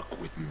stuck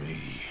with me.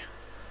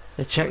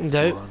 They chickened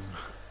out. One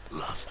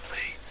lost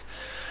faith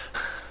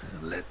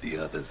and led the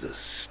others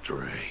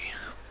astray.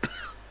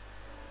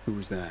 Who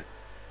was that?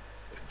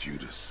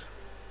 Judas.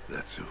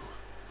 That's who.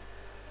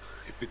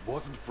 If it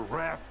wasn't for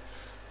Raph,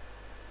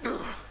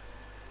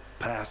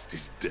 past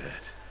is dead.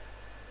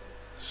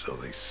 So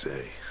they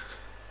say.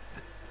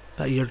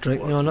 But you're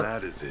drinking on What it.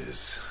 matters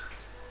is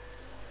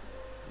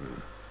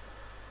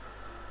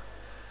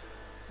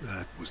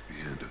that was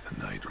the end of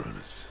the Night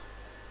Runners.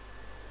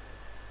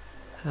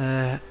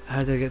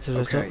 How do I get to the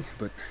Okay, top?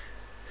 but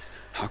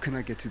how can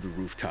I get to the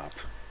rooftop?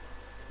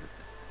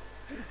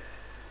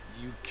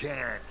 You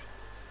can't.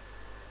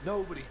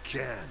 Nobody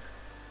can.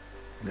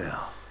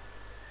 Now,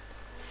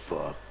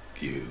 fuck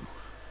you.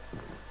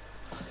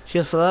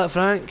 Cheers for that,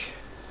 Frank.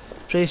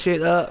 Appreciate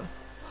that.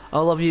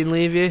 I'll love you and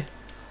leave you.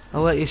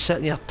 I'll let you sit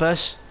in your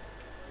piss.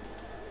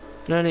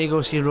 Now I need to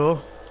go see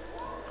Ro.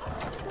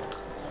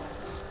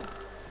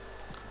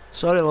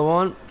 Sorry,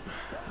 Lawan.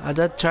 I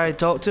did try to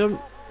talk to him.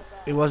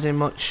 He wasn't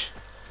much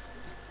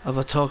of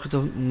a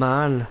talkative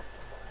man.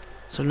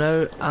 So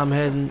now I'm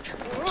heading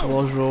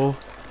towards Ro.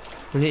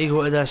 We need to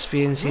go to this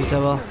PNC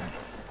tower.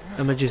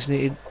 And we just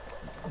need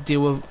to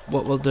deal with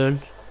what we're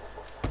doing.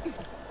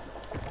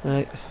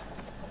 Right.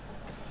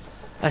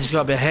 This has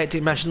got to be a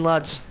hectic mission,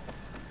 lads.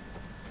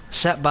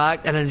 Sit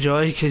back and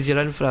enjoy because you're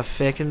in for a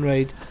fucking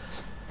ride.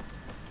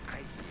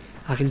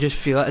 I can just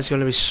feel it, it's going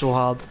to be so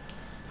hard.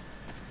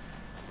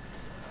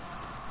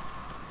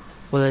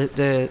 Well,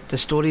 the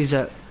stories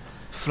that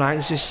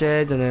Frank's just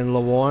said and then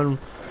Lawan,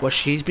 what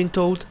she's been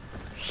told.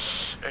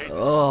 Hey,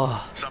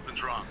 Oh.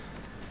 something's wrong.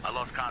 I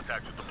lost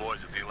contact with the boys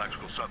at the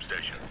electrical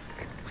substation.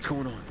 What's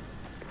going on?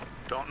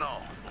 Don't know,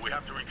 but we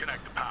have to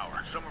reconnect the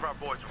power. Some of our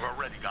boys have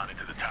already gone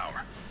into the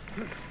tower.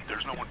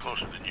 There's no one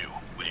closer than you.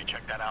 Will you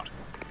check that out?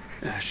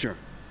 Sure.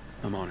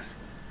 I'm on it.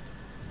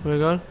 Where we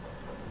going?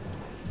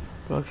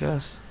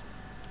 Broadcast.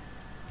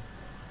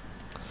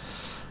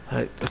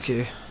 Right,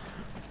 okay.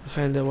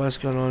 Find out what's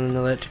going on in the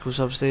electrical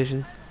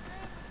substation.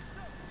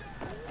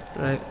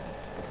 Right,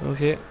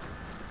 okay.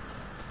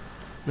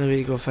 Now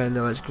we go find the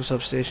electrical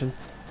substation.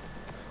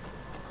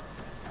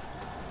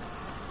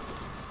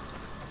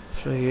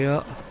 So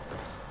here.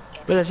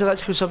 Where is the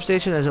electrical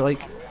substation? Is it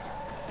like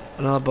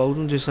another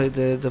building just like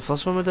the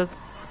first one we did?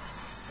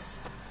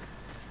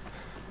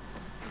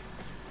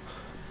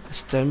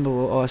 It's down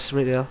below. Oh, it's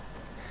right there.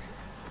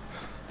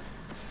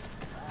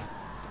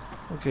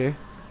 Okay.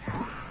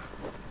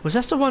 Was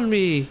this the one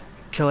we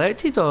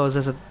collected, or is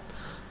this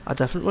a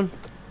different one?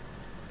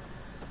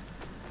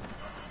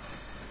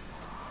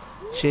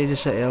 Change the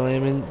city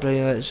element, bring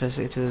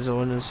electricity to the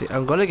zone and see.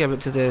 I'm gonna give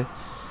it to the,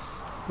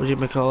 what do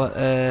you call it,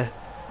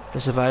 the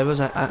survivors.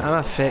 I'm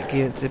a fit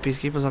gear to the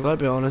peacekeepers, I'm gonna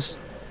be honest.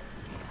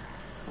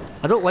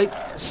 I don't like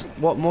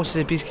what most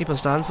of the peacekeepers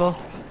stand for.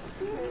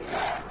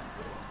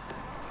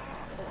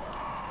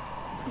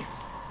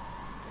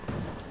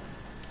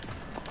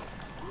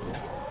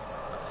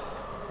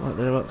 That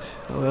didn't work.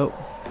 Oh well.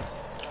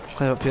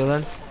 Climb up here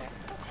then.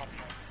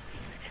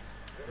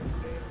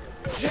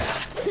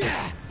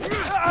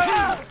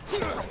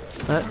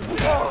 Right.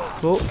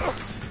 Go.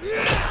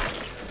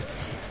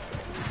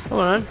 Come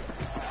on then.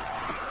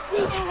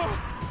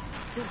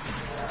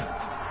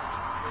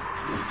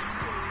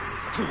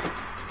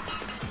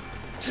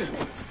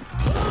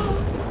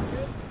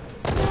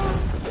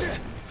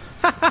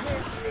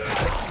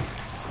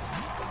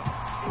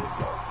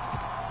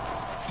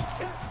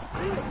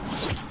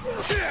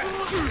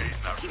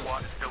 Our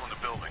squad is still in the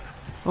building.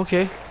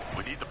 Okay.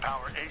 We need the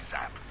power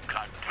ASAP.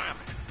 God damn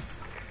it.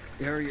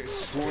 The area is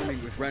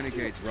swarming with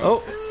renegades, Rob.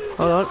 Oh,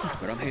 hold on.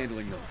 But I'm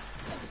handling them.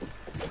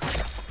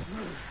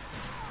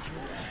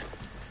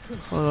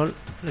 Hold on.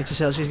 Need to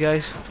search these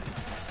guys.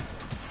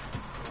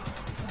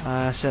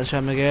 Search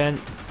him again.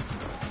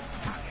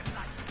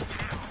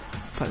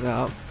 Pick that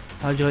up.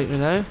 How do you like me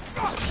now?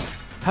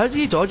 How do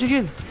you dodge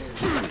again?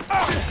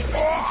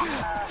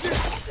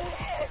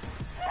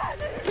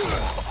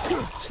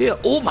 See,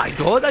 oh my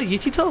god, I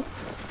yeeted her.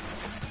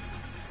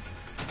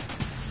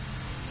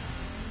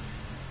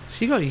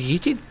 She got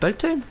yeeted big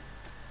time.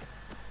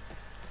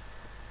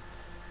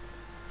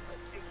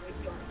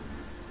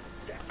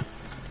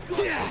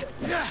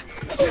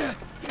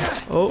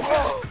 Oh.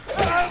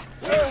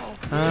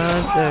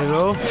 And there we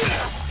go.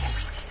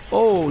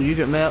 Oh, you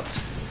get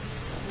melted.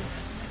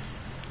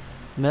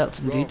 Melt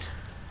indeed.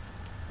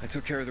 I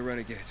took care of the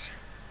renegades.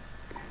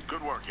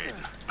 Good work,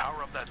 Aiden.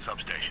 Power up that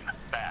substation.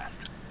 Fast.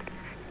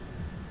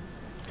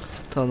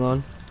 Turn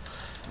on.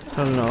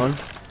 Turn it on.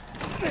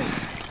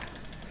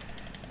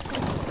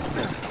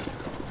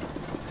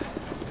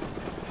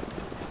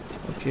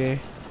 Okay.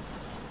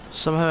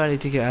 Somehow I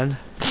need to get in.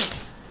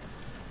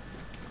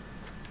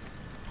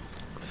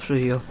 Through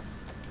here.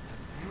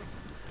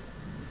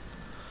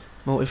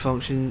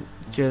 Multifunction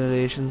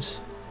generations.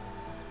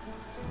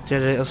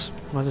 Generators.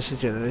 Why did I say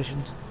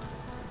generations?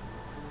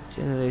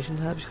 Generation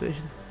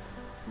habituation.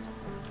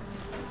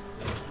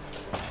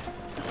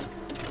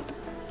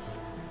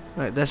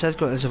 Right, this has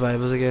got the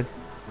survivors again.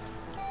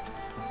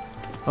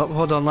 Oh,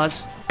 hold on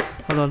lads.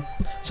 Hold on.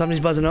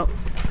 Somebody's buzzing up.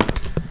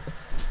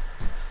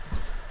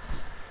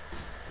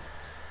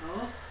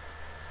 Hello?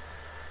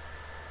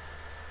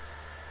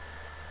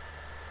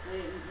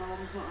 Hey,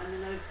 Mom's not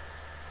in now.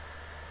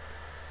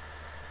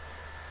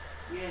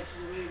 Yeah,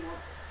 she's away, what?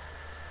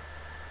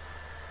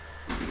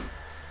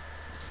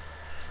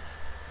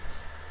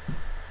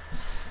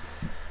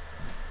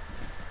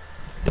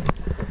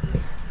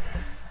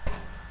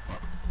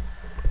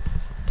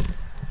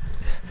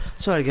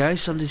 Sorry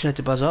guys, somebody tried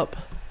to buzz up.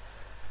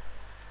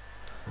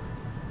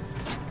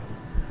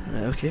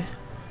 Right, okay.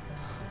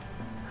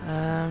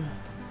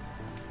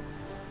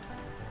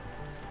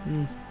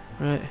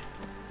 Right.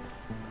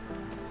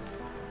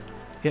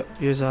 Yep,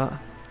 use that.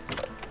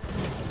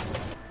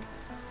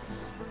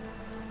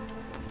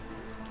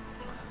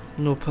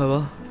 No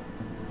power.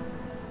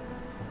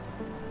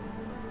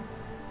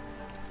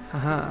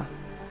 Haha.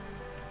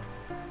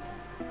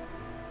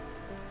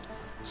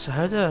 So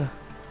how do...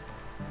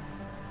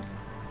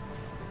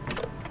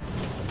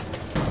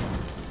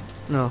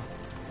 No.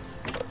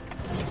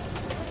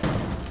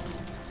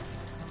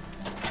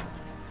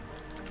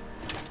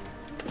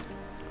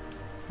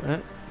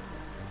 Right.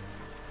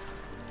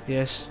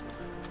 Yes.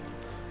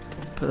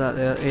 Put that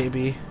there, A to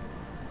B.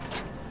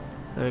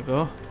 There we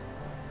go.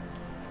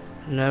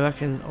 Now I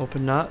can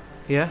open that.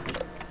 Yeah.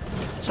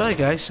 Sorry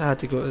guys, I had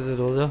to go to the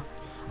door there.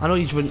 I know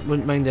you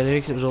wouldn't mind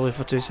anyway because it was only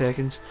for 2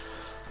 seconds.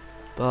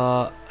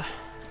 But...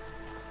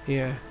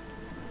 yeah.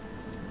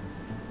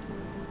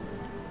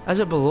 Is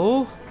it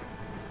below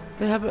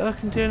the inhibitor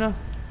container?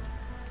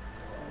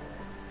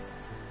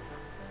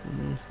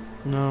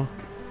 No.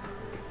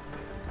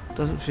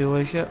 Doesn't feel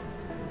like it.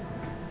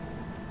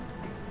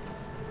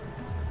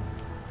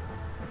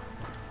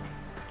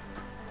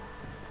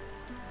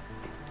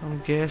 I'm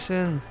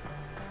guessing.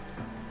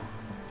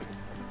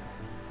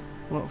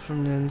 What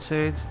from the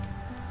inside?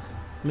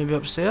 Maybe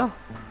upstairs?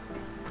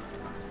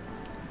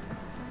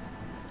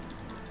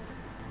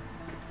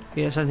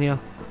 Yeah, it's in here.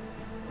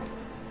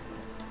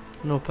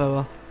 No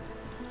power.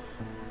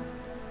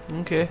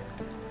 Okay.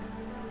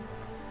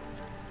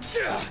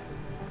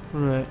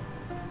 Right.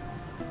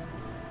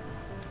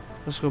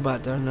 Let's go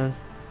back down then.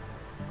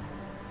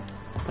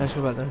 Let's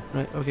go back down.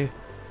 Right, okay.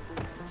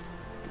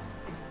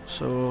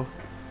 So...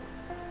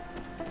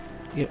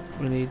 yep,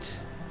 we need...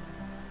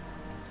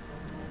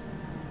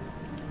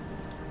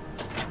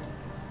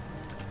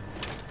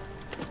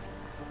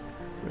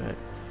 right.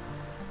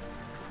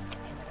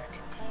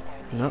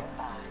 No.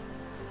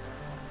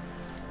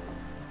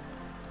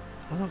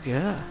 I don't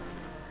get it.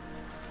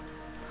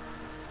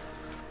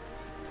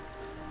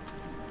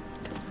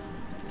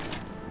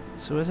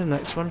 So where's the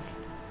next one?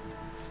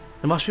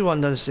 There must be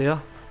one downstairs.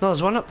 No,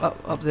 there's one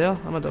up there.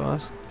 I'm a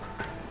dumbass.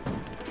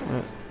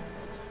 Right.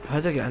 How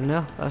did I get in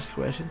there? That's the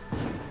question.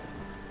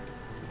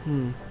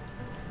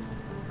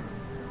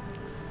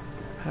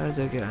 How did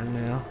I get in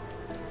there?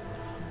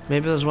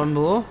 Maybe there's one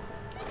below?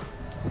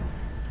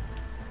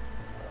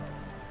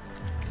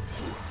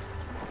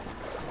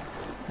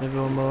 Maybe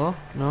one below?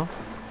 No?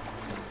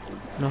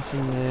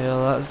 Nothing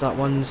there. That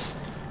one's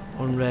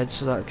on red,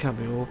 so that can't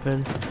be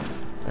open.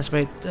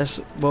 This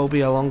will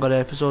be a longer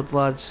episode,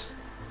 lads.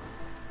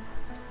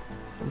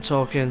 I'm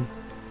talking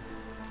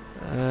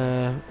 2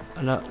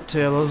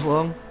 hours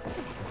long,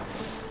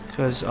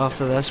 because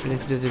after this we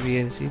need to do the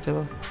VNC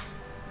tower.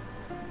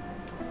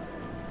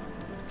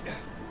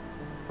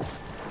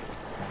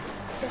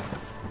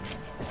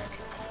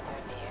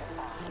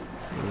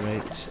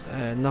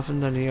 Right, nothing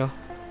down here.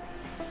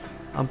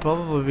 I'm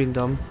probably being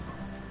dumb.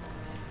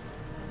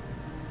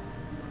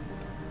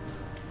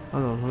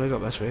 Hold on, let me go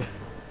this way.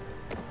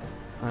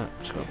 Alright,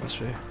 let's go this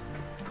way.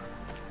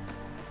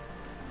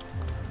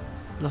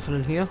 Nothing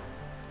in here?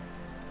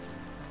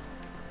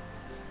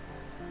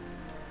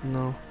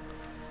 No.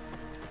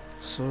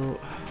 So...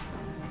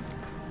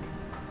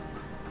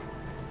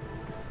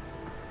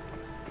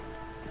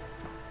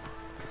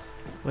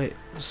 Wait,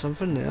 there's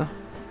something there.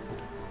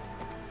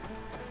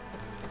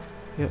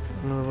 Yep,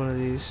 another one of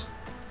these.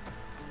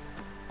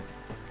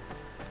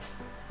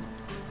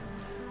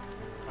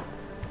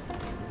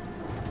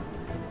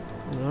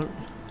 Hold on.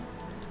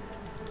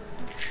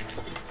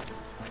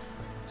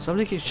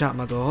 Somebody keeps chatting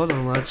my door. Hold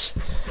on, lads.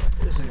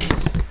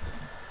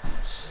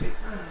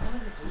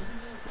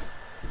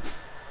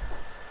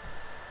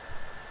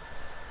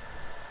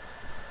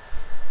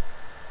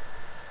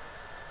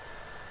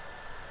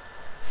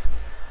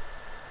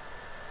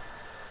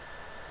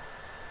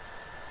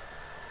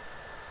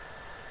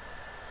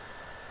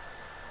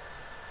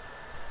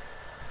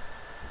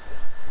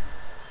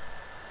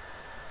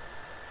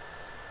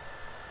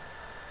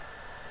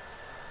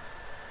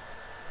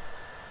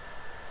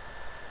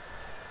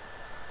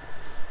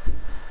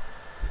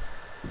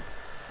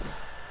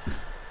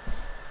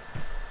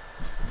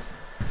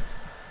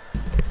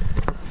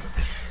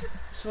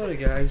 Sorry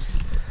guys.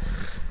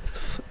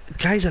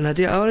 Guy's an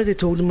idiot. I already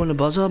told him on the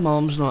buzzer my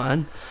mum's not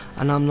in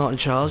and I'm not in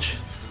charge.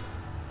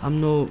 I'm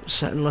not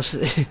sitting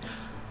listening to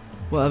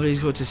whatever he's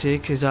got to say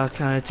because I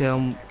can't tell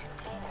him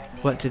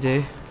what to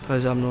do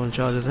because I'm not in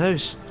charge of the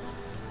house.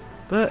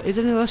 But he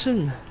didn't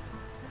listen.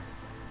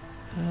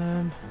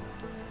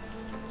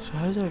 So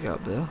how do I get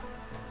up there?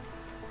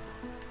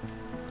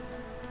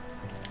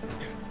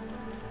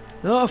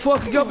 No, I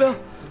fucking got up there!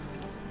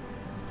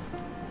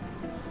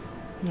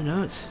 I'm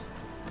not.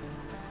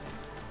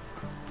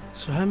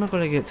 So how am I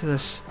going to get to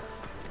this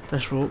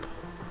rope?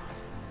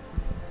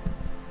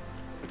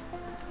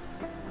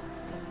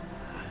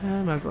 How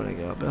am I going to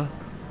get up there?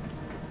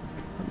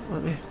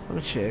 Let me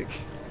check.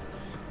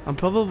 I'm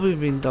probably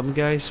being dumb,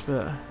 guys,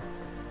 but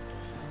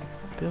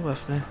bear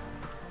with me.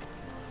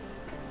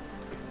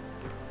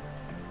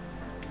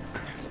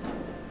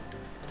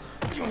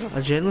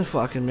 I genuinely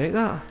thought I can make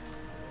that.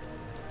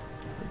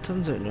 It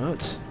turns out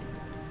not.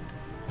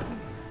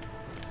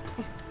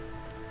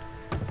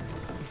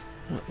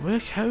 Where?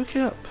 How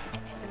get up?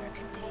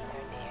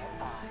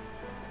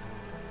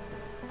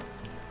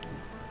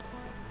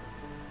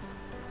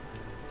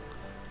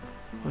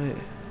 Wait.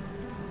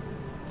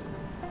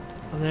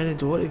 Are there any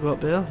door to go up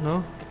there?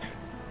 No?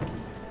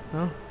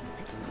 No?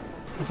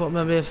 I thought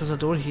maybe if there's a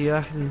door here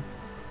I can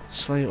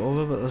slide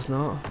over, but there's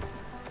not.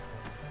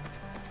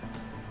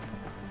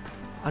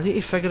 I need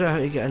to figure out how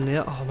to get in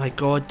there. Oh my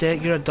god,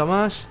 Dick, you're a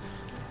dumbass.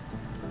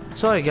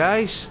 Sorry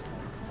guys.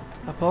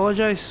 I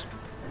apologise.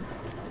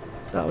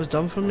 That was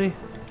dumb from me.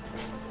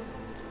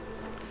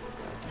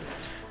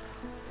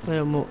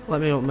 Let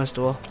me open this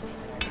door.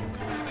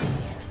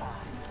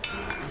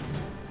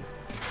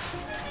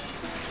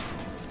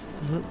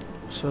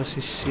 So this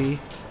is C.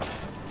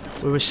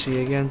 Where was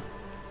C again?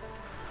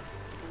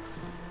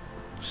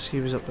 C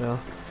was up there.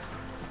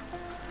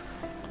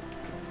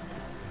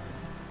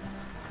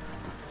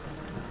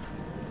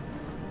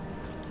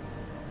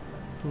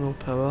 No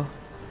power.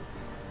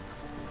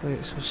 Right,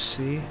 so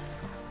C.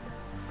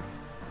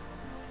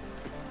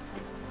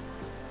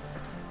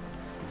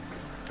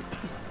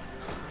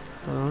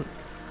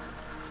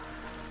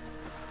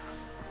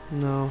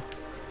 No.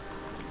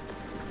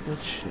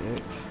 Let's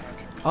check.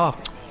 Oh!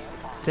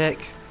 Dick,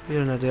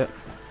 you're an idiot.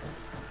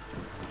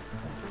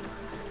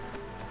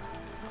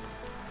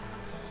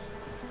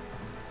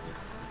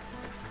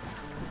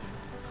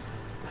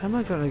 How am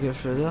I gonna get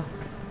through there?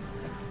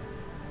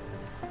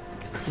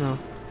 No.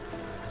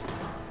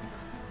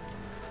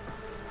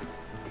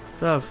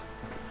 Bruv.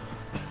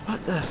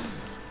 What the?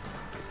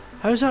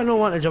 How does that not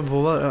want to jump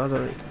over? I don't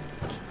know.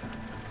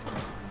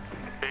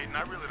 Aiden,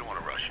 I really don't want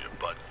to rush you,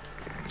 but...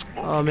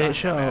 Oh mate,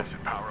 shut up.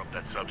 Power up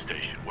that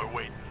substation. We're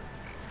waiting.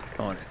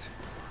 On it.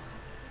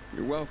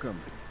 You're welcome,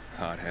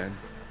 hothead.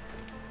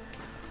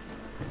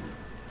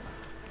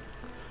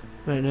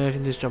 Right now I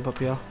can just jump up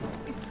here.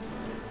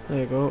 There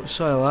you go.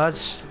 Sorry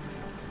lads.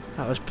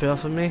 That was poor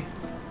for me.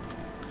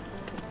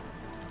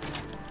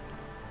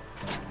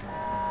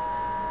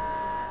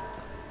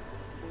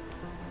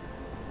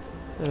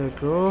 There we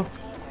go.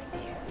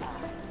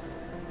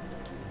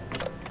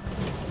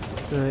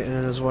 Right, and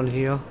then there's one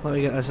here. Let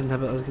me get this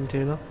inhibitor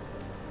container.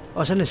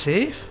 Oh, it's in the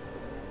safe?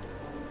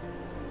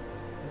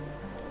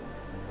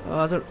 Oh,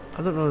 I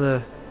don't know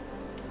the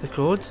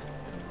code.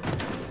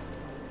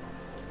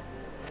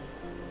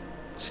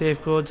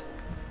 Safe code.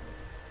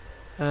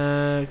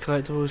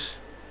 Collectibles.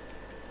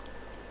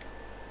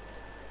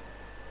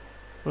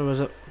 Where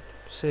was it?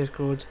 Safe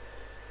code.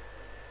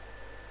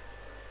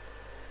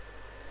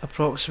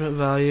 Approximate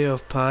value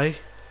of pi.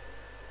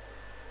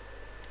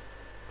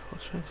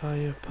 Approximate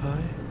value of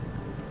pi.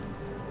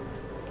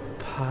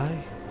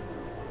 Pi.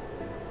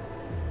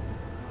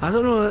 I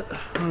don't know that.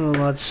 Hold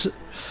on, lads.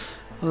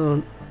 Hold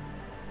on.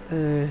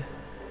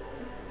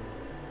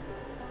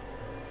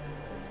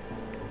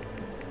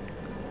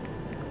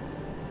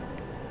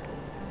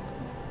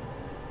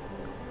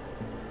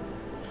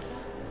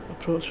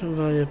 Approximate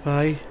value of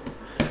pi.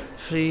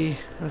 3.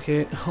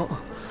 Okay.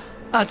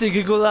 I had to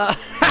Google that.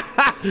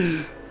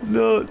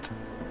 Note.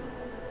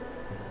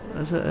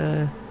 Is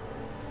it?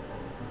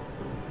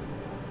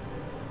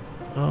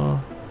 Oh.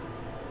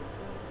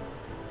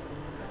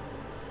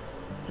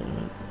 Wait a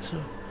minute.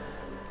 So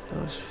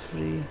that was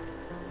 3.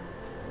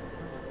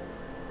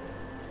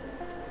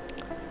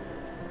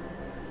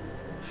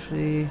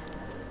 3.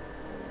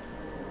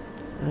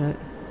 Right.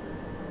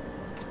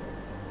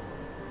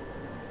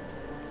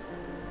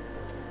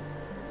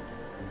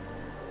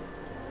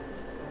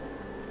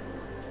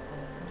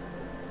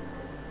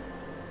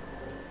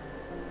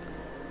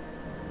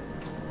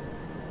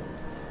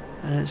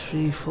 And it's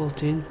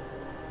 3:14.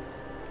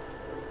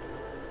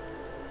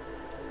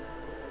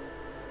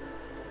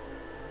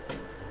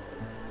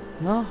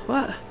 No,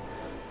 what?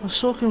 I'm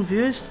so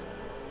confused.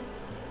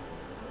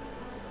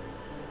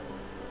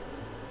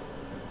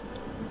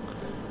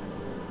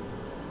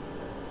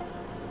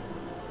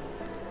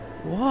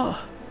 What?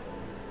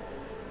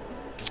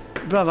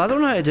 Bruv, I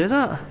don't know how to do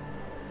that.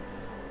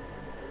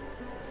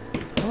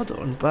 Hold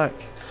on, back.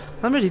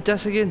 Let me read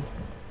this again.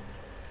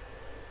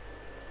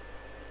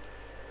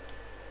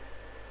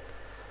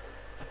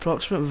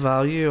 Approximate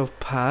value of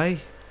pi.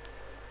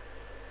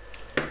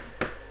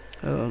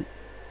 Hold on.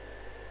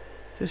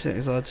 2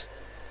 seconds, lads.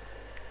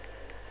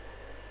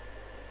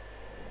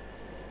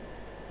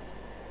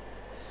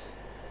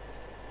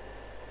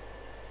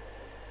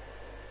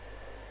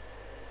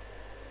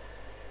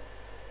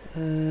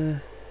 Uh,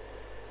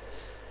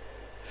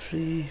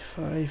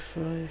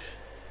 355.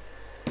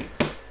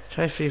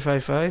 Try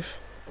 355.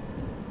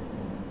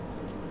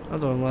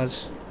 Hold on,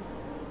 lads.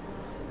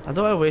 I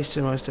don't want to waste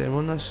too much time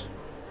on this.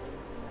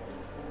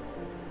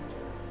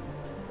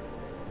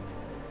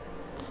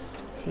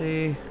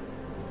 3.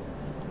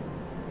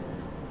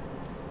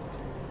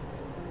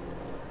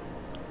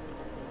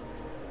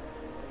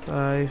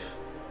 Five.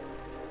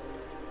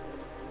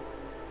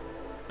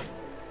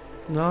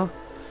 No.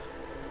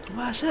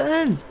 What's it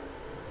in?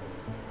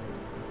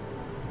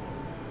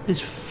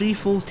 It's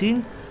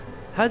 3:14.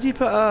 How do you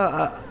put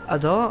a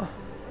dot?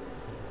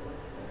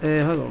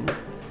 Hold on.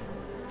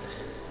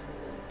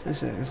 2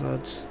 seconds,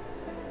 lads.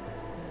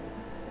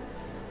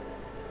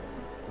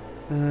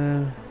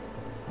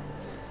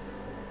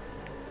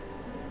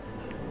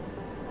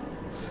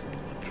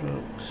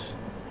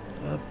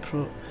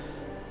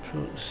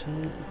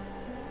 Approximate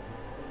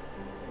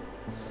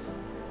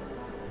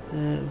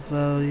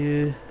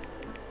value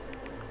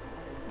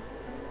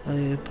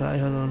pi,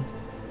 hold on.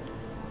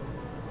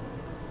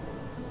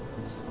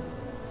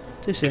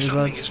 2 seconds,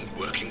 lads. Isn't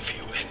working for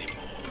you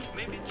anymore.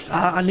 Maybe it's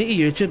I need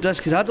to YouTube this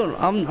because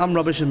I'm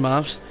rubbish in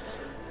maths.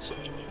 So,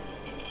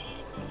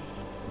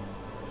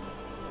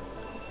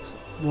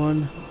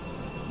 1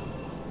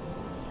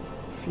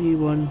 3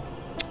 1.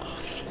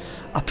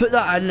 I put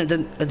that in, it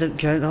didn't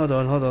count. Hold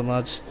on,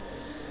 lads.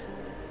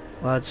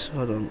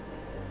 Hold on.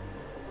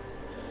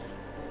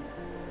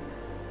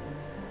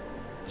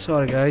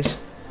 Sorry, guys.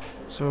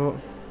 So.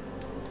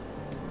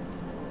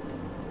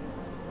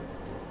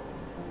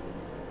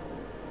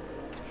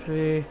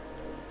 Three.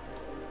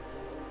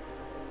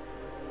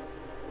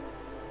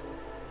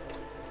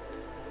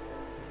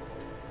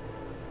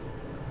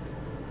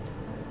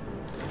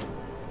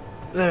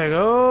 There we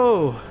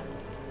go.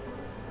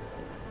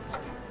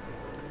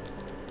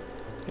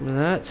 Give me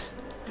that.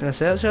 Can I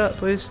search that,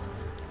 please?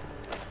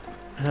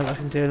 I have a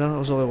container. It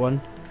was only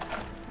 1.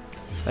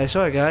 Hey,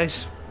 sorry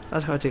guys.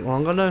 That's gonna take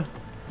longer now.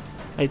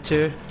 Hey,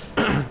 2.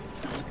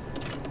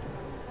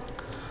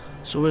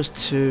 So where's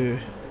 2?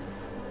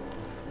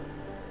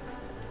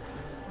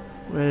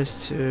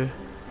 Where's 2?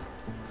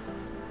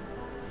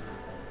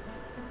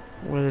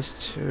 Where's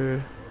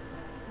 2?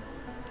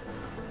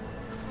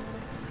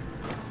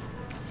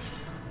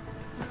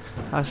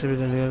 Has to be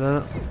down here,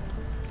 doesn't it?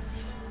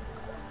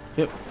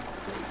 Yep.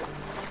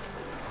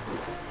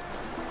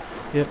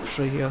 Yep, it's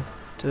right here.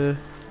 2.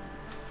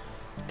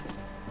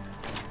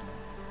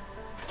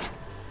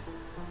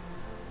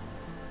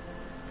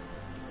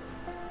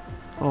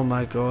 Oh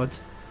my god.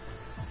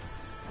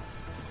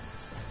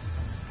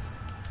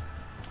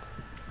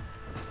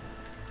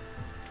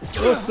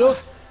 Oh, no!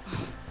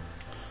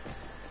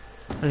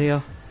 In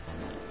here.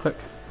 Quick,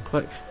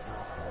 quick.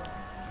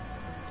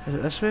 Is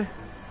it this way?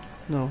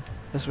 No,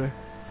 this way.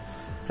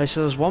 Right,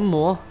 so there's one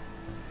more.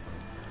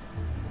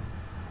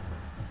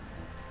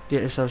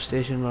 Get the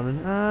substation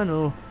running. Ah,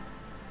 no.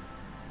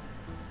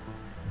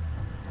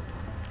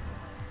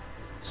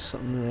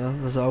 Something there.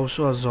 There's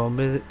also a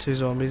zombie, 2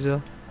 zombies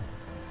there.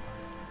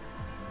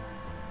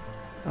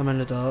 I'm in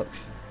the dark.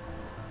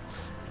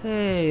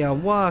 Hey,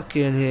 I'm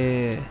walking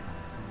here.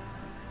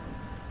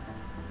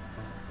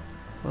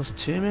 There's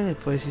too many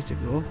places to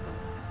go.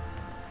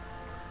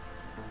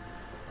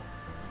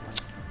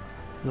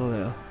 No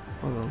there.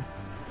 Hold on.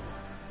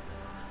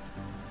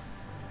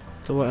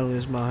 Don't want to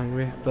lose my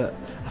hungry, but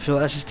I feel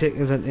like this is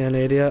taking us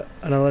into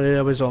another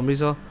area where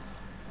zombies are.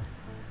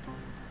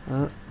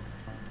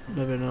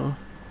 Maybe no.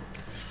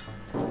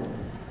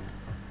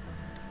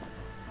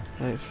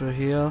 Right, through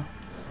here.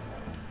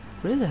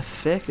 Where the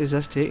fuck is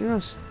this taking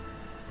us?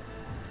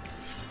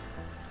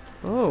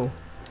 Oh.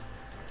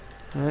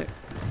 Right.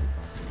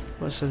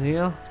 What's in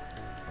here?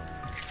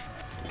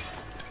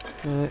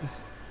 Right.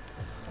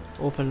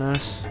 Open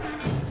this.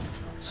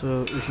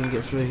 So we can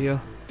get through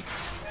here.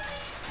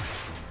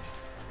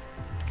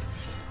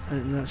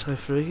 And that's how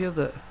through here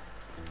that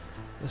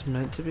it's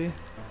meant to be.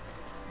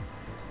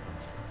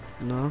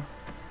 No.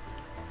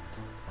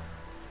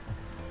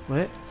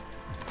 Wait.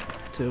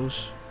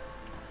 Tools.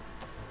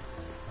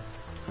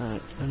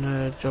 Alright, and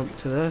now jump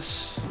to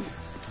this.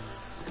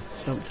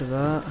 Jump to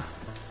that.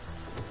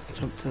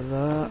 Jump to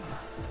that.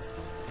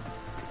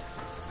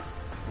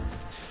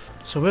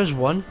 So where's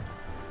 1?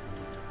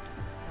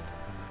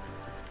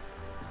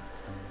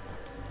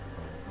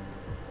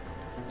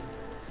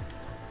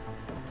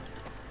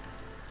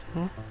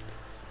 Huh?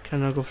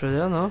 Can I go through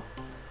there? No.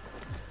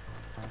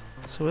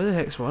 So where the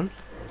heck's 1?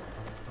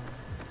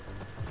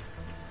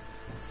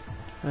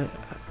 I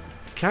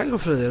can't go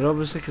through there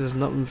obviously because there's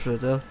nothing through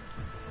there.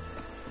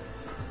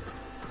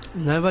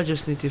 Now I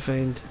just need to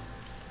find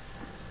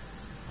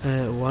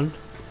 1.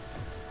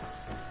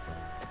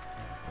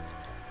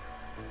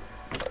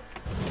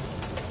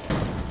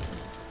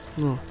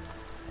 No.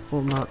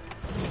 What map?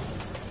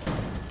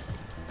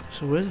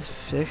 So where the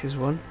fuck is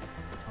 1?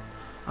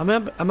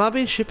 Am I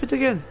being stupid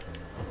again?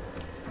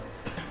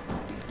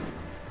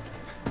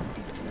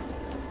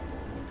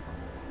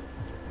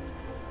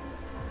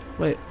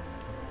 Wait.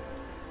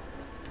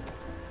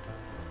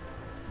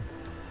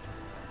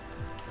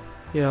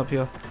 Yeah, up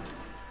here.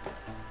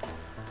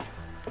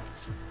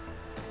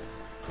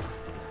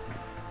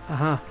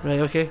 Aha, right,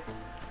 okay.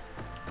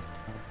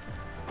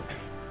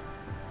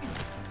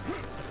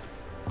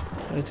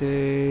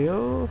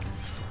 Righty-o.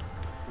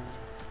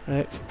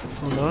 Right,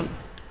 hold on.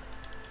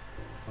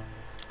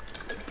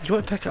 Do you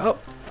want to pick it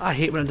up? I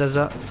hate when it does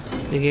that.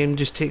 The game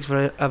just takes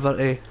forever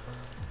to...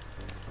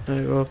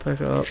 There you go,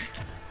 pick it up.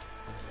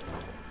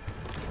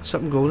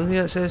 Something golden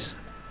here it says.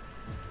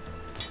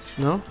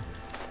 No?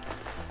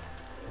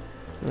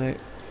 Right,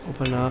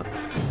 open that.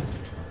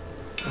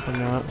 Open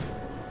that.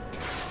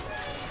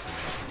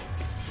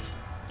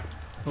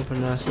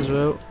 Open this as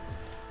well.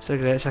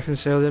 Cigarettes, I can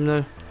sell them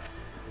now.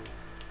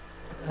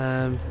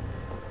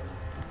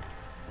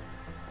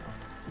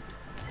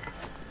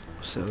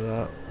 Sell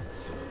that.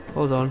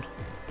 Hold on.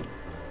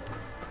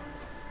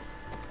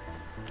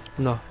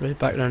 No, right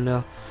back down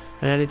there.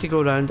 And I need to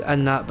go around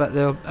in that bit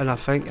there, and I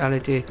think I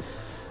need to...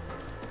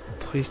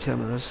 Please tell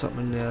me there's something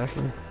in there I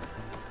can...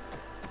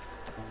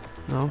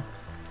 No?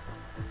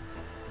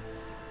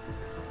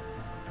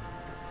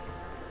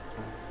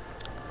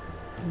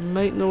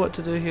 Might know what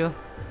to do here.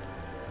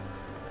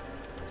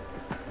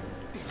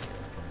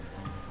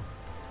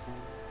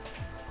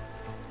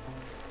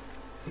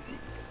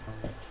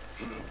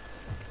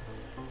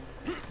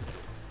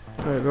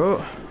 There we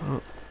go.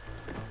 Oh.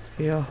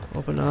 Here,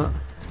 open that.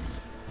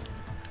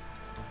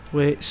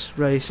 Weights,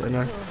 rice, and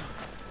a...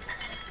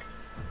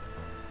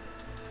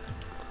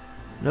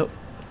 Nope.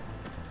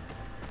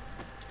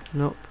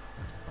 Nope.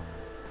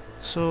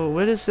 So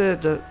where is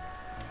the...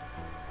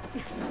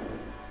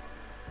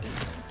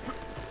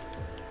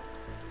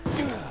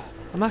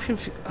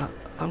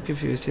 I'm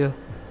confused here.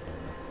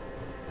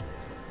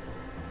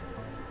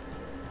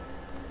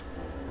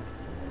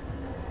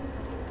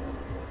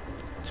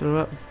 Do you know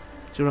what? Do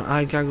you know what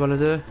I'm gonna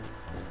do?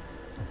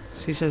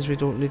 She says we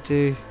don't need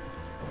to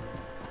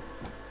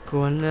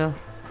go in there.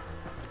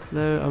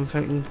 No, I'm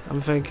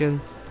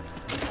thinking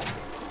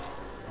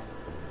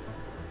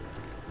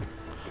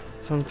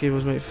some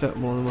cables might fit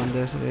more than one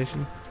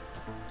destination.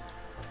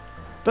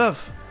 Bruv!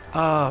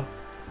 Ah.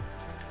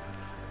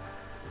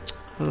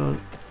 Hold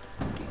on.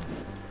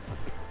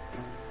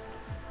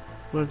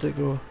 Where did it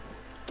go?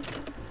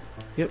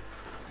 Yep.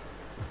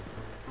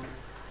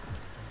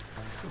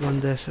 One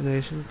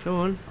destination. Come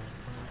on.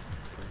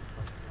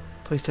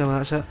 Please tell me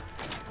that's it.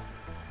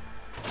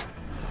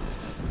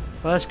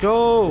 Let's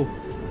go!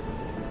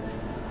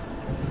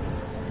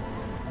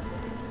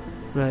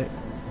 Right.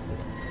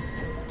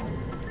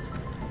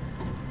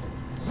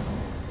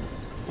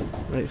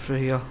 Right through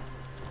here.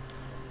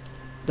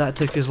 That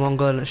took us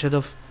longer than it should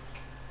have.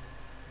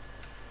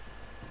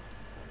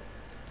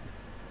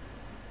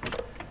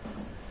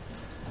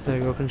 There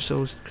you go,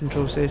 control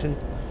station.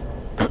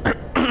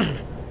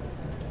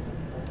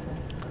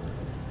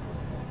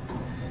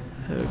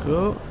 There we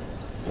go.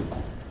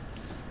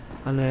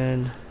 And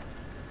then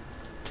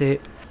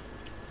tape.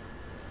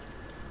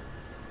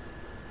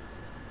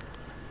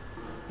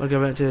 We'll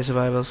give it to the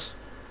survivors.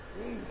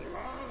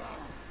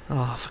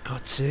 Oh, for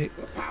God's sake.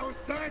 The power's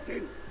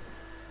starting.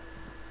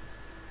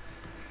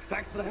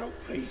 Thanks for the help,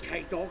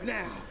 PK Dog.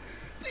 Now,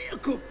 be a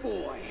good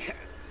boy.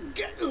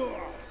 Get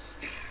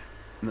lost.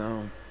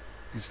 No,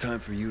 it's time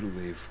for you to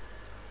leave.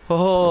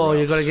 Oh,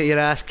 you're gonna get your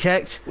ass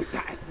kicked. Was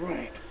that a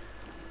threat?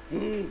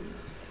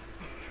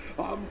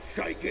 I'm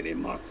shaking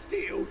in my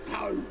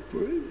steel-toed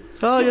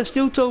boots. Oh, your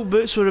steel-toed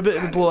boots were a bit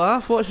of a blow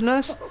off watching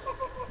this.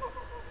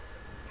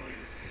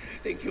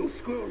 Think he'll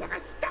squeal like a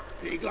stuck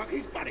pig like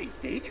his buddies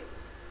did?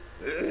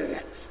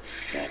 Let's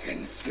check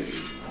and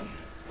see.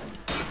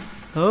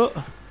 Oh.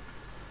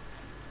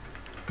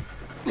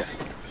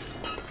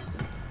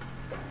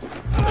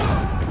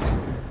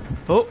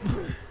 Oh.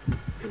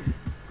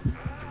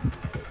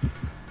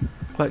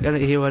 Quick, I need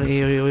to heal,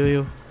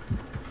 heal.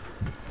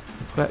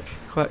 Quick.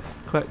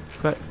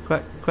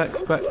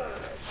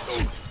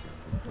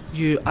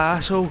 You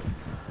asshole.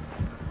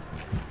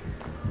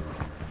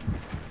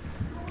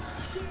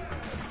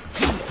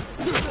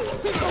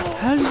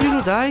 How did you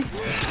not die?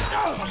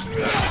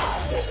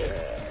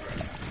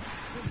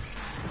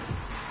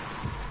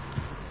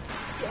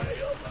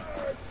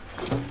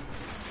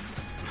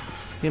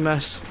 You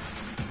missed.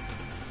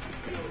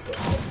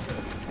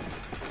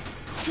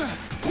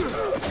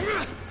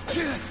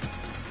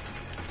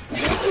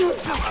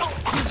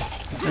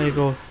 There you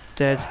go,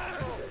 dead.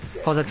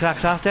 Hold the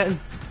craft it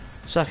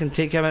so I can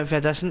take him out for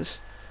a distance.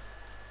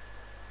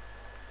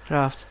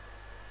 Craft.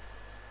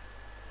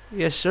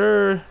 Yes,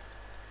 sir.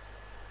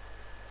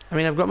 I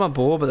mean, I've got my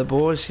bow, but the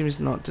bow seems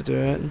not to do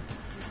it.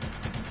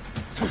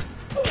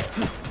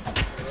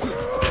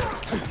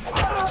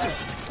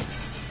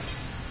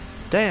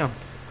 Damn.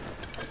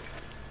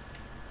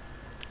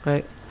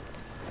 Right.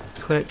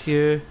 Collect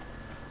you.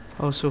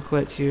 Also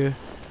collect you.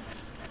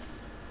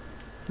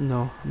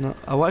 No, I'm not.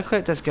 I want to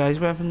collect this guy's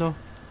weapon though.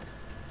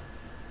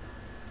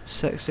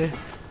 60.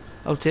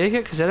 I'll take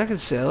it because then I can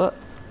sell it.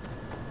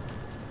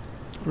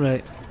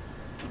 Right.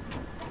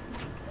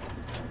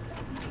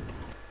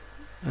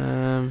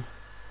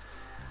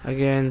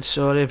 Again,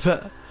 sorry,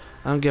 but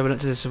I'm giving it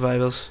to the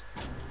survivors.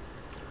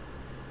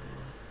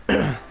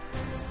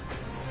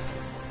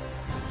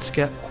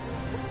 Skip.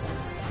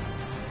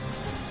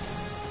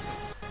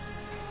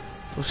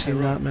 We've seen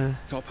that, man.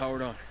 It's all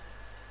powered on.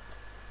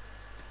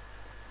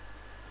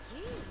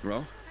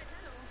 Ro?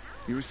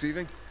 You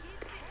receiving?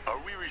 Are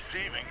we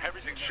receiving?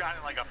 Everything's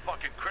shining like a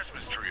fucking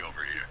Christmas tree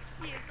over here.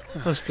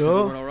 Let's Is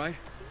go. everyone all right?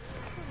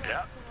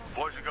 Yeah,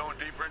 boys are going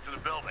deeper into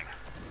the building.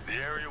 The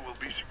area will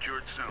be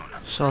secured soon.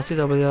 Sorted,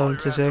 I'll be there in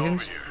 2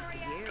 seconds.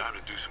 Time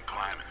to do some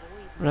climbing.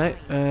 Right,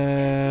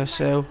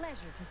 sell.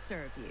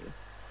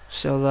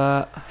 Sell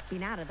that.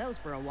 Been out of those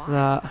for a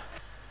while.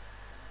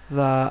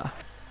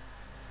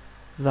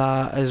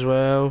 That as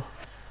well.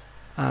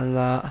 And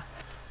that.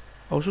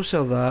 Also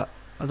sell that.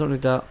 I don't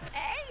need that.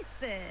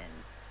 Aces.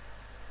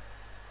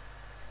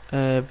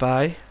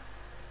 Buy.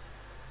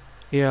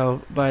 Yeah,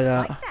 I'll buy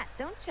that. Like that,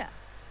 don't ya?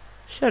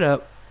 Shut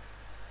up.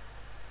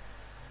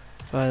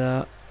 Buy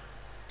that.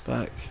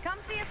 Back. Come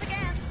see us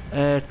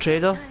again.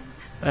 Trader.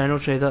 No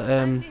trader.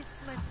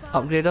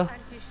 Upgrader.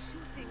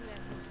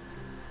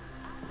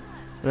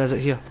 Where is it?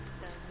 Here.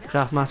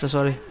 Craftmaster,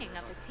 sorry.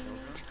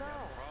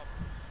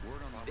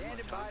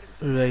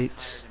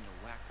 Right.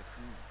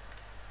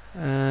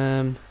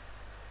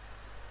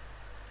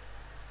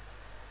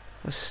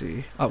 Let's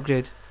see.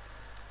 Upgrade.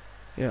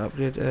 Yeah,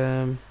 upgrade.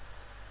 Go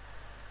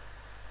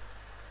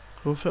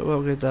for it, we'll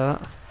upgrade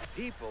that.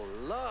 People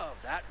love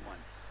that one.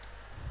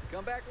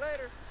 Come back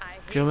later.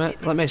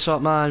 Let me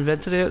sort my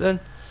inventory out then.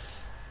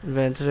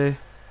 Inventory.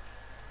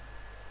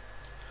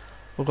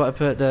 We've got to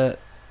put the...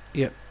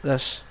 Yep,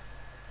 this.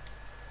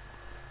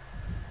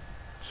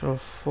 So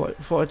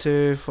 40,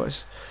 42, 40,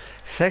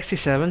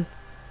 67.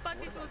 But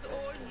it was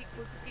all he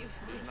could give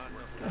me.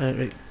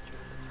 Right.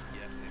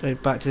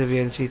 Right, back to the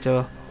VNC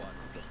tower.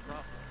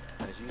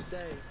 As you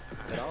say,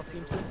 it all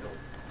seems simple.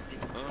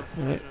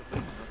 Right.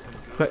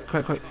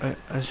 Quick. Right,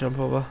 let's jump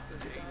over.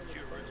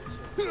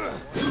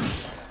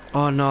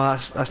 Oh no,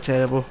 that's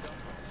terrible.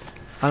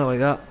 I don't like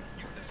that.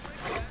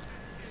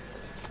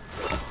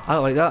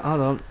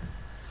 Hold on.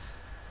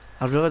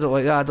 I really don't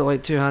like that. I don't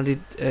like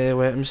two-handed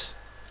weapons.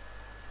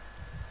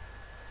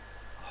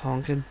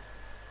 Honking.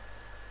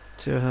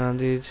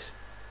 Two-handed.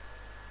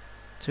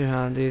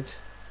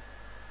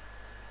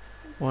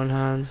 One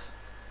hand.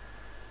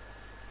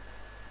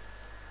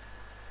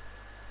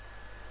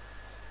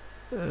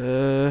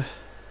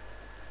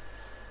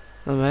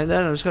 Alright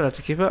then, I'm just gonna have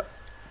to keep it.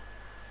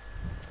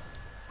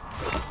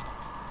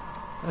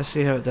 Let's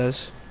see how it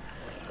does.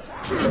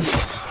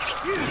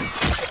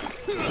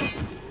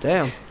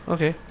 Damn,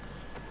 okay.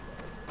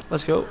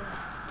 Let's go.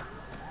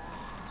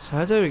 So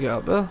how do we get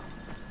up there?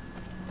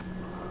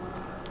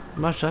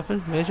 Am I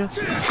tripping, Major?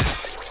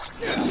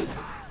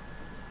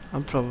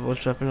 I'm probably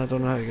tripping, I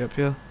don't know how to get up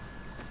here.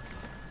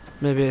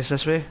 Maybe it's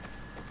this way.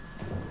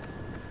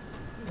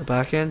 The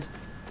back end.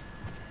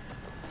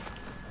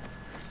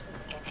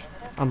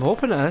 I'm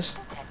hoping it is.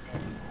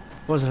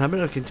 What's an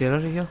inhibitor container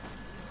here?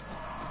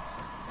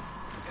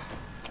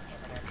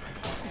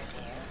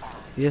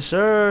 Yes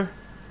sir!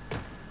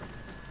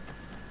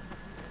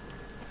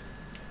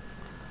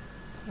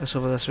 It's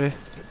over this way.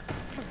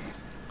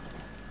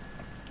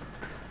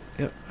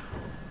 Yep.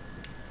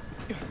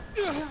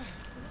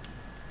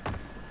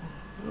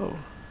 Oh.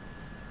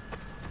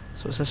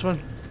 So it's this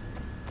one.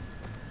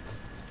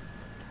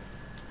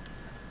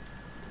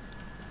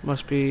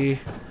 Must be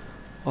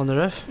on the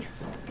roof.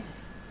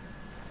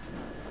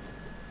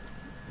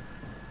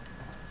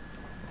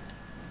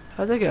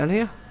 How did I get in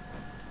here?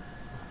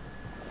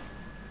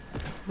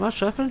 Am I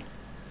tripping?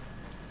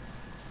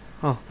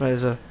 Oh, right,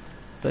 there's a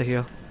bit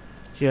here.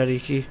 GRE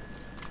key.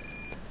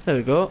 There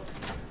we go.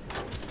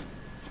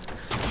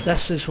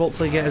 This is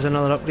hopefully get us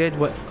another upgrade,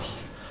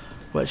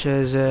 which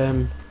is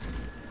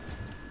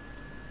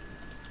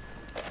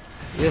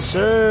yes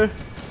sir.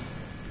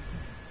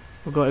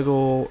 We've got to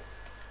go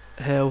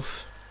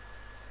health.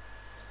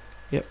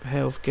 Yep,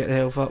 health. Get the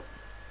health up.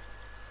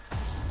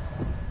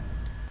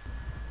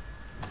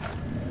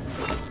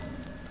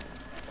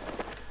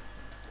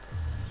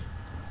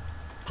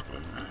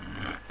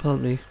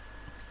 Pardon me.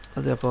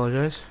 I do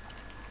apologise.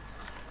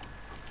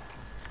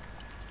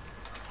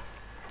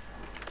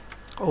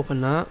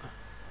 Open that.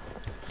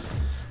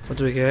 What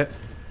do we get?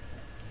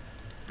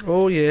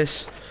 Oh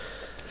yes.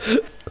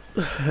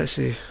 Let's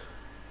see.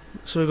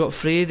 So we got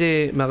 3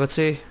 the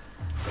military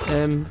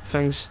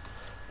things.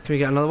 Can we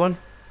get another one?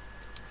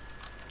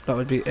 That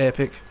would be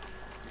epic.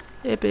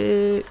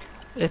 Epic.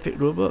 Epic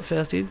robot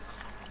 13.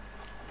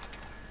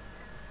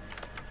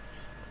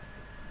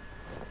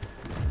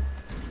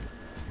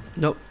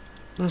 Nope.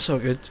 That's all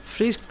good.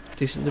 3's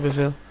decent to be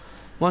fair.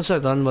 Once they're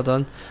done, we're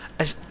done.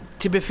 It's,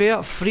 to be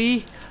fair,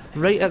 3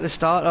 right at the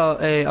start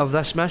of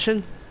this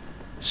mission.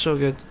 So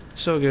good.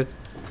 So good.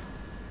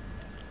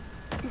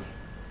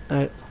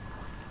 Right.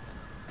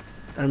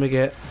 And we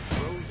get...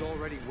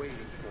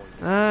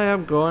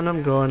 I'm going.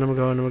 Alright,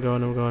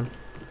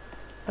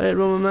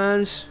 Roman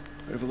mans.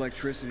 Bit of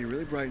electricity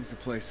really brightens the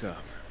place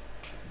up.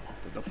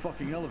 But the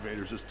fucking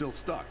elevators are still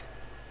stuck.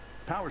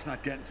 Power's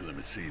not getting to them,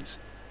 it seems.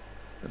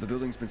 But the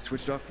building's been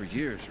switched off for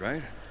years,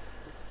 right?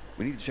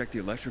 We need to check the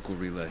electrical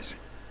relays.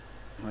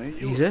 Well, ain't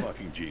you a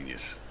fucking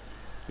genius?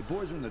 The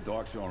boys are in the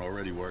dark zone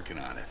already working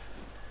on it.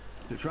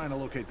 They're trying to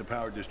locate the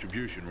power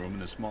distribution room in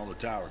the smaller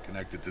tower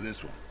connected to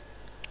this one.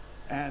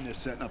 And they're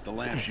setting up the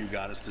lamps you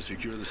got us to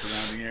secure the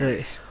surrounding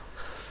areas.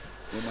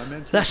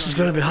 This is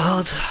going to be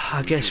hard.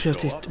 I guess we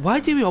have to... Why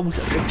do we always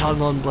have to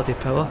turn on bloody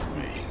power?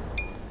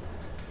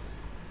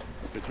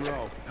 It's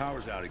Rowe.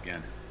 Power's out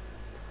again.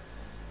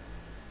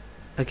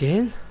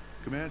 Again?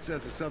 Command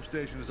says the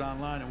substation is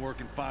online and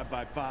working 5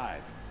 by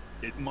 5.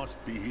 It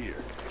must be here.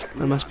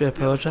 There must be a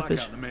power trippage.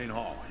 Out in the main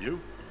hall. You?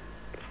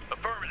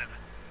 Affirmative.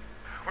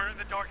 We're in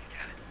the dark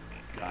again.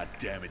 God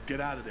damn it.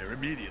 Get out of there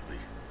immediately.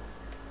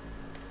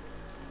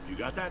 You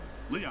got that?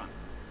 Leon?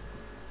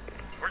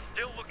 We're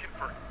still looking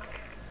for...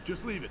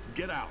 Just leave it.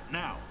 Get out,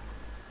 now.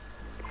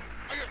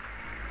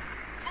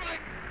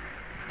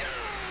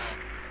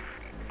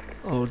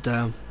 Oh,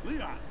 damn.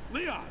 Leon!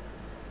 Leon!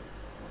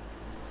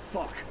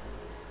 Fuck.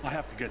 I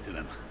have to get to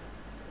them.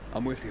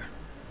 I'm with you.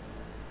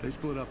 They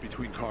split up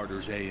between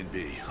corridors A and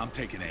B. I'm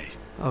taking A.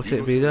 I'll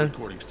take B then.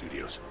 Recording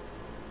studios.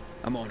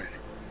 I'm on it.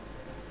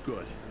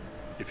 Good.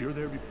 If you're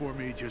there before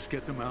me, just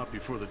get them out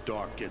before the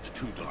dark gets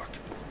too dark.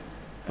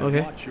 And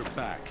okay. Watch your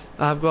back.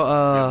 I've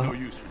got no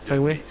use for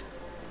thing way.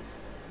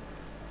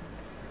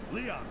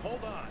 Leon,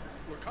 hold on.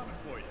 We're coming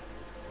for you.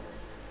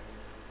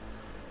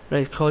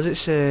 Right, cause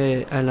it's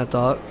in a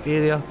dark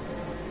area,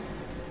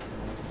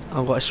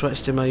 I'm going to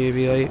switch to my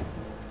UV light.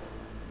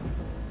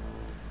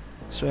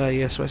 So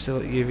yeah, switch to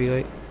UV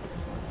light.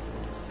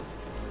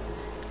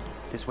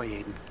 This way,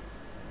 Aiden.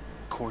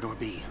 Corridor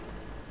B.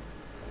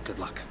 Good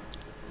luck.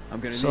 I'm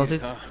gonna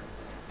Sorted. need it, huh?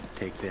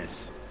 Take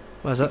this.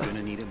 What is it? You're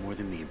gonna need it more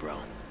than me,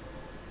 bro.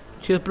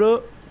 Cheers,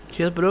 bro.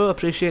 Cheers, bro.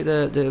 Appreciate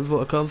the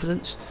vote of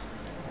confidence.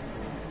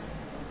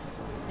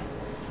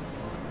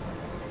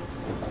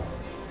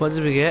 What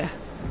did we get?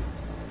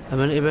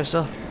 Immunity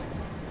booster.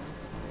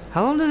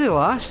 How long did they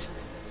last?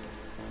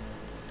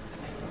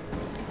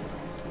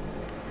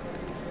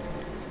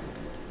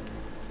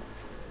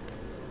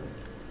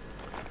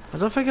 I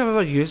don't think I've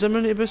ever used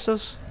immunity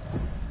boosters.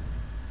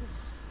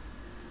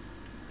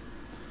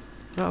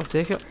 No, I'll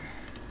take it.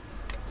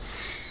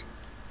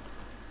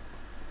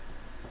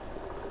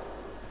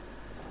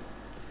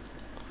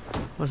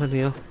 What's in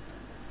here?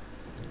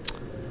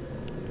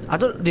 I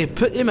don't. They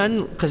put them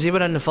in because they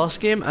were in the first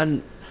game,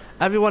 and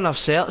Everyone I've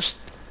searched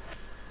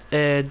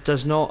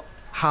does not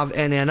have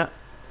any in it.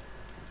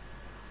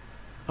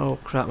 Oh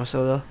crap, am I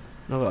still there?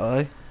 Not gonna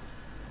lie.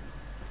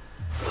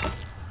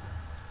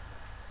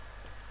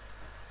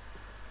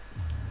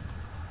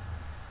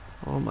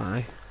 Oh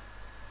my.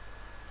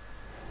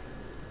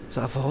 Is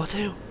that a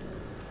volatile?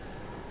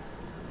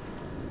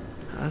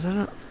 Isn't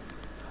it?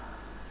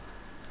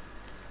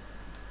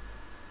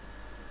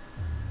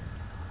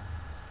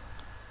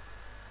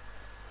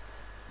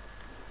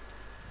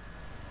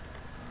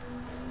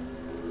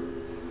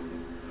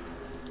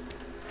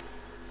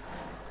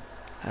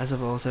 That's a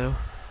volatile.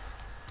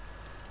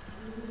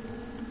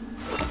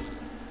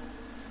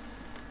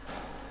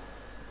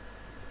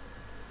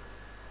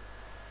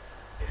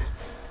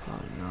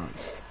 Oh no.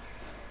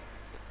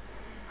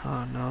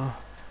 Oh no.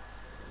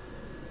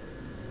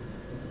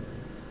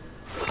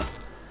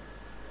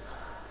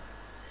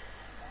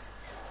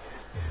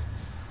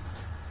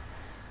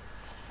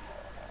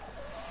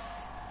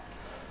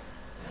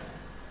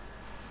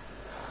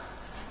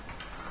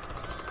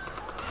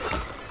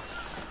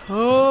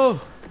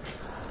 Oh!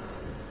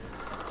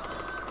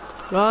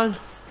 Run!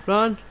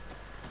 Run!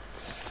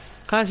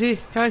 Can't see!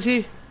 Can't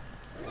see!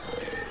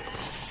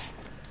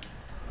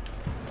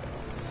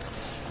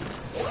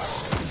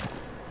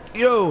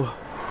 Yo!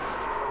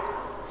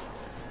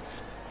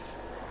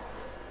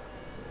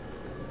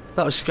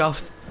 That was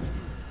scuffed.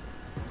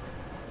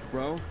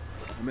 Bro,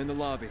 I'm in the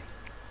lobby.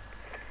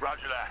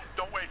 Roger that.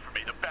 Don't wait for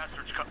me. The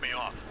bastards cut me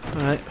off.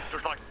 Alright.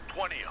 There's like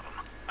 20 of them.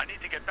 I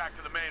need to get back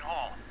to the main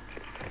hall.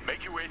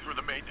 Make your way through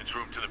the maintenance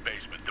room to the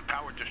basement. The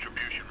power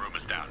distribution room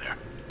is down there.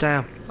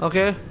 Damn.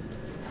 Okay.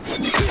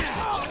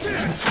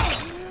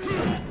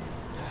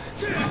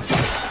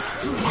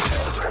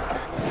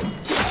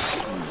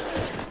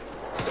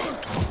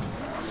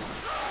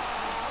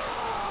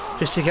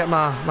 Just to get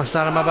my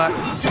stamina back.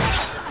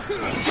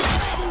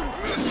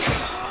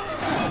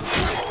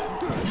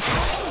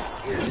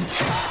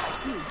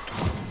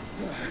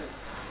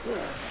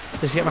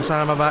 Just get my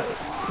stamina back.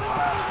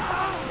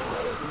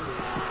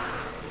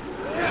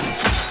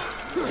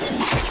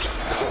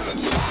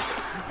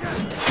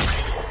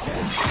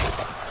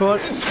 Come on.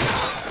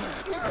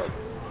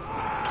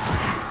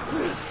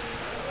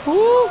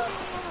 Woo!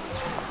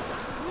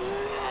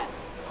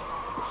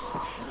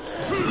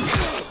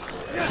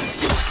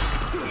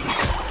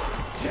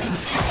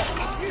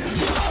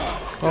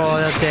 Oh,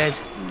 they're dead.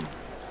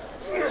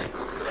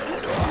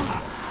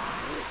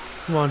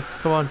 Come on,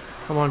 come on,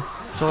 come on.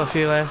 There's only a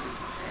few left.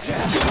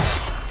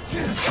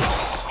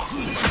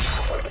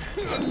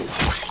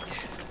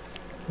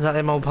 Is that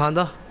them old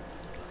panda?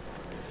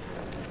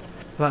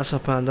 That's a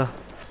panda.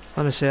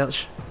 Let me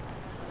search.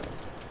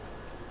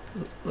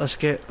 Let's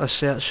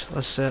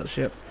search,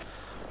 yep.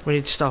 We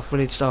need stuff, we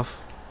need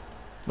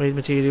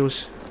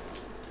materials.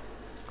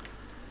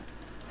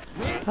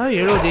 Oh,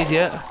 you're not dead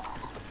yet.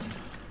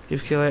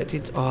 You've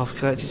collected, oh, I've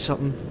collected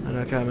something and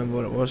I can't remember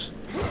what it was.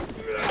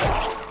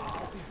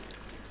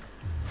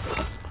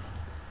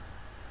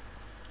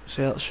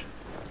 Search.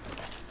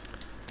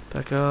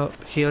 Pick up,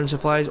 healing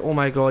supplies, oh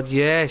my god,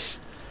 yes!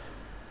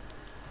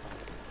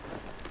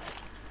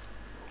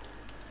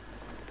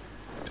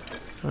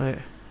 Right.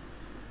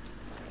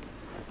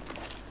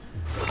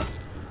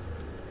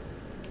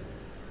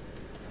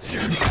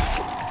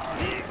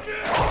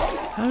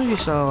 How are you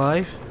still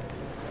alive?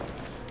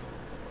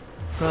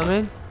 You know what I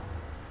mean?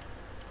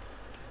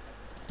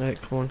 Right,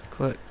 come on,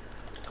 click.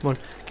 Come on,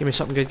 give me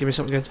something good, give me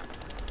something good.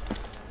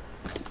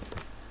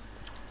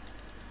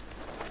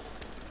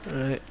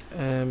 Right,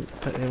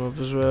 pick them up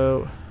as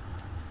well.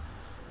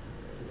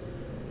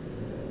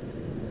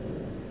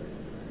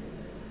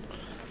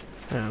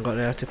 Yeah, I'm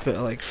gonna have to put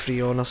like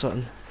 3 on or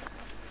something.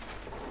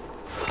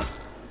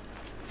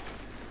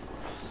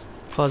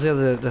 Cause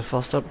they're the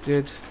first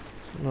upgrade,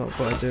 not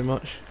got to do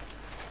much.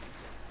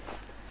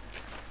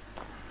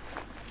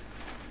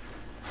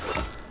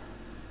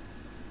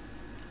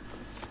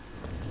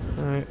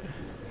 Right,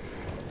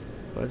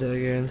 gotta do it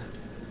again,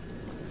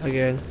 and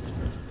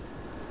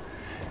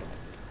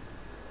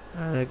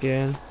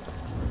again.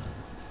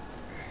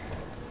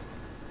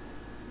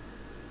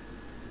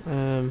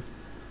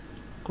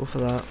 Go for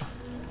that.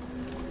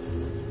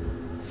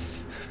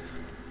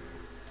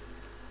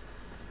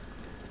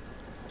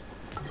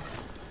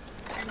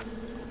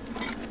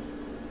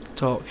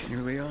 Talk.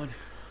 You're Leon?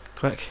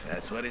 Quick.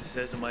 That's what it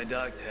says on my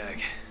dog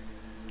tag.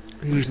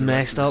 He's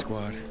messed up.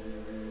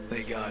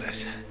 They got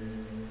us.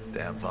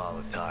 Damn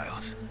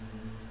volatiles.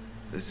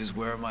 This is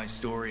where my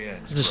story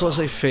ends. It just looks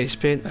like face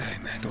paint. Hey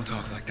man, don't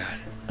talk like that.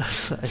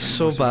 It's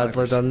so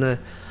badly done, the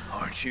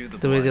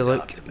way they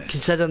look. Optimist?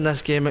 Considering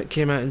this game, it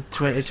came out in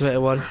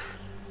 2021.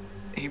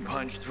 He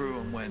punched through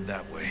and went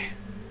that way.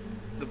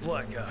 The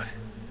blackout.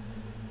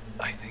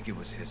 I think it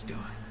was his doing.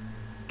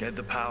 Get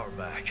the power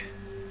back.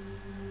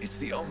 It's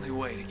the only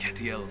way to get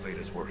the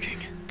elevators working.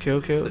 Cool.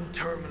 The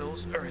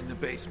terminals are in the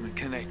basement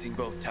connecting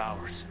both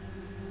towers.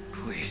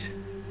 Please,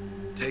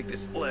 take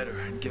this letter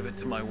and give it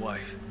to my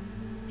wife.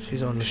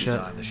 She's on the She's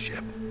ship. on the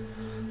ship.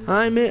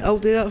 Aye mate, I'll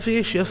do that for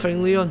you, sure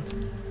thing, Leon.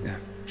 Yeah,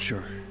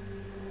 sure.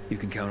 You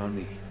can count on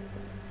me.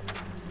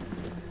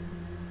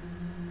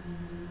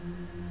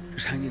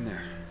 Just hang in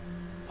there.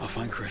 I'll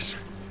find Chris.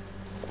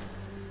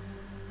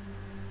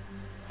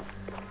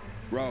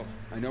 Ro,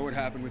 I know what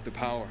happened with the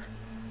power.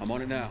 I'm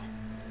on it now.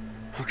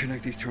 I'll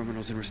connect these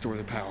terminals and restore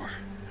the power.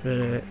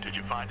 Did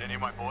you find any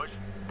of my boys?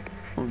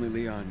 Only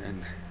Leon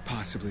and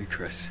possibly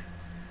Chris.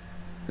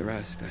 The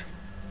rest,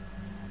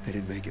 they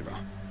didn't make it, Ro.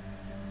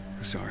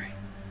 I'm sorry.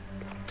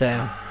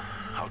 Damn.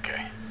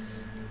 Okay.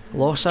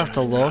 Loss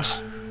after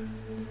loss.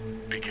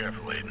 Be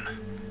careful, Aiden.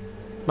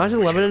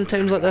 Imagine living in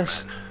times like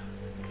this.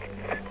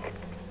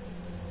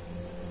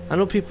 I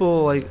know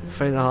people like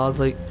find it hard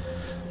like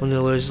when they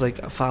lose like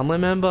a family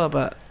member,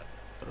 but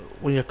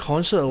when you're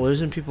constantly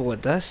losing people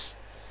like this,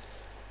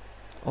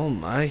 oh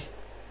my,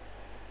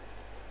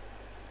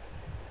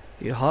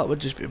 your heart would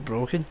just be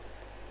broken.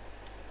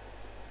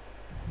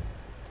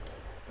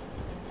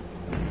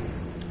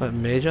 Like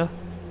major.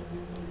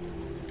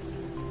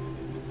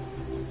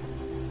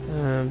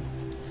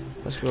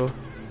 Let's go.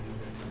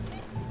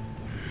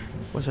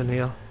 What's in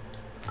here?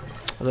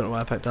 I don't know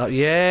what I picked up.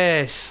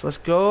 Yes, let's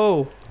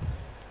go.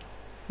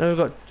 Now we've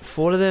got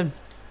 4 of them.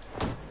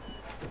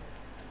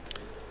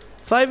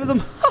 5 of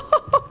them.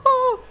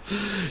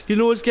 You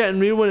know it's getting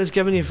real when it's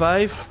giving you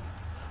 5.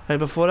 Right,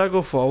 before I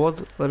go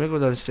forward, let me go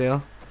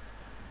downstairs.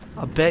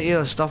 I bet you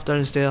there's stuff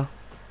downstairs.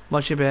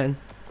 Much you betting?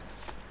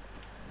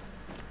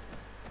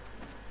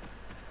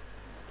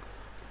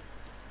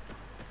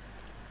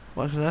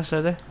 What's this,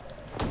 Eddie?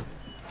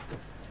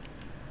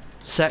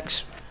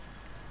 6.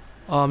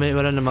 Oh mate,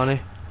 we're in the money.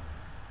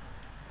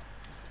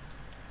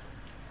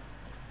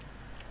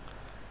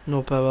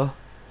 No power.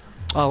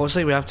 Oh, looks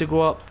like we have to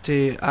go up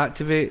to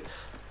activate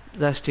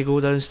this to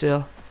go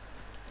downstairs.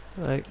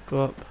 Right,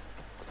 go up.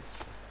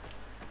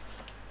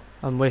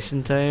 I'm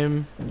wasting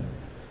time.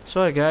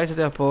 Sorry guys, I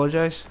do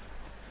apologise.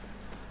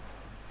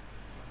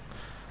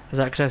 Is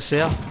that Chris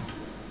there?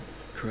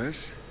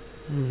 Chris?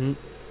 Mm-hmm.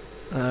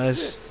 That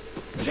is.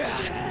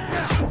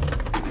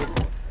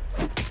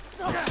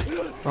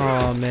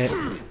 Oh mate.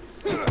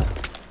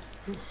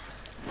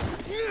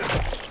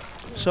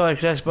 Sorry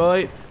Chris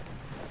boy.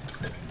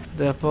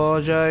 I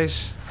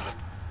apologise.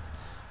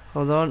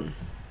 Hold on.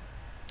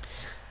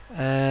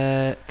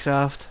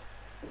 Craft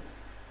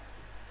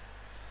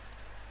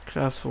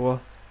 4.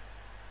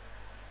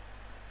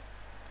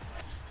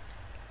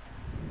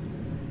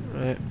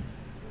 Right.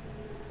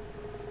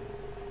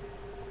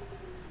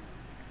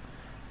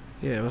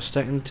 Yeah, we're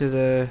sticking to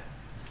the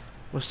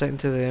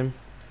aim.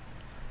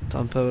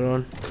 Turn power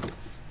on.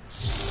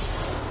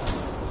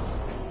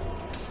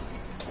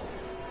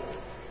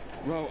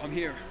 Ro, I'm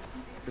here.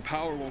 The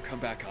power won't come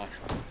back on.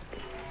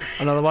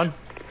 Another one?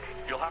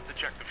 You'll have to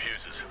check the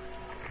fuses.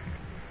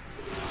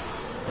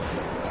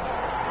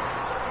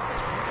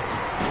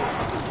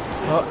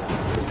 Oh,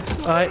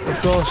 alright,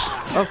 of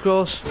course, of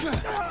course.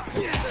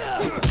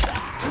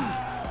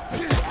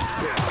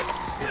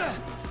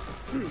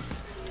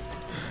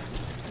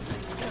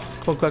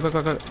 Quick, quick, quick,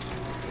 quick, quick.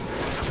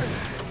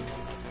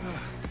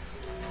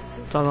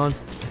 Turn on.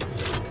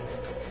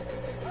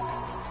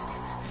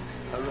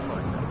 A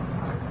reminder,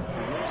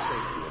 for your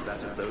safety and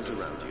that of those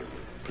around you,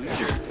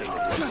 please maintain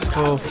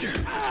Oh.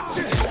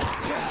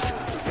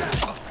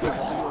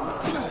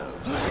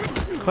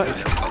 Quick,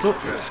 go.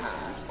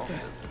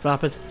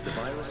 Rapid.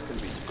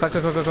 Quick,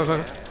 quick, quick, quick, quick,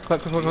 quick,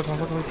 quick, quick, quick, quick,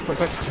 quick, quick,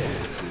 quick.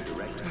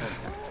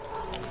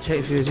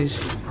 Check fuses.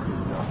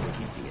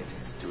 heating it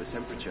to a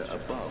temperature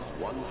above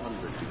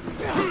 100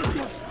 degrees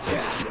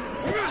Celsius.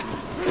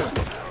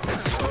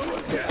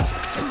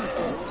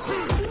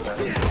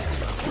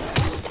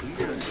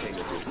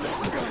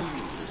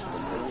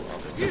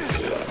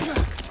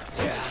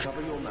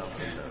 Cover your mouth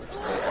and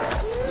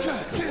nose.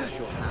 Wash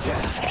your hands. The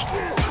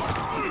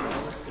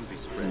virus can be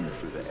spread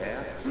through the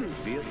air,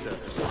 via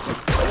surfaces.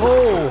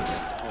 Oh!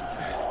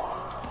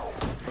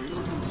 Only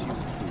consume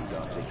food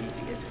after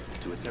heating it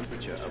to a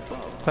temperature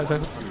above Quick,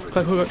 quick, 100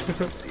 quick, quick, quick, degrees quick,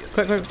 Celsius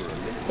quick, quick. for a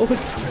minute. Open.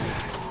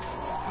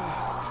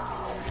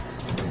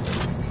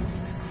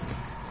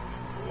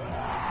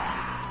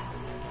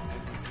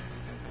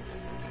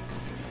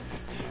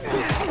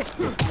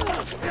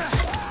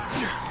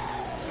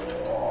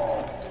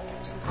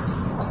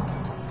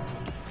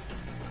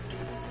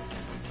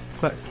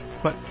 Quick,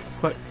 quick,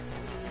 quick.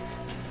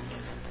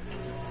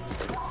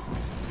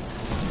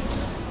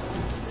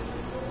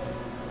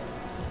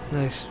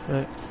 Nice,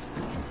 right.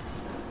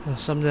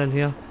 There's some down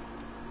here.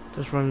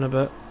 Just running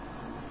about.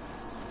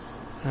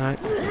 Alright.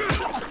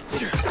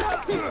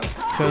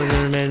 Killing the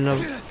remaining of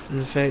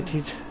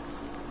infected.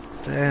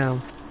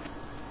 Damn.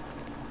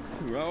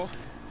 Ro,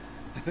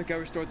 I think I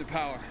restored the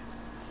power.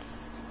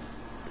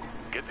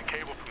 Get the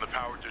cable from the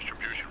power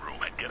distribution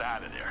room and get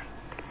out of there.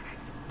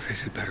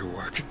 This had better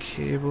work.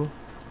 Cable.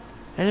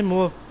 Any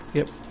more?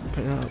 Yep,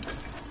 pick that up.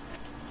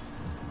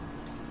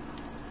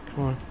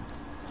 Come on.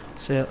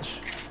 Search.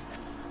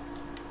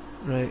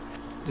 Right.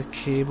 The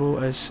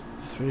cable is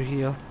through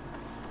here.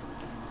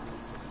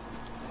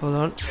 Hold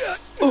on.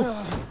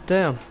 Oh!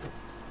 Damn.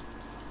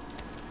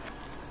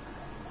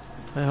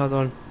 Hey, hold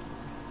on.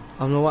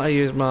 I'm not want to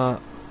use my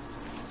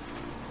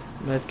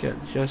medkit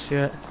just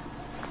yet.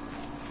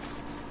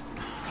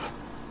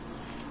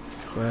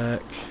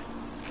 Quick.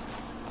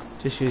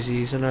 Just use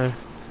these now.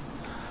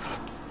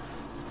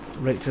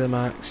 Right to the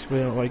max. We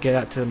don't want to get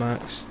that to the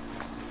max.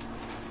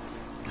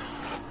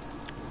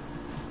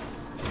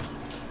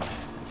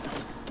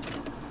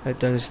 Head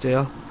down the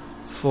stair.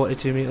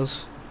 42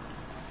 meters.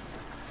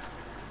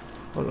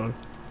 Hold on.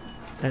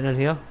 And in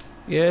here.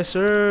 Yes,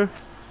 sir.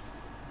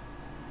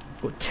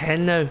 Got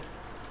 10 now.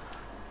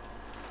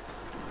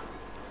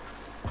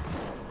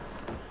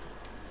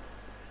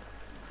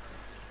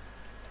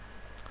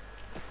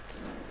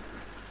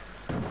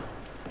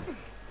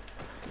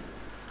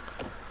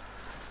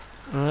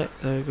 Alright,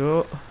 there we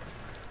go.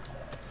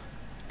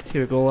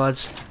 Here we go,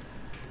 lads.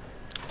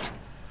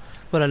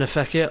 We're in the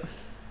thick yet.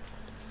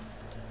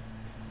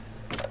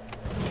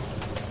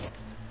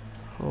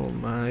 Oh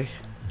my.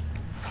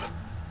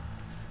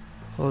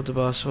 Hold the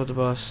bus, hold the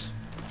bus.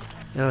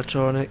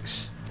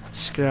 Electronics,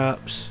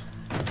 scraps,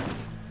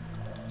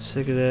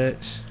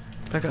 cigarettes.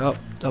 Pick it up,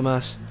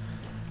 dumbass.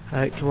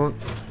 Alright, come on.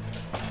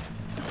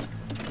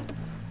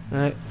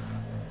 Right.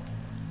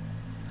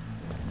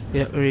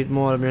 Yep, we need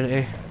more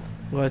immunity.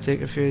 I'm gonna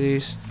take a few of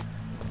these.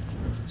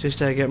 Just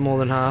to get more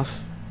than half.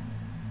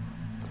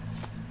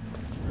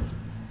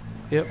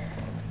 Yep.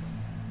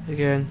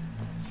 Again.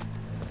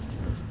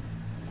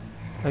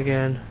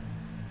 Again.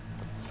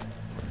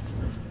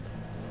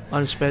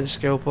 Unspent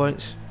skill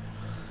points.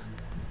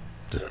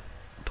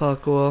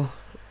 Parkour.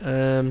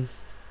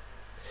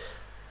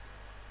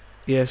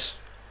 Yes.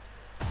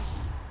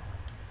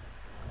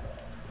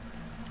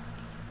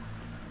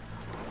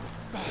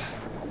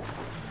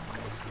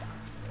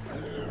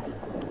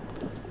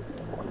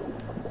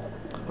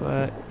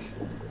 Quick.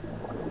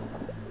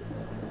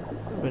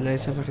 It'd be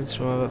nice if I could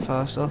swim a bit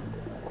faster.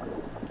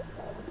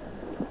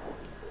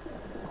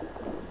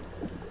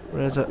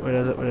 Where is it? Where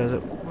is it? Where is it?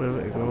 Where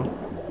did it go?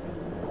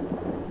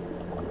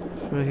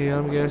 Through here,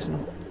 I'm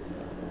guessing.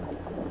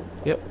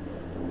 Yep.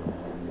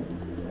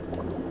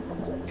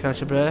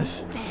 Catch a breath.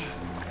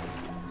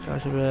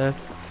 Catch a breath.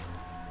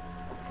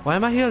 Why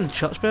am I hearing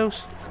church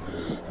bells?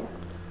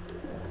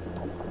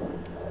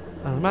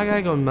 Is my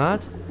guy going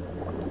mad?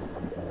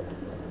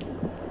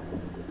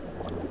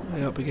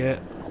 Way up we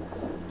get.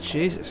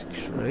 Jesus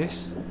Christ.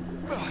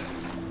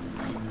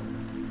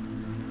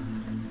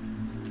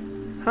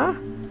 Huh?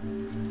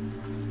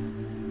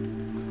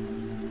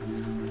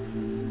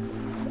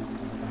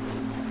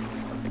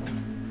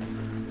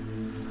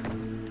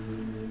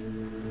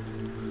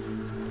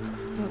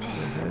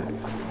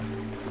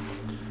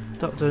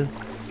 Duck down.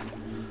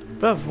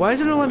 Bruv, why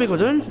doesn't it let me go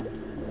down?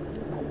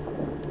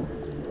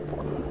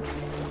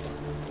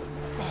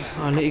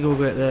 Oh, I need to go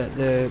get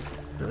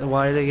the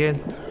wire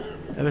again.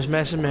 It was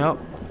messing me up.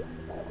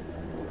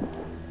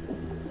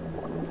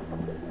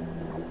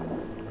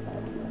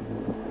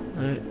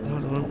 Right,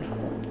 hold on.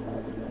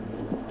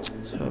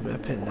 So a bit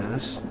of pain in the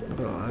ass, not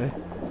gonna lie.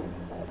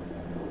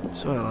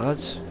 Sorry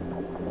lads.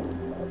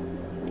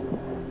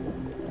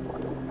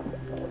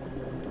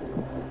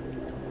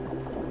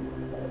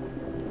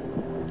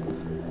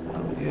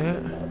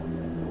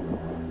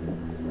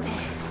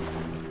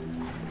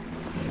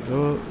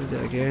 Go, do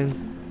it again.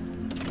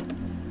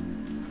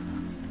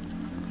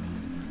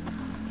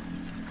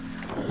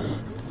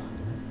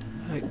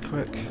 Right,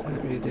 quick.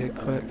 Let me do it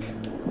quick.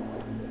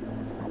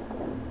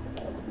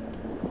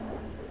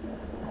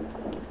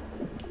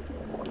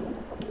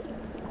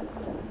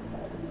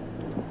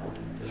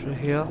 Through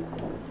here.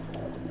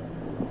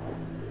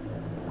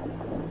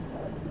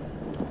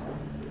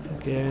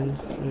 Again,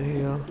 through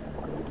here.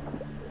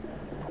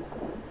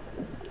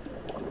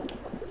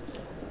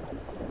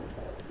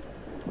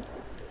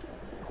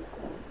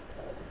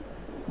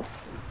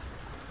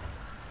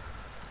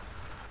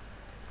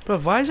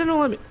 But why is it not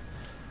letting me?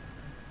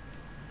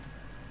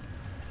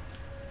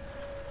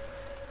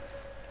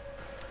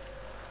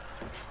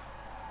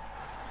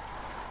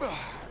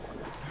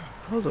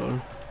 Hold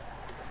on.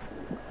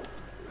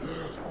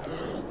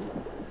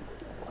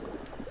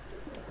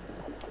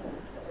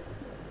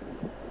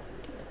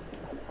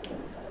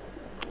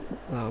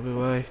 That'll be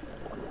why.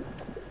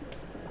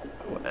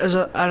 Is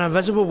it an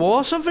invisible wall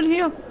or something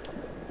here?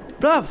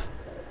 Bruv!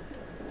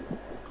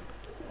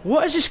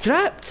 What is the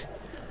script?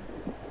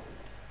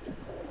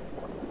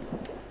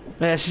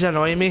 Mate, this is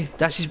annoying me.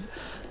 This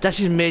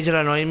is major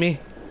annoying me.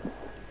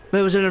 Mate,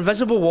 it was an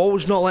invisible wall,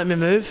 it's not letting me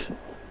move.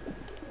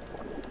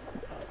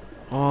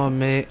 Oh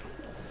mate.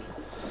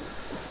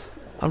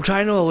 I'm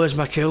trying not to lose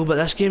my kill, but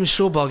this game's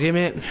so buggy,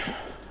 mate.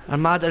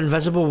 I'm mad at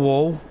invisible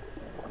wall.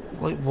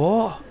 Like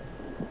what?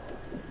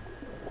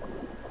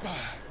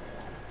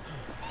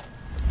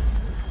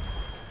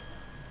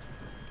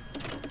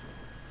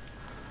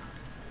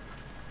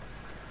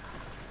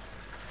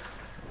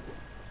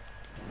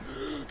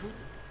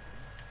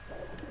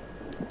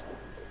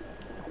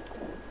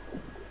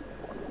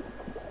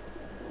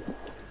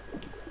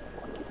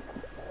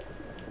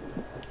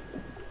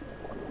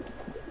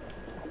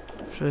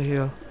 Through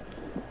here.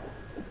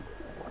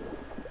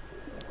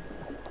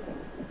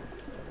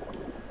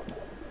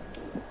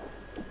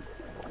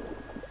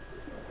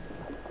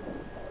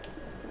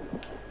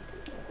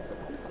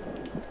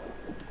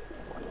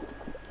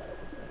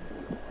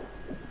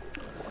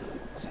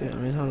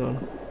 mean, hold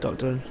on. Duck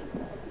down.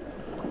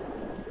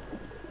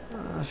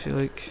 I feel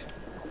like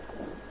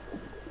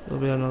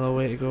there'll be another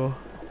way to go.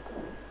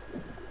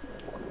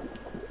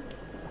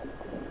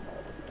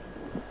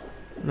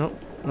 Nope,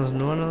 there's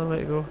no another way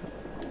to go.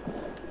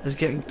 It's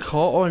getting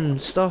caught on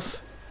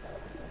stuff.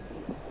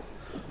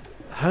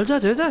 How did I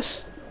do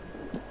this?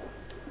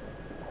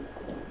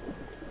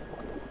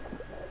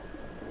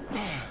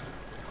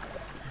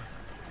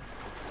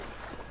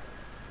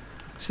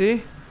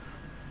 See?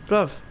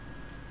 Bruv,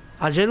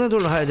 I genuinely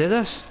don't know how to do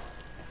this.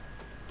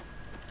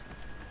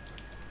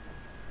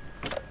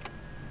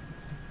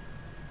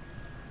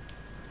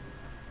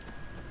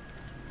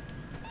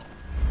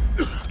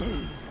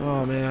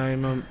 Oh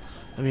man, my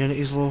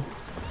immunity's low.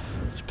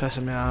 It's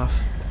pissing me off.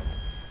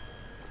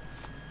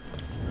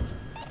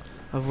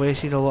 I've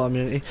wasted a lot of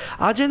immunity.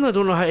 I genuinely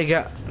don't know how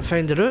to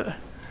find the route.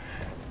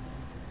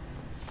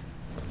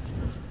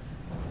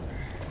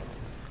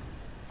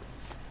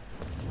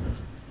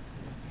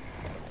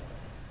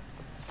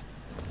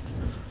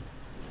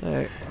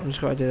 Right, I'm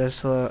just gotta do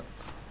this till that.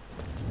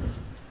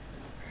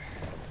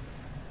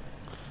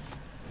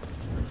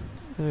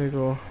 There we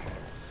go.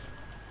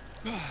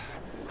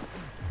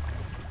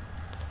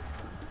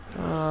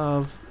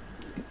 I'm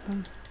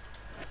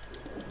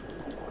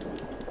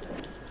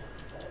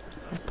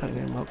picking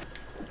him up.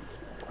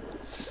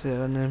 Sit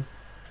on him.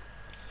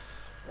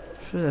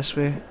 Through this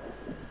way.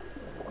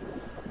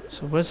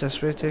 So where's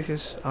this way take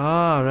us?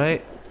 Ah,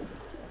 right.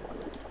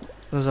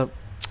 There's a...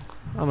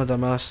 I'm a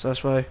dumbass,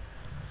 that's why.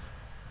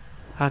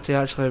 I had to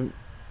actually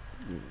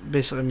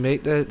basically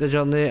make the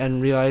journey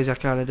and realise I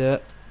can't do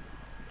it.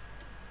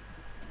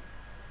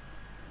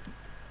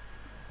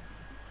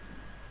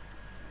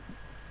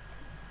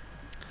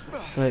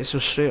 Right, so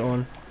straight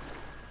on.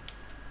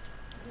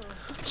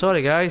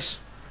 Sorry guys.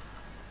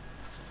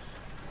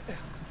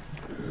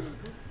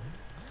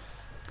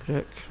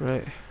 Click,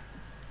 right.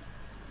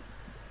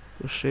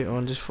 Go straight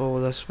on, just follow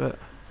this bit.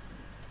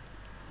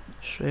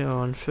 Straight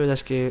on, through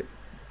this gate.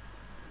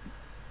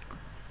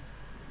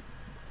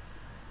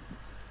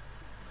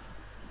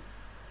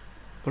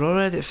 We're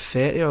already at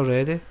 30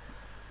 already.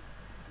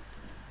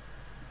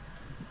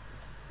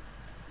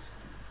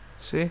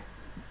 See?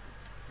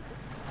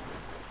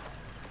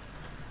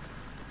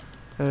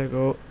 There we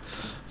go.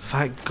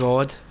 Thank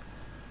God.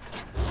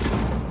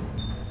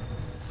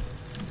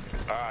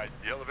 Alright,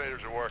 the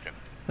elevators are working.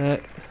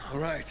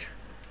 Alright.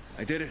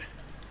 I did it.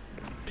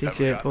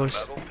 PK, boys.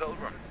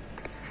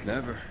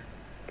 Never.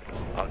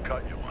 I'll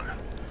cut you one.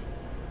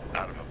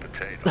 Out of a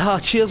potato. Ah,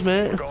 cheers,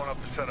 mate. Going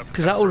up to set up.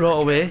 Because that will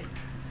rot away.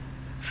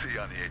 See you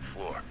on the 8th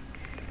floor.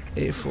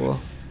 8th floor.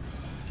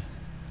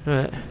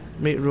 Right.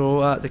 Meet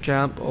Ro at the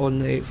camp on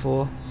the 8th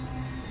floor.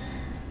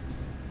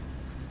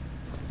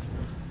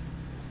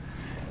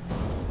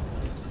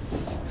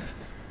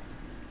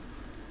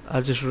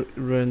 I've just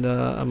ruined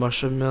a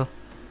mushroom mill.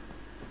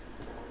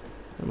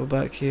 And we're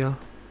back here.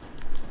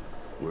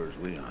 Where's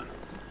Leon?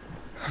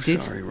 I'm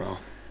sorry, Ro.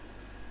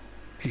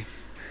 He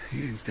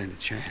didn't stand a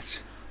chance.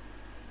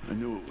 I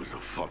knew it was a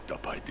fucked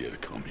up idea to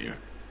come here.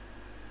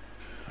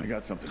 I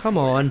got something Come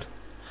for on. You.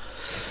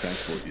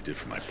 Thanks for what you did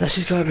for my This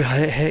is gonna be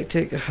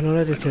hectic, I can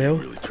already tell.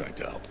 You really tried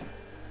to help them.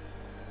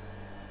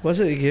 What's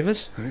it he gave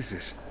us? What is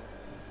this?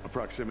 A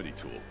proximity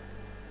tool.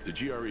 The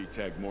GRE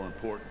tagged more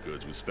important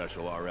goods with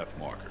special RF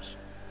markers.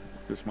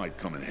 This might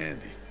come in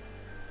handy.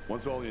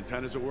 Once all the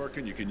antennas are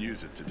working, you can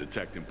use it to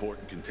detect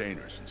important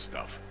containers and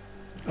stuff.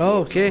 Oh,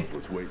 okay. Lord knows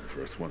what's waiting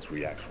for us once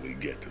we actually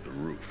get to the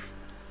roof.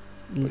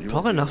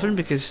 Probably nothing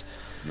because...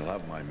 You'll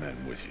have my men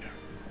with you.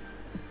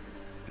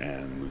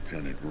 And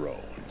Lieutenant Rowe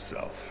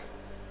himself.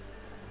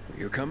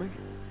 You're coming?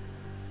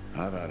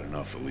 I've had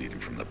enough of leading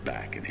from the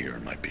back and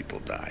hearing my people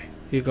die.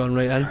 You're going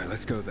right in? Alright,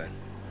 let's go then.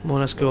 Come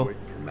on, let's go.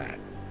 Waiting for Matt.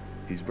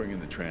 He's bringing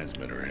the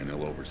transmitter and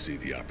he'll oversee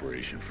the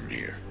operation from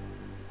here.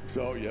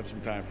 So you have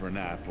some time for a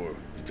nap or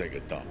to take a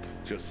dump.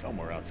 Just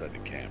somewhere outside the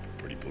camp,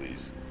 pretty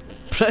please.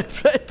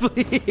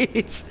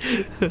 Please.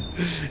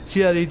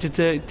 GRE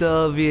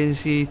detector,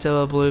 VNC,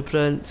 tower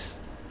blueprints.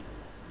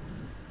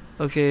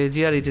 Okay,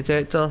 GRE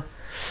detector.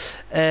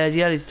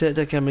 GRE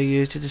detector can be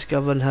used to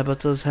discover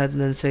inhibitors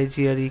hidden inside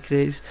GRE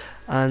crates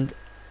and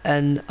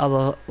in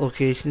other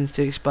locations.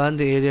 To expand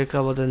the area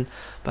covered in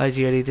by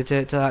GRE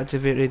detector,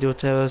 activate radio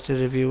towers to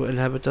reveal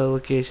inhibitor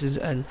locations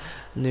in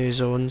new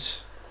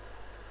zones.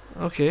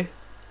 Okay.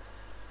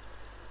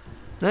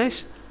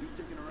 Nice.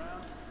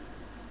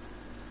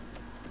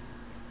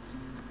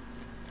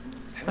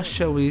 Let's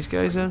show these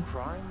guys in.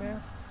 Crying,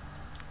 man?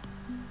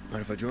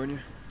 Mind if I join you?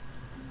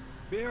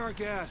 Be our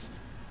guest.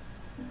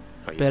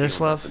 How you Better,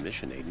 feeling about Slav. the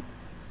mission,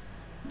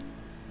 Aiden?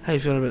 How you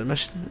feeling about the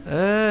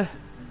mission?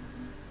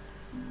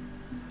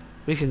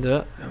 We can do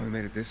it. Oh, we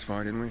made it this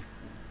far, didn't we?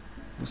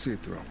 We'll see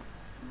it through.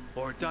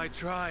 Or die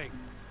trying,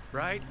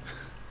 right?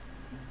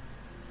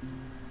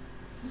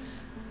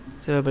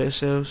 Tell me about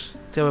yourselves.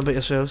 Tell me about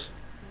yourselves.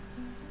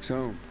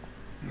 So,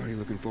 what are you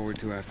looking forward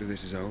to after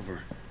this is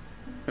over?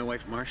 My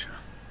wife, Marcia.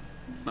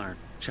 Our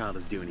child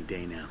is due any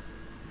day now.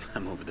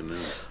 I'm over the moon.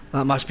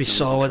 That must be We've been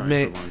solid, trying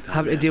mate. for a long time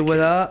Having to to deal with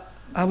have a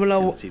that. I'm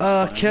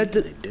a kid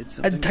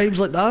in times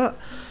like that.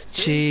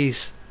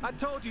 Jeez. I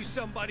told you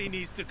somebody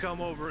needs to come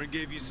over and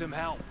give you some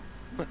help.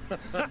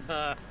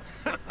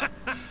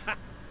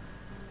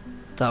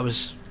 That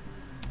was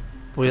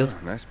weird.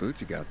 Oh, nice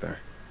boots you got there.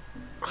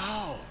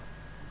 Oh,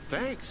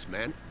 thanks,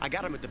 man. I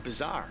got them at the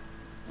bazaar.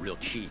 Real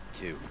cheap,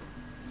 too.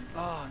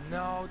 Oh,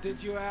 no,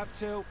 did you have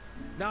to?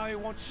 Now he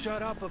won't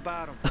shut up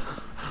about them.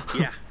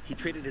 Yeah, he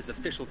traded his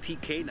official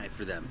PK knife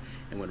for them.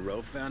 And when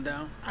Roe found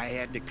out... I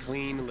had to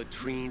clean the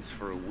latrines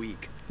for a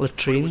week.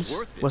 Latrines?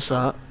 What's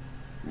that?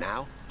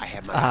 Now, I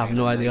have my I have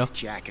no idea. nice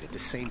jacket at the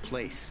same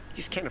place.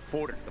 Just can't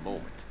afford it at the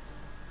moment.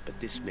 But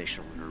this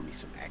mission will earn me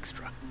some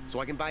extra, so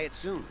I can buy it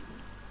soon.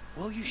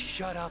 Will you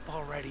shut up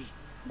already?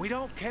 We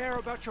don't care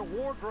about your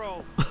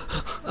wardrobe.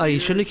 You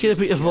shouldn't care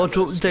about your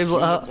wardrobe in times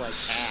like that. You look like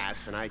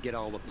ass, and I get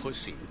all the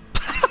pussy.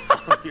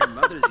 Your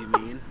mother's, you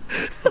mean?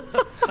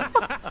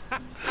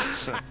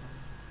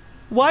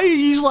 Why are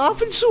you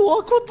laughing so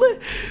awkwardly?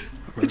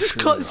 He just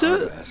cuts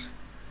out.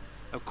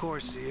 Of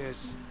course he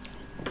is.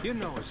 You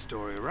know his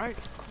story, right?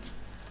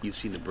 You've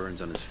seen the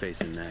burns on his face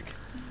and neck.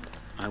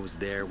 I was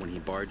there when he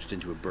barged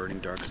into a burning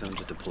dark zone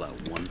just to pull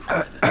out one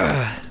private.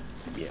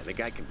 Yeah, the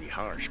guy can be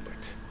harsh,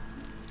 but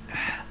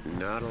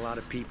not a lot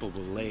of people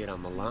will lay it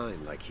on the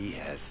line like he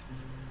has.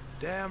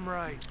 Damn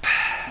right.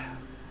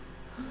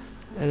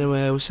 Anyone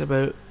else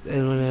about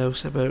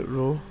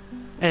Ro?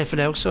 Anything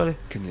else, sorry?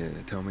 Can you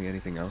tell me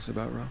anything else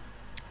about Ro?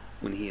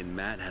 When he and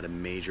Matt had a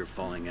major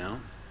falling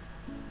out?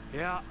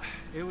 Yeah,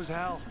 it was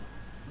hell.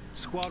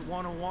 Squad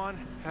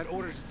 101 had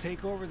orders to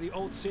take over the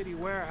old city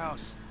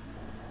warehouse.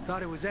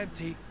 Thought it was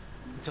empty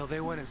until they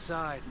went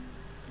inside.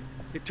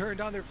 They turned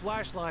on their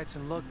flashlights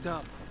and looked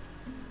up.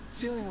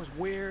 Ceiling was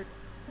weird,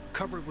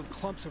 covered with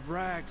clumps of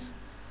rags.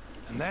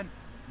 And then,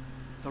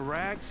 the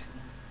rags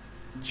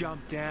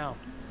jumped down.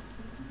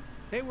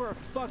 They were a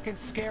fucking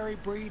scary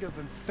breed of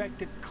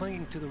infected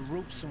clinging to the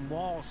roofs and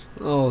walls.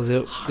 Oh,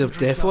 they've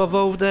definitely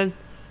evolved then.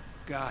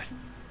 God,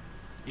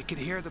 you could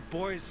hear the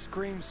boys'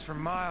 screams for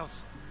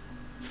miles.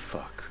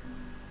 Fuck.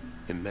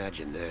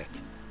 Imagine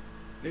that.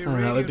 They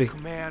that would be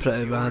command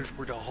pretty the bad. orders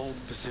were to hold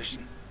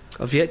position.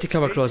 I've yet to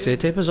come across any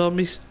type of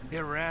zombies.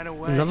 They ran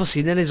away. I've never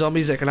seen any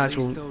zombies that can At least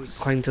actually those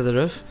climb to the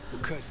roof. Who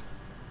could.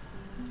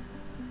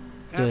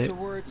 Right.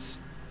 Afterwards,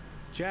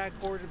 Jack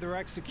ordered their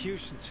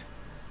executions.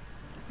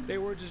 They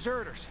were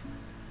deserters.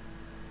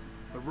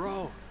 But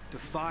Roe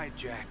defied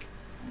Jack.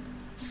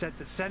 Said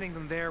that sending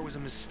them there was a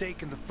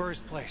mistake in the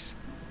first place.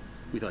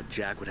 We thought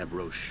Jack would have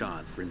Rose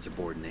shot for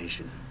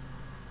insubordination.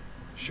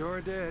 Sure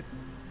did.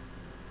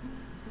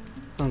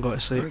 I'm going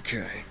to sleep.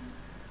 Okay.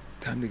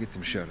 Time to get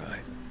some shut-eye.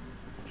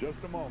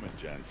 Just a moment,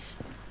 gents.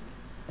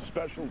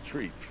 Special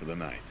treat for the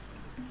night.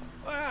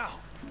 Wow.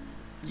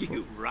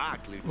 You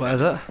rock, Lieutenant. What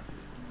is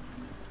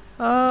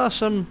it?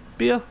 Some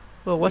beer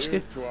or whiskey.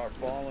 Here's to our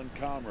fallen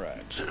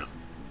comrades.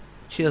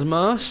 Cheers,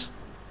 Mars.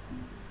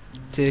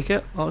 Take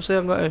it. Honestly,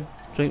 I'm going to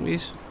drink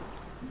these.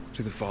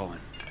 To the fallen.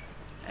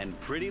 And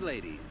pretty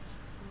ladies.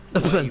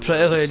 And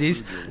pretty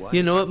ladies.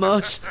 You know it,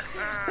 Mars.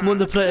 I'm on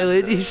the pretty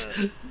ladies.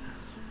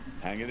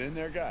 Hang it in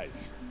there,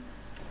 guys.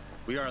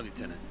 We are,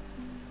 Lieutenant.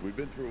 We've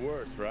been through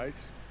worse, right?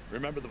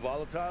 Remember the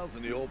volatiles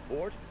in the old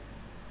port?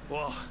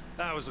 Well,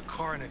 that was a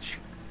carnage.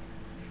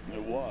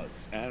 It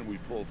was, and we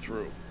pulled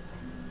through.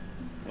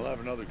 We'll have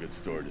another good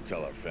story to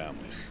tell our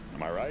families.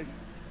 Am I right?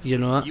 You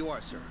know it. You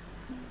are, sir.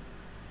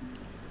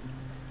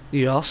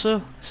 You are,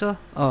 sir?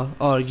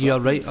 Oh, you are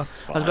right. I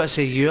was going to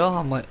say you are.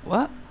 I'm like,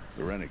 what?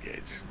 The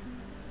renegades.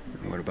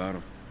 And what about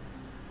them?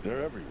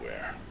 They're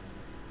everywhere.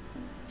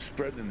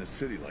 Spreading in the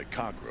city like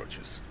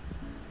cockroaches.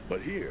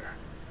 But here,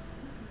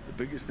 the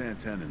biggest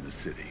antenna in the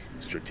city,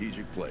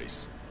 strategic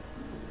place,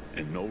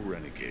 and no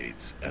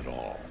renegades at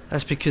all.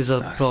 That's because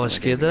they're probably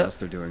scared Everything of else it.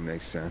 they're doing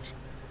makes sense.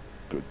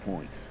 Good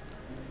point.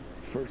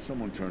 First,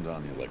 someone turned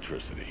on the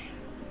electricity.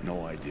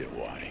 No idea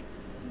why.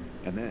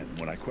 And then,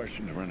 when I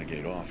questioned the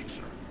renegade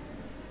officer,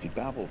 he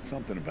babbled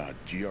something about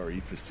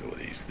GRE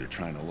facilities they're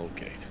trying to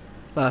locate.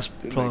 That's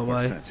Didn't probably make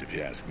much why. sense if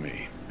you ask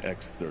me.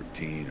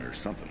 X-13 or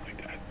something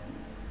like that.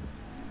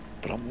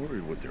 But I'm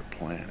worried what they're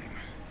planning.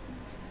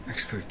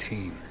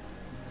 X-13.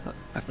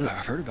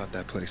 I've heard about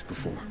that place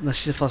before. This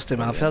is the first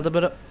time I've heard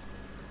about it.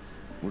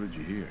 What did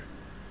you hear?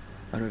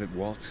 I know that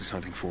Waltz is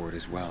hunting for it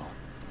as well.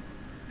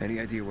 Any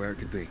idea where it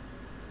could be?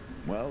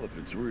 Well, if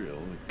it's real,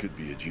 it could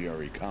be a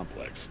GRE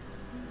complex.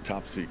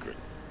 Top secret.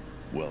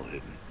 Well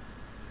hidden.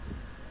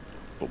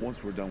 But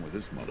once we're done with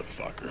this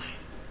motherfucker,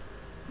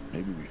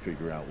 maybe we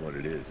figure out what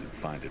it is and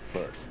find it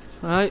first.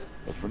 Alright.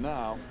 But for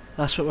now,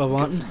 That's what we're get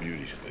wanting. some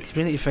beauty sleep.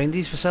 Community find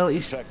these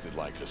facilities. Protected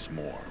like us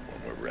more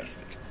when we're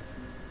rested.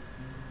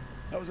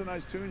 That was a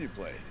nice tune you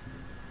played.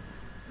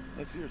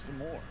 Let's hear some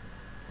more.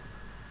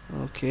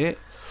 Okay.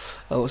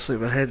 I looks like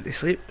we're heading to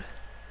sleep.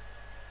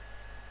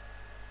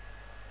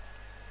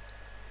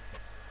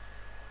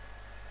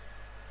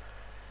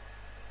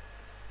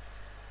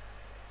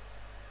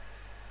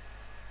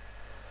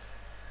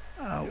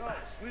 Ow. Yo,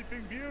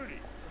 Sleeping Beauty.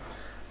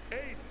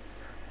 Aiden.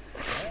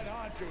 Head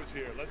honcho is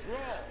here. Let's roll.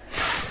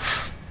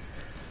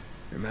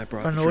 And Matt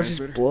brought My the nose is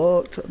transmitter?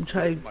 blocked. I'm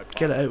trying to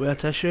get it out with a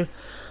tissue.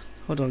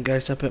 Hold on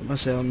guys, I put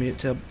myself on mute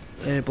to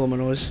blow my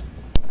nose.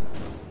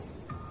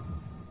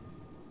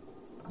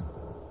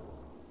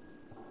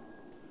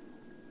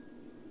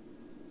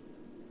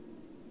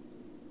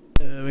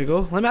 There we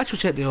go. Let me actually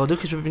check the audio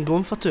because we've been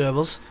going for 2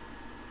 hours.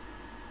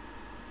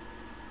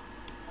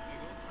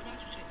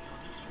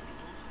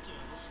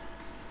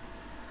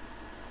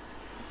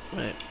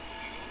 Right.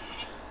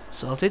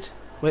 Sorted.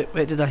 Wait,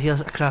 did I hear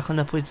a crack on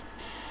the please?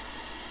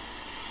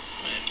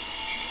 Right.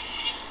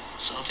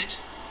 Sorted.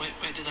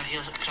 Wait, did I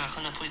hear a crack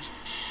on the please?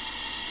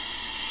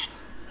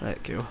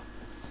 Right, cool.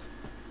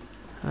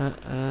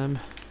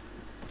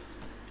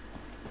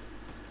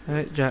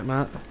 Right, Jack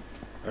Matt.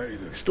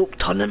 Stop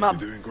turning my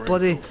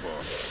bloody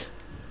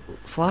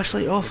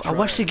flashlight off. I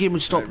wish the game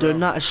would stop doing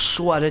that. It's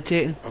so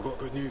irritating. I've got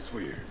good news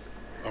for you.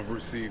 I've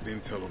received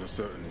intel on a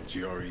certain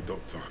GRE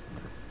doctor.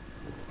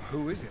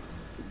 Who is it?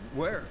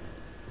 Where?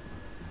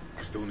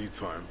 I still need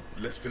time.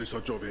 Let's finish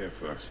our job here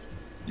first.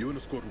 You and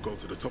the squad will go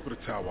to the top of the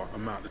tower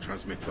and mount the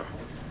transmitter.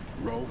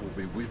 Ro will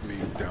be with me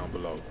down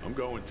below. I'm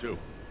going too.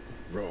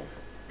 Ro,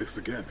 this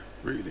again,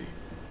 really?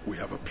 We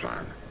have a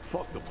plan.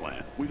 Fuck the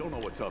plan. We don't know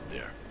what's up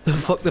there.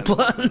 Fuck the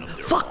plan.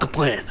 Fuck the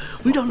plan.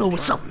 We don't know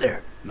what's up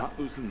there. Not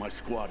losing my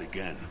squad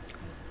again.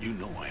 You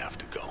know I have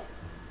to go.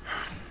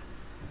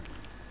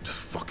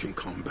 Just fucking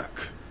come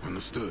back.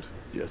 Understood?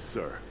 Yes,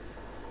 sir.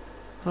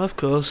 Of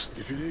course.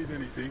 If you need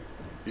anything,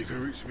 you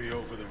can reach me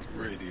over the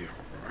radio.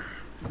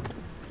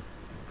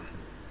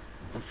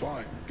 I'm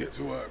fine. Get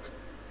to work.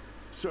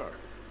 Sir,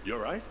 you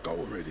alright? Go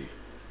already.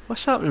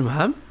 What's happening with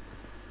him?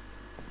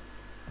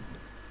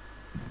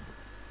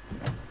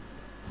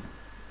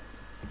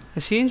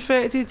 Is he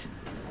infected?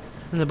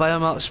 And the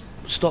biomark's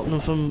stopping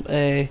him from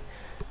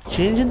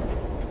changing?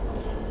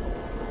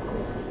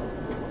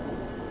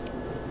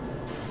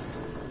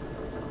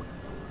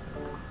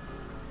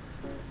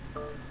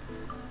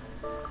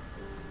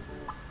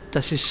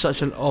 This is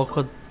such an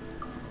awkward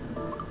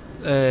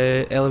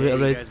elevator Hey,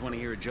 you ride. guys want to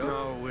hear a joke?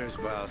 No, where's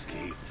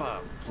Bowski?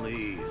 Fuck,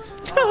 please.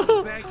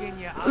 I'm begging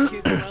you, I'll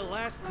give you my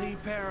last clean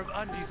pair of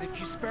undies if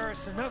you spare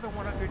us another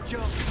one of your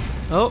jokes.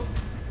 Oh.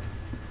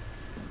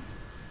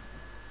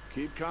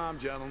 Keep calm,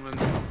 gentlemen.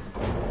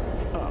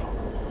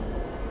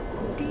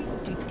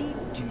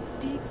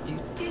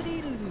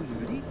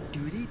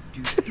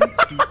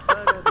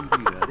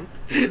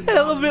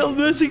 Elevator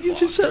music, you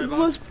just said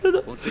once,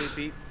 brother. Won't say it,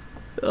 Pete.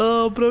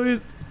 Oh,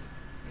 brilliant.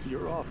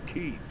 You're off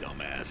key,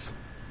 dumbass.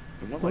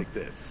 And one like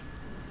this.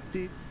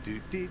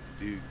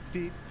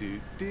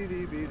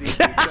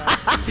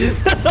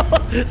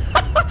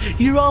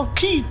 You're off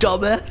key,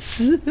 dumbass.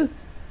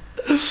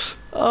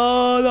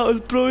 Oh, that was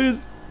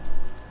brilliant.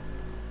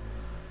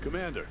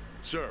 Commander,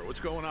 sir, what's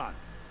going on?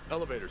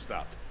 Elevator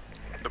stopped.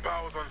 The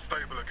power's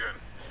unstable again.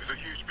 It's a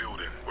huge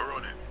building. We're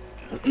on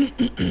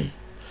it.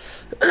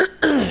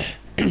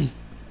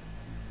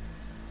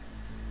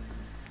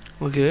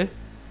 Okay.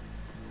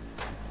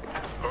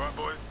 Alright,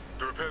 boys.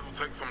 The repairs will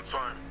take some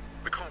time.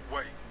 We can't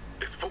wait.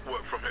 It's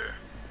footwork from here.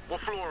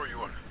 What floor are you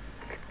on?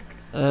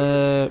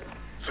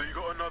 So you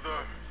got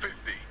another 50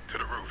 to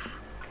the roof.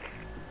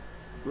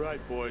 Right,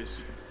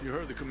 boys. You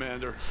heard the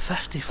commander.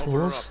 50 Open her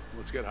floors? up.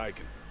 Let's get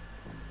hiking.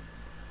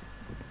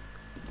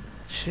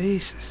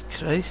 Jesus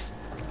Christ.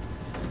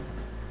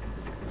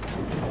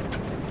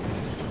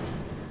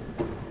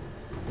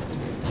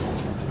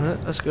 Right,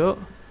 let's go.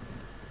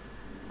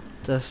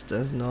 This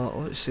does not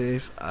look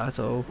safe at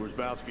all. Where's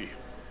Bowski?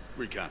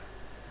 Recon.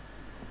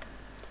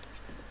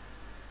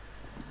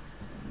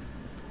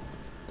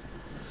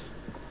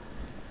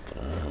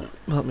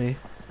 Not me.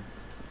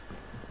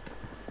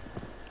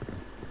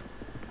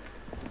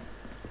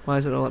 Why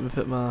does it not let me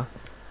put my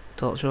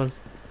torch on?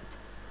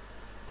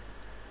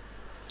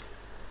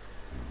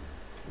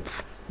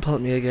 Pull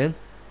at me again.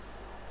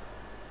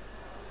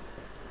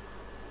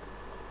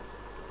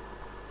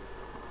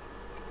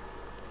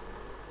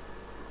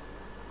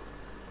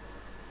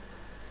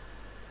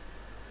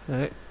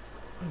 Right,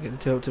 I'm getting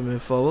told to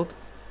move forward.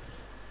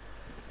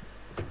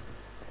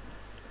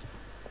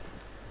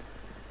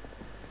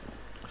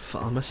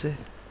 Pharmacy.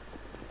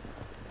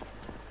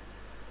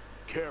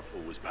 Careful,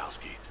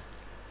 Wisbowski.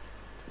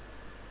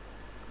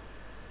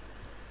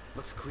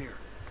 Looks clear.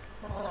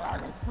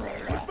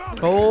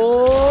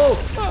 Oh!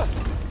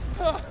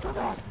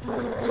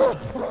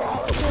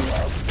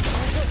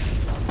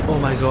 Oh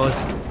my god.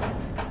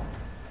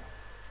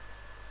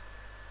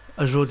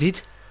 Is Ro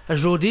dead?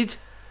 Is Ro dead?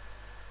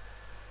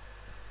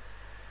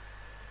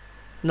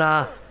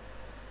 Nah.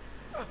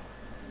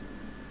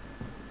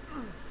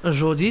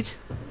 Is Ro dead?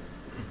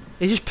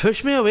 He just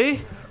pushed me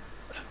away.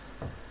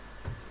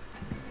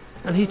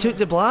 And he took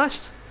the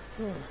blast.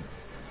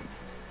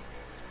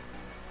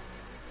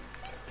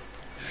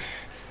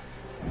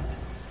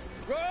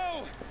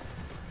 Go!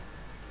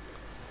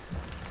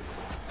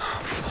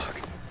 Oh, fuck.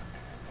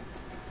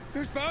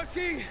 There's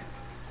Bowski?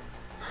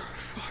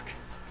 Fuck.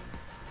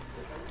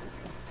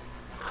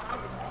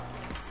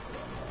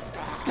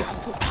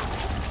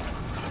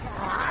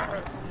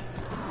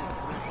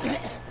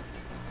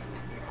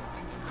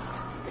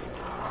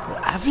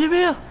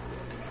 everywhere.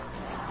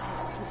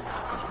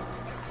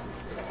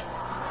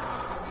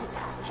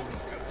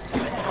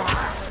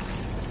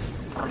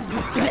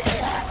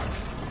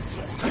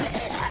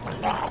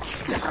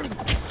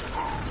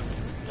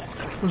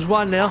 There's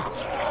one there.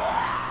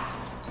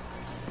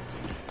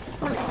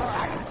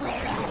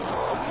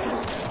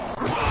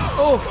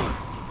 Oh!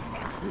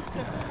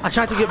 I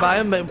tried to get by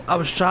him, but I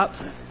was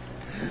trapped.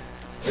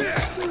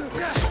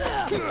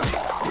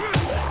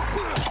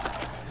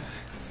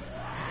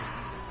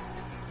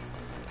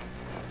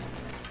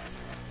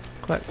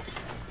 Quick.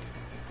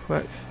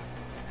 Quick.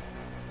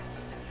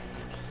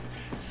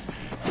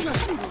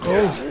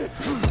 Oh!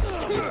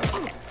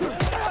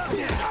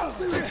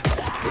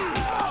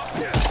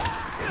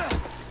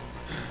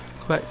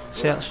 Quick,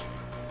 search.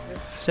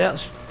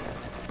 Search.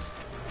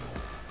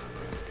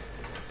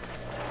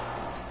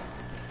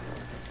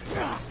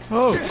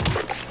 Oh!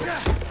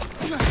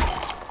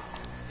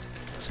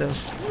 Search.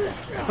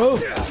 Oh!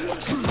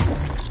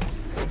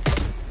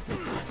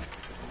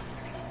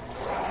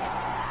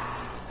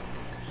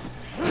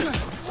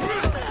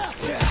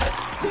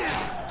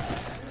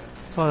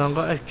 Hold on, I've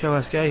got to kill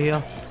this guy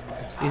here.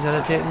 He's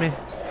irritating me.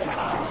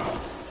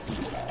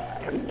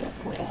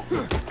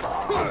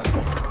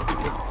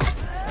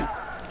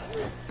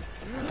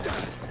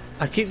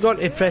 I keep going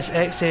to press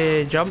X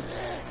to jump,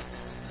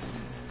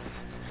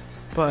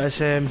 but it's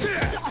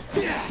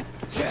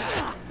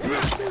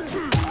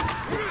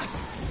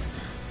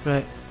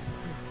right.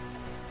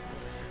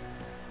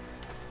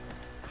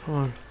 Come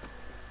on.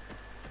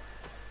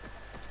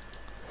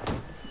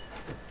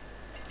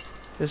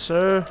 Yes,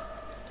 sir.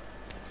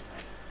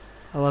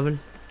 11.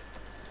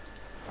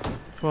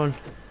 Come on.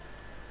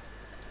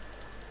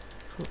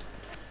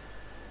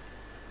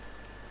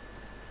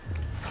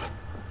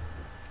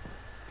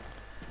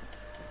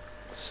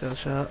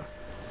 Search that.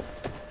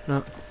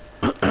 No.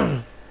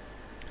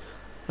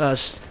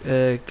 That's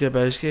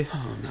Grabowski.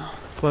 Oh no.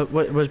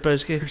 What was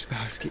Bowski? Where's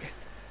Bowski?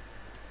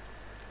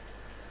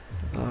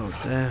 Oh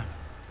damn.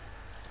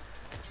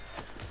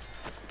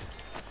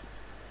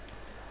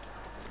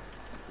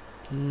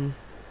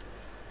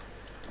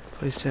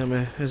 Please tell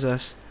me, who's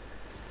this?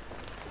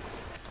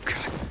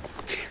 God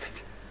damn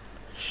it.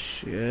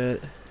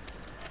 Shit.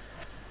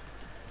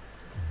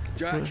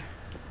 Jack?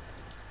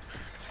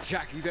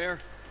 Jack, you there?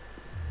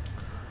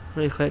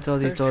 Let me collect all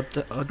these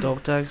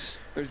dog tags.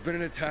 There's been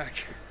an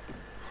attack.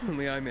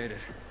 Only I made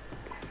it.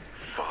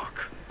 Fuck.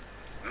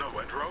 No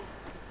intro?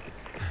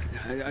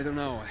 I don't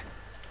know.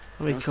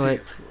 Let me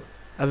collect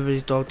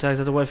everybody's dog tags.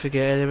 I don't want to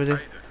forget anybody.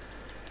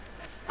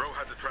 Ro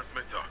had the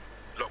transmitter.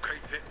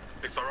 Locate it.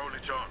 It's our only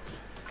chance.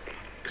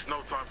 It's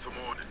no time to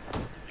mourn.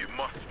 You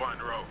must find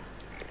Ro.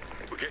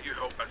 We'll get you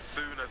help as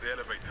soon as the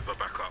elevators are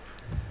back up.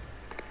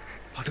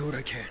 I'll do what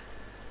I can.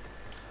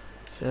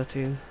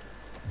 13.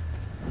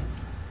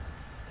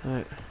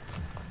 Right.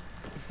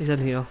 He's in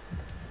here.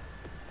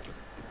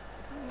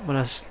 When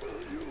I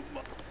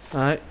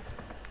Alright.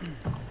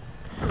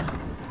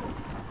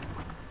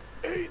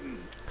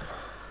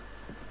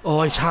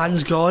 Oh, his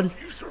hand's gone.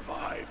 You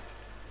survived.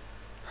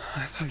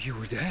 I thought you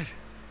were dead.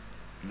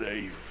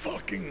 They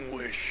fucking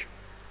wish.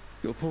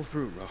 You'll pull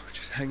through, Ro.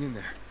 Just hang in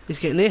there. He's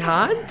getting a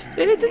hand?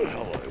 Anything?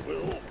 Hell, I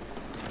will.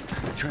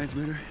 The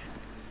transmitter?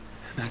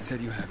 Matt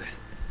said you have it.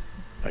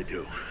 I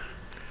do.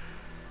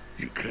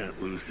 You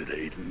can't lose it,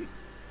 Aiden.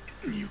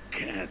 You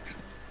can't.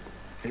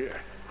 Here.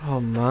 Oh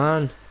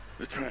man.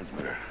 The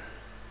transmitter.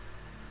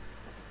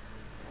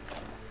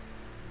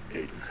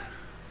 Aiden.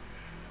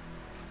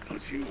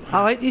 Don't you?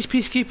 I like these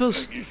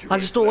peacekeepers. I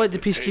just don't like the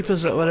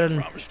peacekeepers that were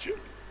in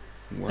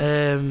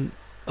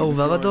Old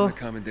Villador.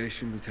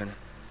 Accommodation, Lieutenant.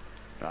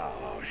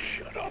 Oh,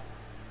 shut up.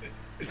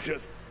 It's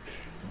just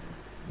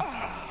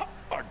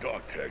our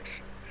dog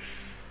tags.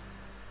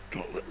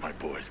 Don't let my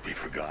boys be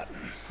forgotten.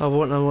 I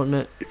won't,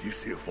 mate. If you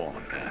see a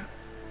fallen man,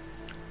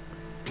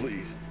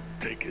 please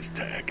take his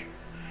tag.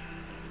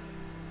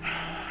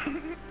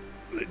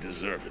 They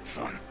deserve it,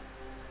 son.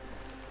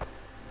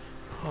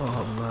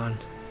 Oh man.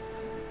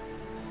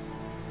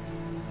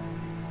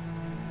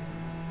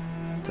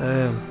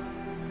 Damn.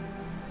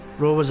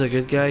 Ro was a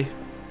good guy.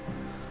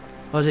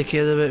 All he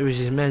cared about was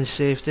his men's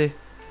safety.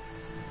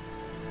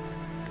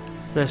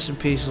 Rest in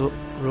peace, Ro.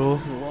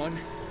 Juan,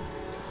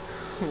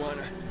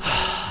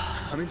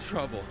 I'm in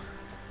trouble.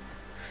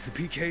 The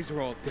PKs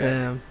are all dead.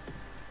 Damn.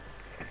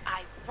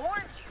 I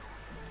warned you.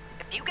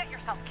 If you get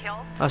yourself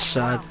killed, That's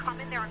sad. I'll come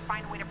in there and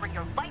find a way to bring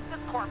your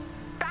lifeless corpse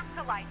back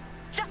to life.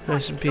 Just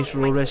Rest in peace,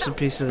 Ro. Rest in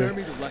peace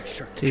to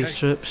these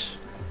troops.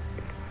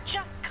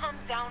 Just come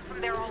down from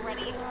there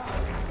already.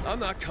 I'm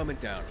not coming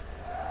down.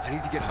 I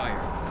need to get higher.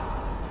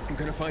 I'm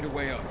gonna find a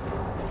way up.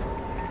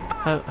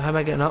 How am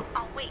I getting up?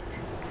 I'll wait.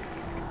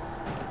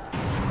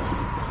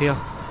 Here.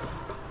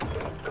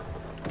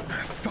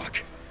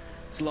 Fuck.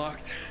 It's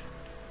locked.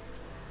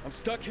 I'm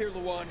stuck here,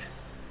 Luan.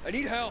 I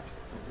need help.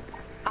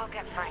 I'll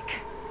get Frank.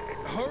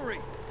 Hurry.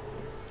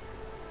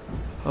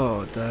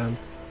 Oh damn.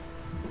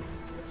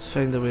 Let's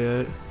find a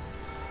way out.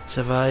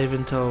 Survive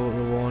until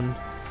Luan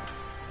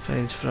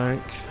finds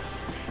Frank.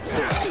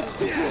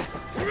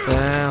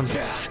 Damn.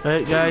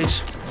 Right,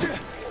 guys.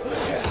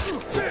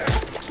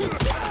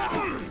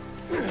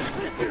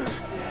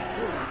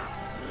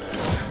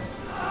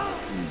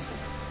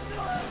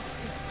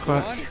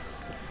 Quick.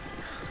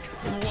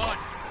 What?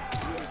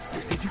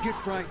 Did you get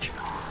Frank?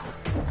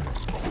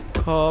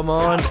 Come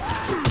on.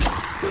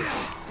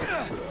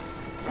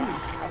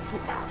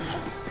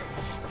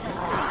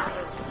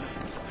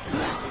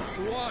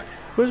 What?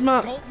 Where's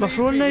my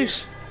throwing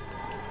knives?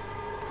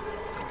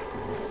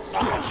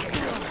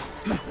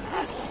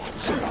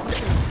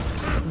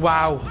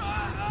 Wow.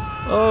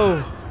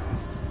 Oh.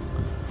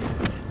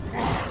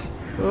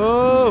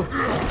 Oh.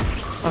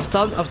 I've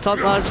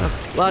turned, lads.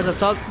 Lads, I've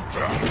turned.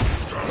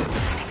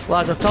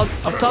 Lads, I've turned.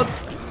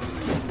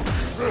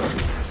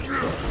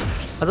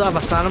 I don't have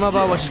a stamina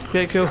bar, which is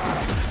quite cool.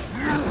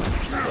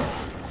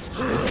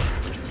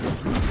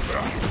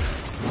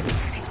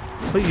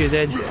 What are you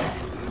doing?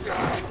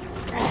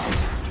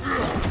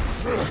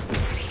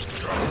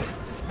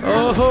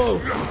 Oh!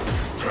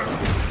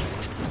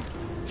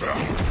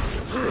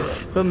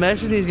 We're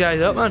messing these guys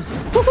up, man.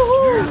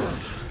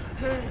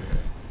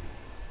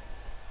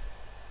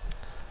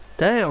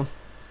 Damn.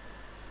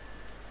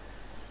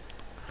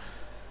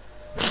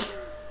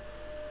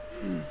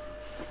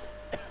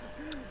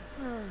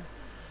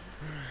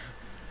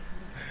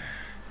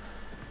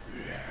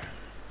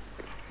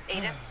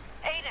 Aiden,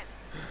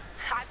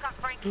 I've got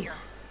Frank here.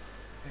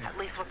 At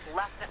least what's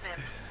left of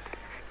him.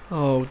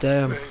 Oh,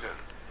 damn. Aiden,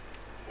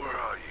 where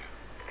are you?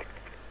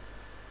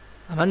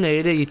 I'm in the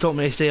area, you told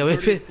me to stay away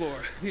from 30th it.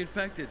 floor. The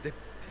infected. They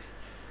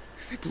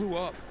blew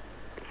up.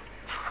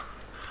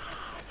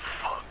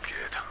 Fuck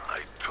it,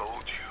 I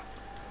told you.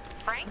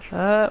 Frank?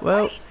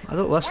 Well, I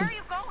don't listen. Where are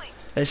you going?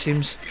 It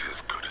seems. He's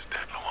as good as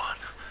dead, Luan.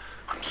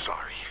 I'm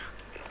sorry.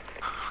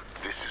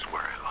 This is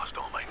where I lost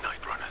all my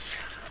night runners.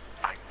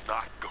 I'm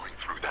not going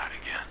through that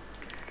again.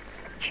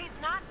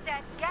 He's not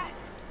dead yet.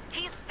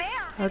 He's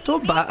there.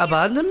 Don't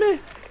abandon me.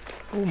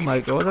 Oh my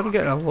god, I'm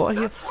getting a lot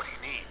here.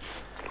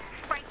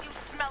 Frank, you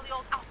smelly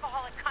old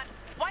alcoholic cunt.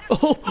 Why don't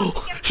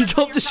Oh, she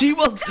dropped the C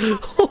word.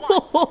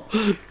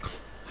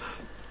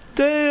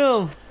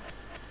 Damn.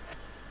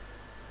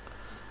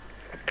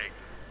 Hey,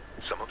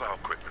 some of our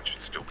equipment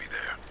should still be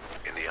there,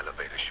 in the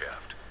elevator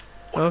shaft.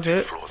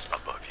 Okay. Floors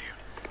above you.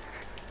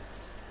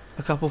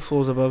 A couple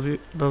floors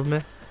above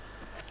me.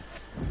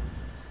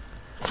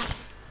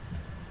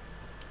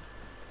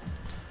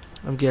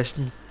 I'm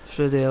guessing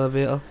through the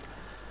elevator.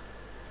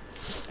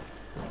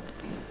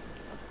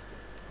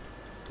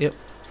 Yep.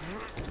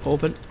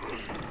 Open.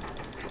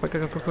 Quick.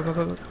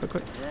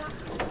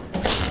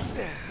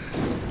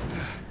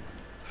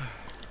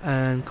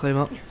 And climb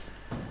up.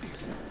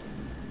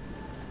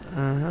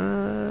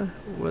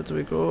 Where do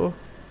we go?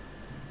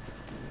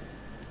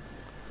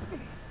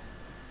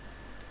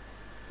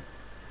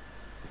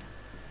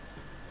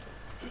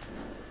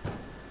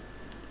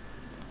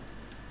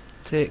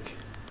 Take.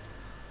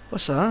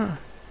 What's that?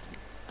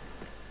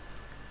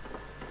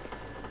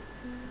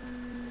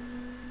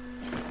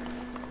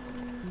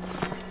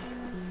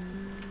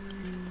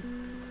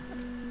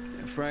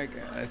 Frank,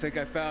 I think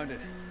I found it.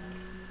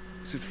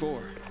 What's it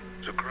for?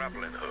 It's a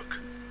grappling hook.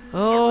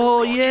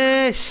 Oh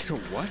yes!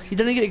 What? You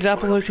didn't get a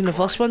grapple hook in the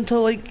first one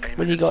till like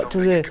when you got to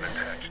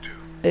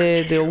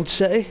the old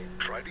city.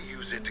 Try to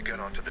use it to get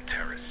onto the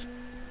terrace.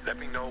 Let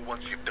me know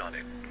once you've done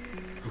it.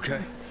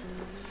 Okay.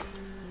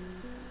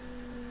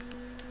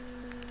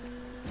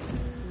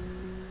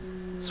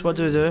 So what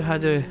do we do? How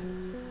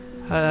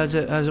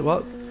does it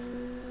work?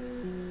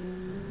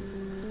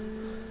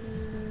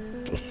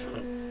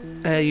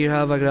 You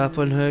have a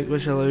grappling hook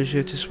which allows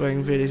you to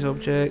swing various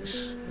objects.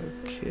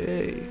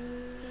 Okay.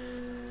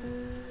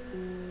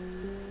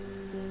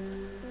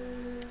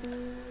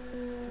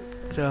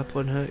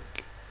 Grappling hook.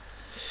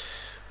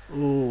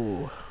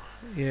 Oh,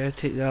 yeah,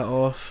 take that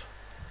off.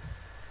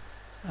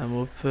 And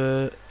we'll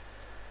put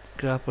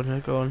grappling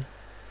hook on.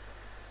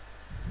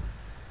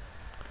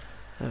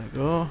 There we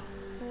go.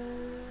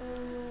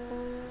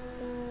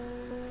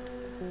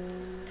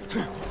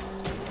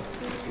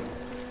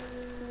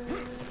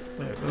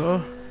 There we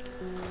go.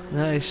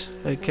 Nice.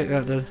 Right, kick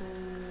that down.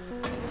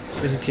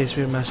 Just in case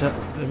we miss it.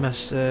 We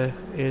miss the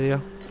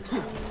area.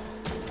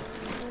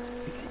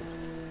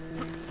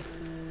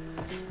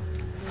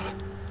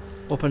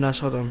 Open this,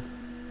 hold on.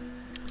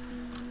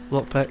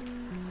 Lockpick.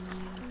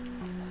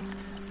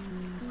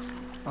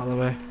 Other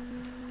way.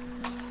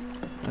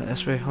 Right,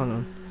 this way, hold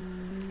on.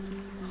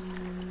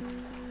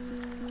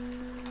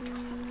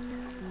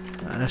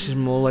 And this is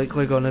more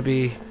likely gonna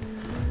be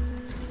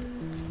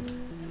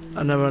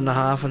an hour and a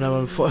half, an hour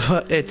and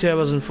 45, 2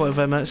 hours and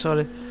 45 minutes,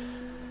 sorry.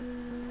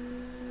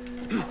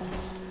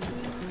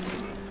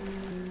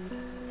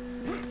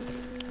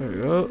 There we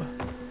go.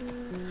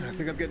 I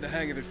think I'm getting the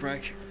hang of it,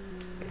 Frank.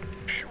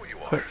 Sure you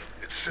are.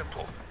 It's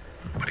simple,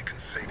 but it can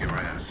save your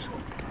ass.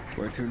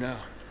 Where to now?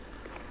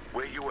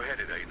 Where you were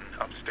headed, Aiden,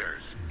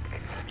 upstairs.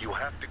 You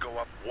have to go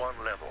up one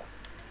level.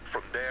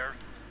 From there,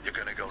 you're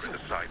gonna go to the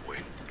side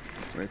wing.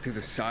 Right to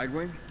the side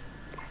wing?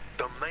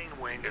 The main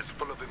wing is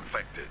full of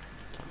infected.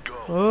 Go.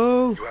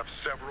 Oh. You have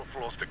several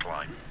floors to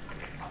climb.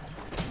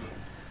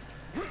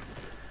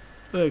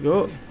 There you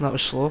go. That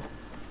was slow.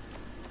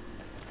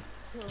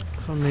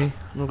 For me.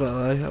 I'm not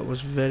gonna lie, that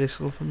was very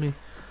slow for me.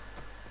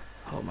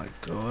 Oh my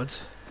god.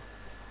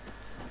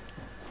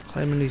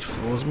 Climbing these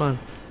floors, man.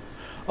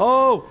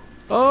 Oh!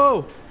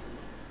 Oh!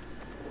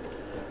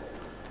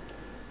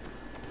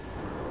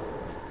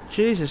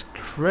 Jesus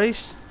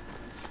Christ.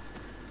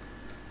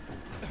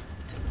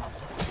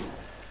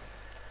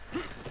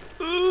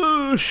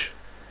 Oosh!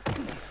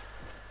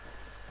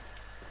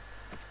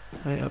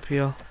 Right up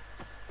here.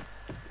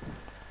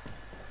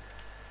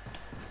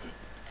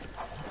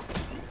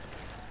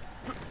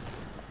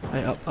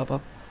 Right,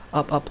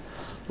 up.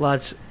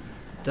 Lads,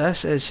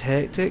 this is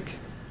hectic.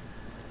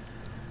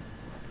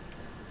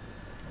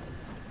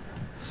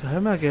 So how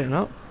am I getting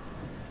up?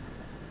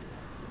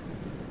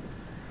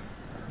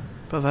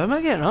 But how am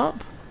I getting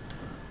up?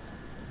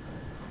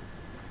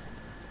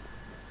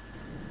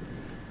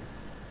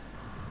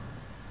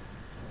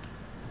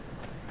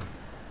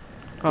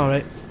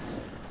 Alright.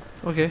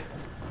 Okay.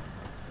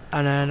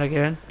 And then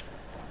again.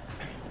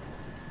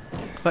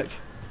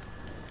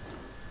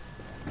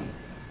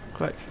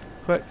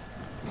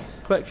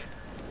 Quick.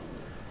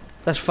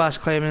 This fast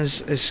climbing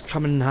is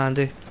coming in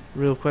handy,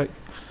 real quick.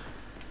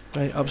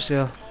 Right,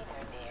 upstairs.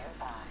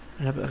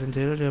 Inhabit a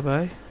container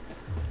nearby.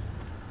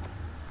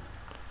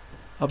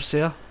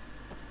 Upstairs.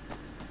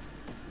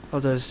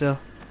 Or downstairs.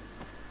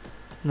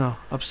 No,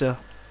 upstairs.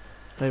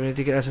 Right, we need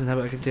to get this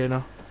inhabit a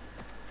container.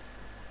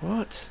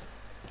 What?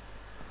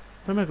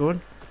 Where am I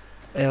going?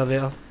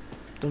 Elevator.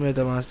 Don't be a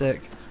dumbass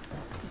dick.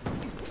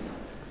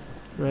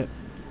 Right.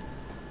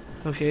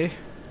 Okay.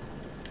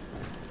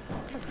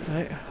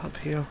 Right, up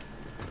here.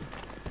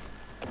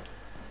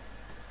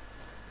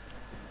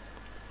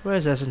 Where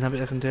is this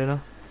inhabitor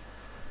container?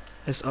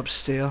 It's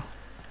upstairs.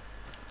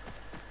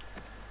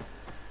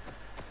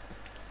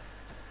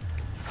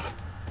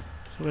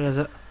 So where is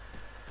it?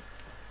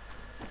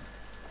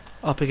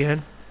 Up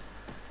again.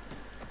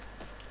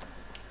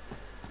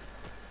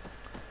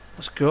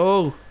 Let's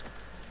go!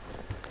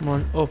 Come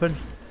on, open.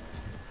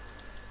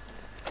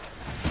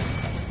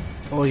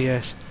 Oh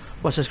yes.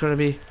 What's this gonna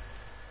be?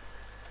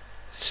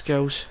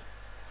 Skills.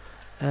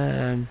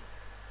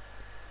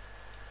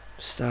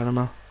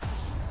 Stamina.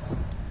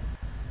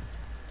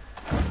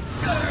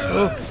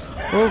 Oh!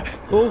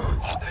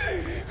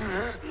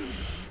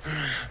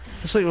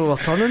 Looks like we were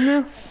turning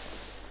there.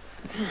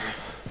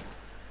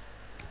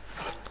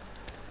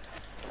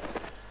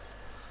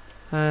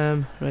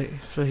 Right,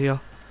 through here.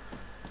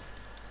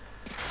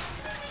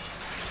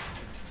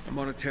 I'm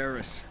on a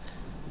terrace.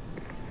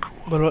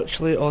 We're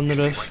actually on the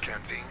roof.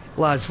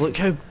 Lads, look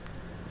how...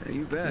 Hey,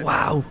 you bet.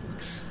 Wow!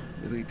 Looks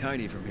really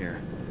tiny from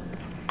here.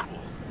 Cool.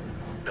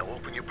 Now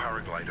open your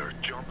paraglider,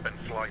 jump and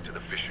fly to the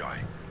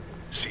fisheye.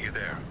 See you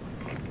there.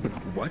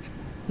 What?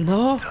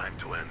 No. Time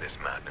to end this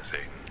madness,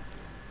 Aiden.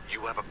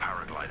 You have a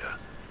paraglider.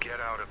 Get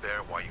out of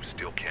there while you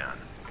still can.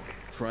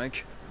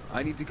 Frank,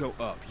 I need to go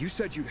up. You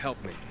said you'd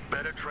help me.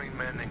 Better trained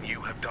men than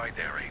you have died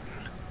there,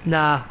 Aiden.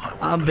 Nah,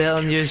 I'm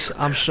better than you.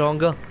 I'm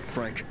stronger.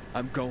 Frank,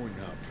 I'm going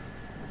up.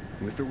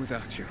 With or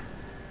without you.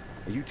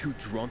 Are you too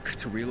drunk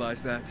to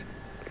realize that?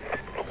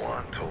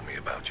 Juan told me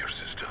about your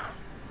sister.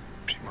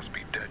 She must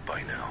be dead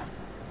by now.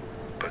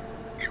 But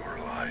you're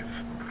alive.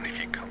 And if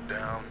you come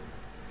down,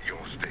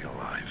 you'll stay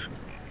alive.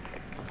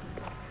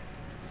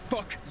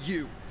 Fuck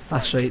you,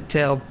 Frank. That's right,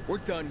 tell him. We're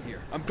done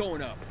here. I'm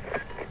going up.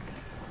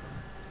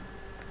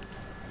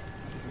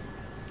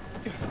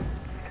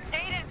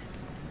 Aiden!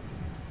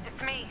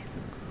 It's me.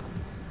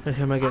 Right,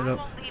 how am I getting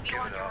up? Leave you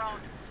on your own.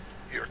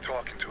 You're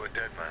talking to a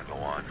dead man,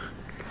 Luan.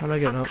 How am I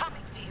getting up?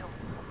 Coming to you.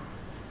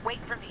 Wait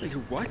for me. Wait,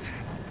 what?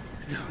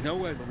 No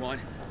way, Luan.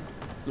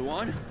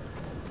 Luan?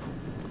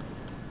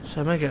 So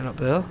how am I getting up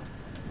there?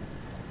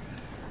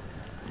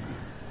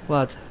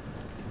 Lad.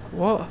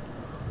 What?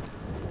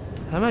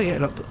 How am I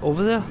getting up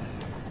over there?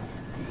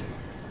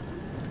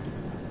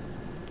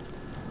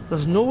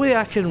 There's no way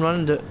I can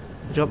run and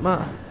jump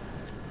that.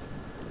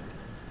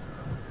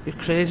 You're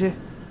crazy.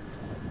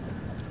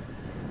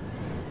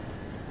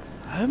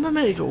 How am I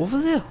meant to go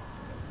over there?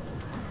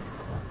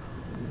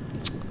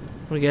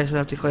 I guess I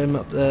have to climb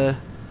up the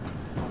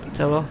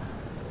tower.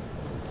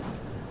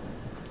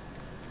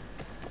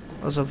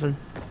 Or something.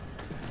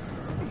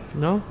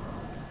 No?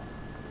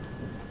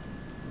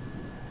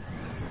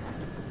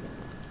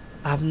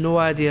 I have no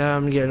idea how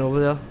I'm getting over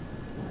there.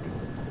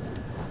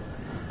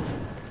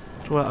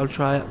 So I'll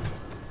try it.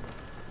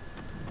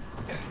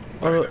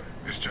 Oh!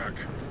 It's Jack.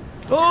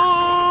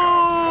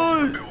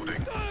 Oh!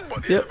 Building,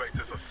 but the Yep.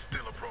 elevators are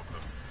still a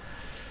problem.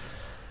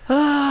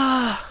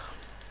 Ah!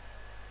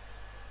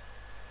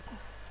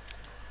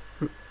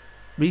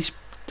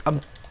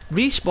 I'm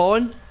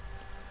respawn.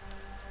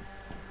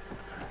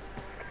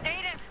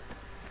 Aiden!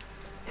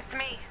 It's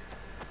me.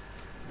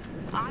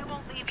 I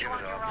won't leave you on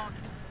your own.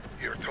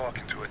 You're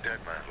talking to a dead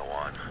man,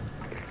 Luan.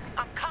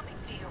 I'm coming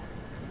to you.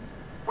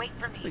 Wait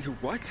for me. Wait,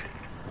 what?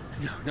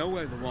 No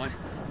way, Luan.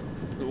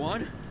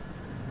 Luan?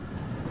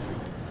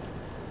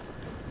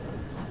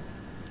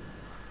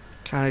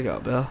 Can I get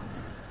up there?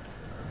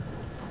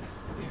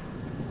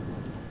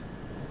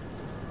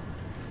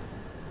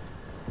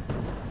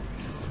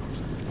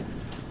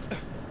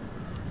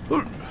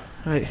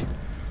 Right,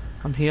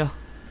 I'm here.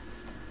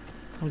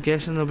 I'm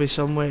guessing there'll be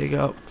some way to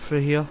get up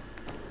through here.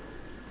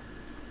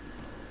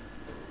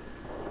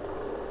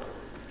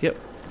 Yep,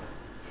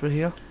 through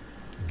here.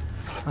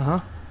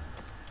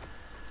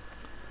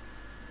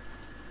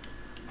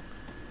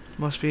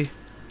 Must be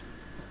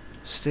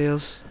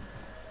stairs.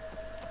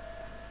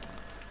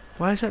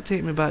 Why does that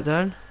take me back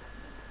down?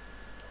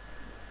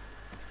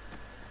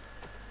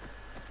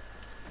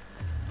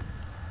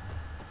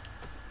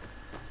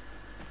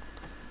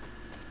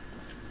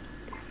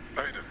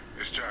 Aiden,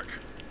 it's Jack.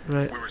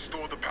 Right. We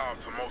restored the power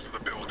to most of the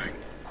building,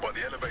 but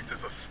the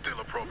elevators are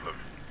still a problem.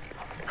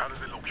 How does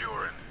it look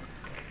you're in?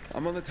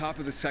 I'm on the top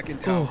of the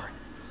second tower.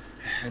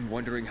 And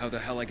wondering how the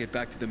hell I get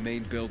back to the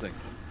main building.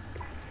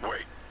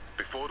 Wait,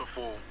 before the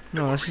fall...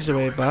 No, this is the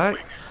way back.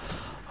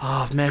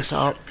 Oh, I've messed it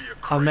up.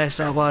 I've messed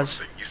it up, lads.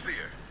 You see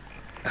it?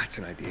 That's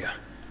an idea.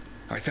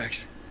 Alright,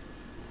 thanks.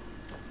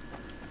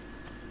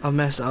 I've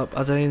messed it up.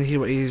 I didn't even hear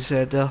what he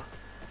said there.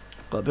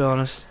 Gotta be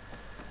honest.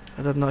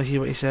 I did not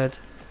hear what he said.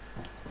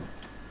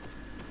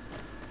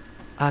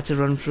 I had to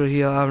run through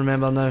here, I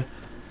remember now.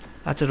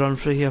 I had to run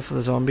through here for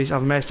the zombies.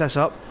 I've messed this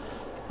up.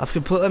 I've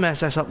completely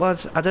messed this up,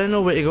 lads. I didn't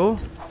know where to go.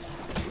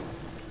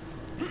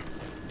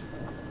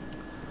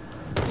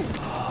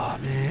 Oh,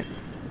 mate.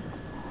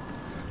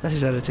 This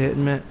is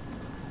irritating, mate.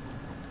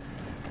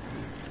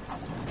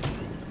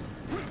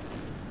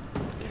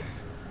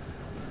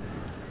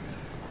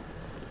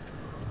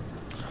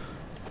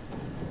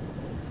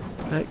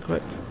 Right,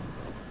 quick.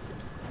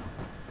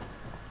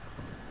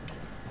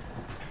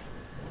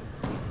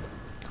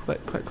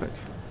 Quick.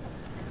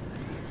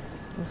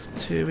 There's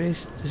 2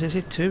 ways. Does it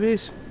say 2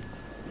 ways?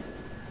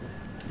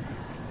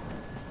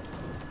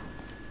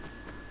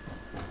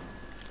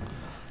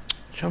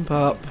 Jump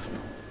up.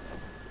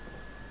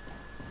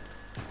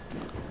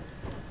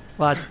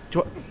 Lad, do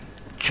you want...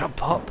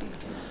 Jump up.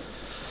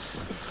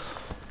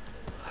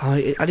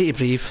 I need to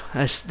breathe.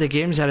 The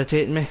game's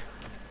irritating me.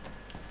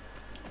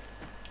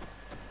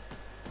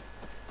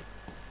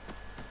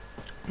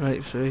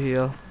 Right through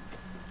here.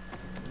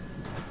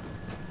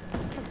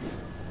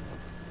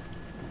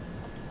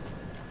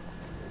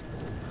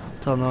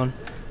 Turn on.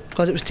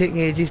 Because it was taking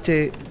ages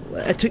to...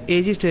 It took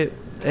ages to...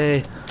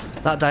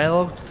 that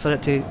dialogue for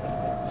it to...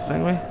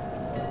 thing me.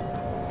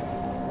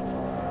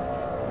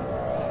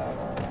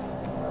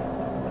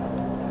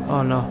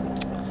 Oh no.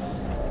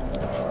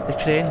 The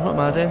crane, what am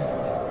I doing?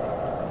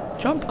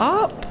 Jump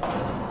up!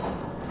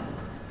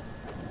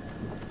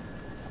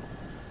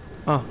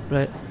 Oh,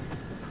 right.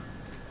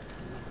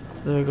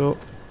 There we go.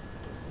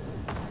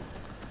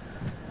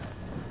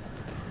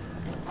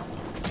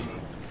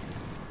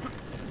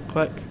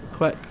 Quick.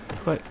 Quick,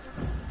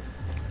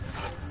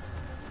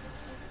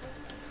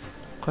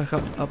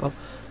 up.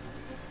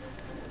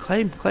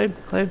 Climb.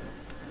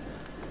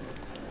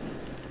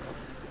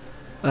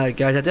 Alright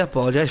guys, I do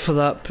apologise for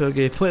that poor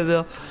gameplay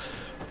there.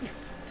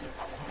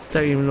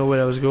 Didn't even know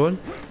where I was going.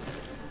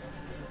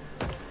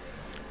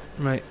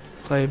 Right,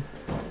 climb.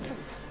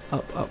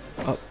 Up.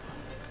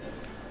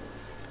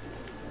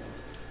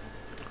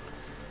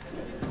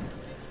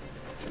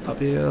 Up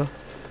here.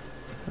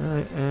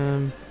 Right,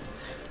 and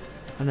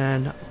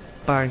then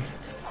bang.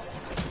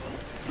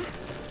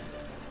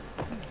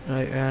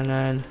 Right, and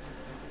then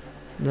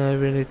now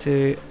we need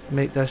to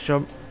make this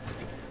jump.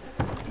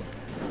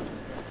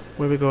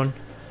 Where are we going?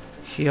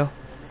 Here.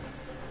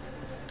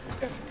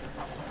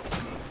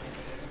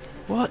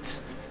 What?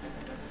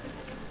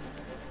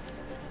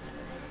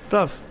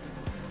 Bruv.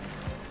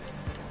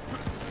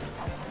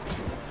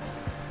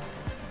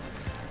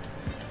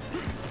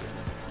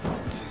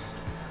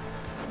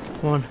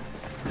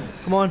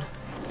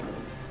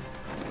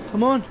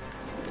 Come on.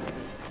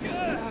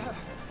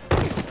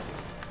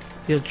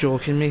 You're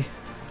joking me.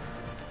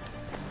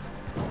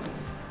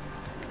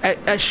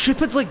 It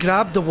stupidly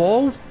grabbed the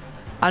wall,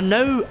 and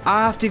now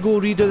I have to go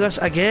redo this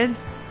again.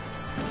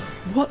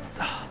 What?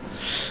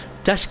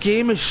 This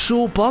game is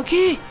so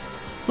buggy.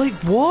 Like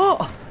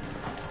what?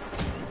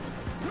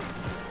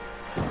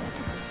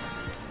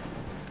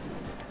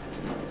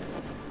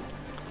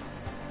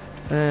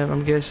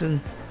 I'm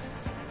guessing.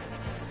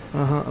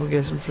 I'm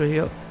guessing through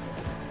here.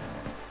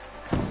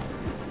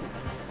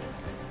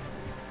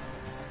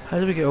 How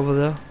do we get over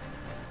there?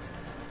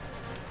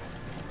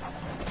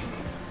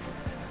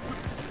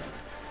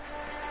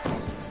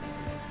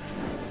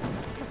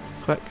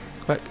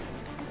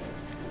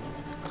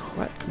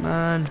 Quick,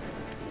 man.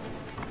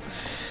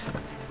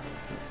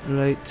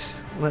 Right,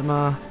 let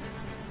my...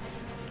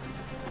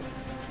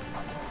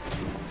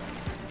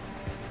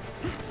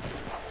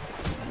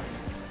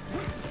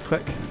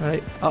 Quick,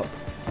 right, up.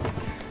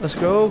 Let's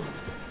go.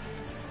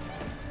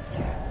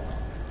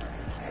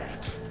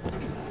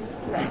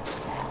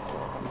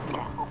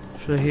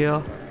 Through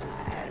here.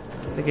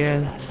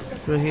 Again.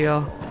 Through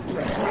here.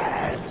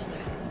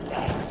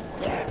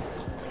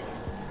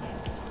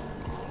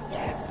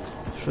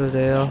 Through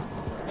there.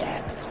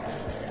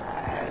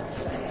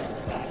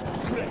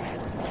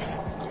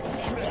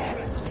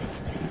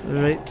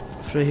 Right,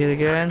 through here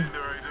again.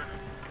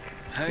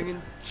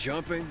 Hanging,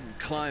 jumping, and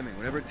climbing,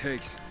 whatever it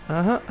takes.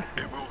 Uh-huh.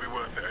 It will be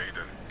worth it,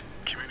 Aiden.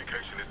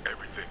 Communication is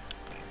everything.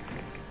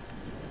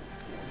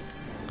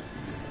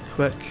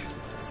 Quick.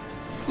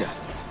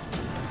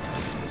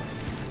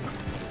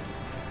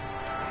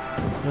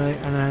 Right,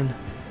 and then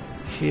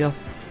here.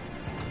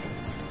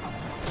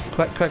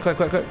 Quick, quick, quick,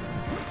 quick, quick.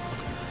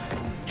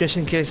 Just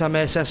in case I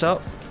mess this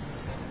up.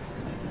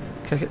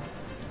 Kick it.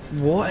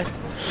 What?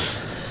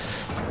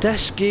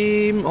 This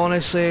game,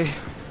 honestly,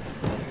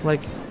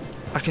 like,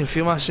 I can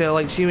feel myself,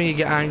 like, see when you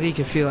get angry, you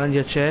can feel it in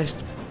your chest.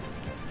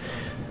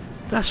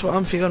 That's what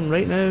I'm feeling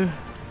right now.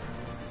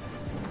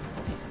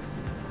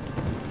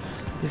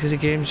 Because the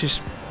game's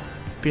just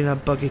being a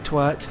buggy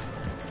twat.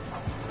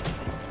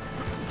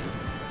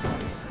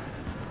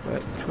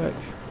 Quick, quick.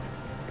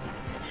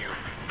 You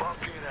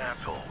fucking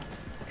asshole.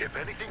 If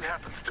anything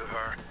happens to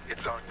her,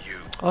 it's on you.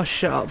 Oh,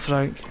 shut up,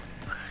 Frank.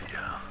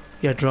 Yeah.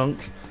 You're drunk.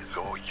 It's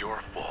all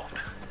your fault.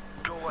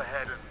 Go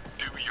ahead and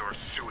do your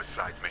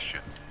suicide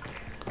mission.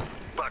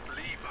 But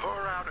leave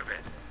her out of it.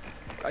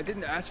 I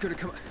didn't ask her to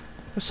come.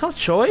 It's her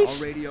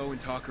choice. I'll radio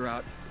and talk her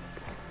out.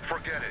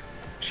 Forget it.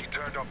 She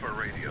turned off her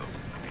radio.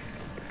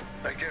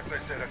 I guess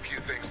I said a few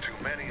things too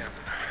many and...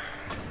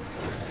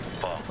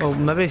 Fuck. Oh,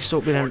 maybe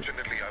stop being a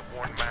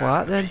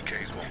twat then.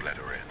 Won't let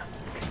her in.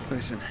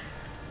 Listen,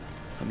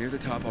 I'm near the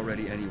top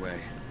already anyway.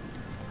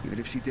 Even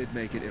if she did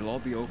make it, it'll all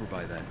be over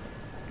by then.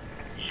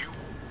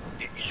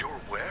 You're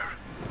where?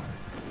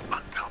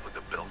 On top of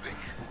the building?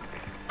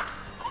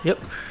 Yep.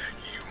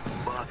 You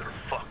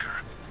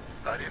motherfucker.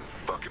 I didn't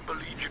fucking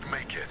believe you'd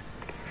make it.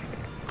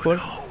 What?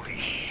 Holy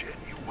shit,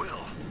 you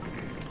will.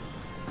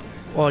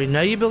 Oh,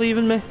 now you believe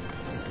in me?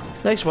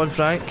 Nice one,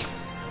 Frank.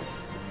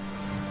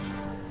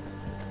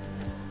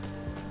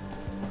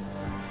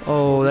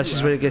 Oh, this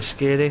is where it gets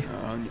scary.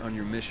 On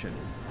your mission.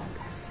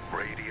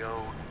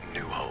 Radio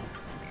New Hope.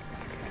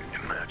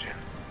 Imagine.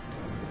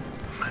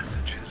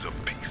 Messages of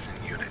peace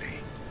and unity.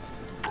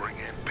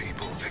 Bringing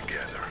people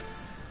together.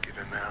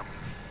 Giving them...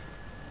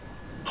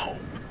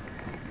 hope.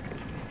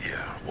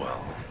 Yeah,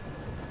 well...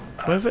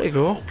 Where did it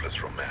go?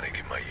 Hopeless romantic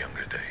in my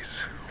younger days.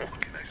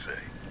 What can I say?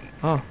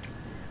 Oh.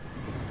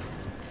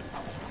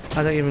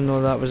 I didn't even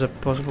know that was a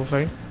possible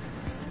thing.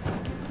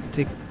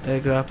 To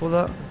grapple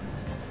that.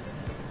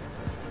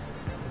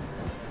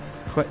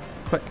 Quick,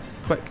 quick,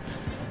 quick.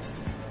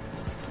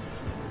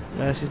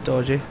 Yeah, this is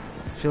dodgy.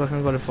 I feel like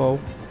I'm gonna fall.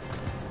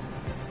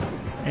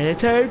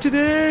 Anytime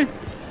today!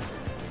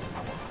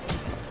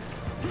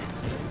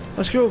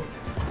 Let's go!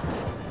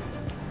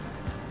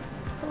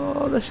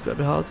 Oh, this is gonna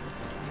be hard.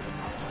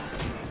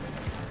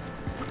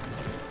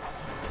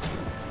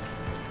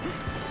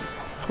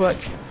 Quick.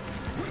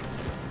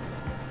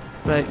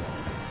 Right.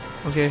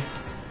 Okay.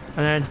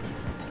 And then.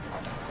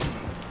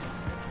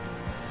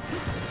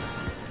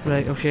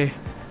 Right, okay.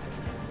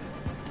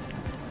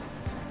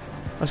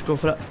 Let's go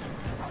for it.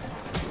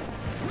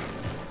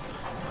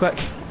 Quick.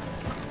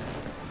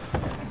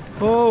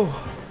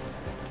 Oh!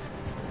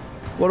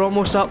 We're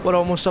almost up,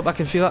 I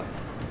can feel it.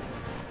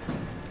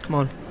 Come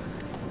on.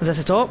 Is this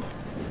the top?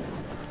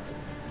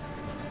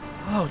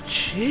 Oh,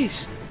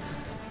 jeez.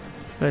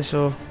 Right,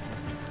 so.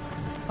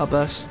 Up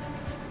this.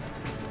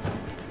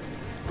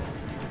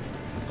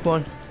 Come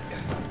on.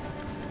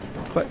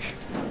 Quick.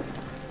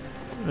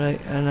 Right,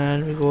 and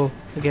then we go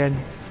again.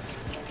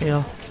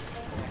 Here.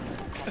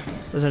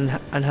 There's an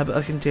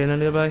inhibitor container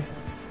nearby.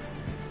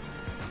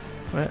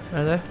 Right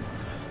there.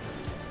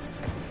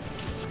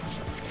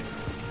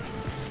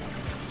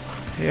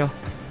 Here.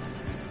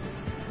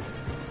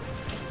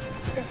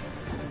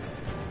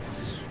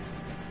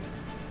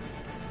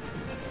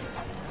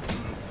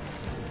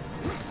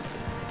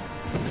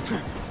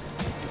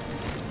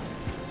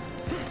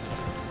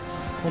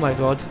 Oh my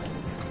god.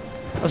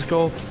 Let's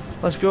go.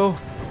 Let's go.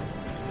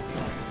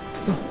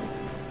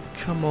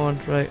 Come on,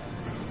 right.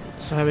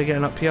 So how are we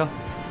getting up here?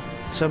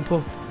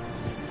 Simple.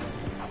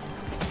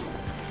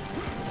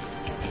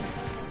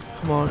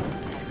 Come on.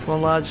 Come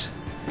on, lads.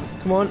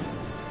 Come on.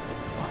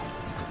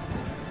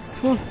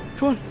 Come on.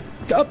 Come on.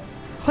 Get up.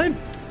 Climb.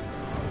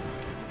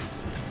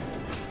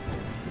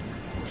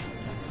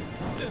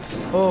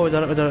 Oh, we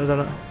done it, we done it, we done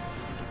it.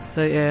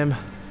 Right,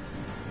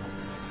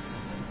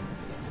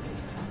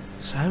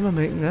 so how am I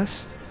making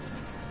this?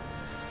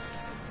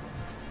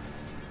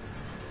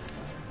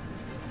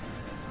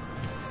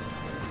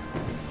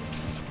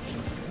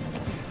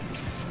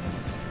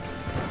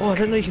 Oh, I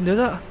didn't know you can do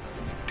that.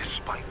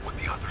 Despite what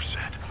the others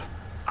said,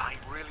 I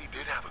really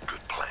did have a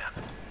good plan.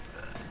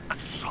 A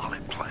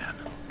solid plan.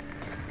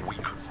 We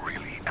could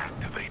really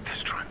activate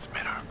this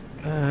transmitter.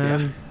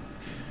 Yeah.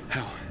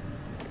 How?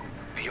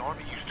 The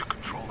army used to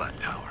control that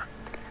tower.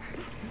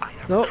 I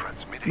have Nope. a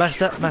transmitter Missed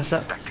here it, missed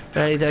it. that can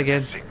Right, do it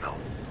again. signal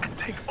and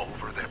take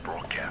over their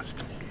broadcast.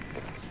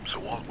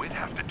 So all we'd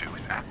have to do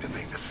is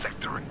activate the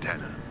sector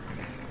antenna.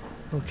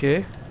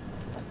 Okay.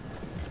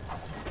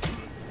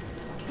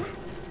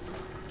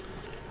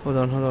 Hold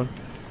on, hold on.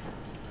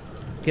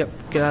 Yep,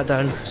 get that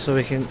down so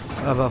we can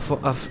have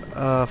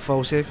a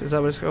full save. Is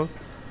that what it's called?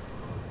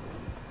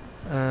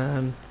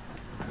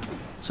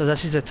 So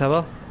this is the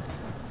tower.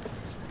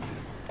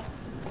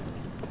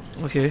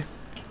 Okay.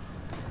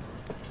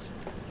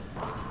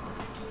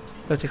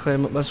 Got to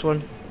climb up this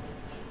one.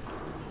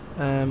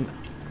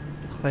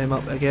 Climb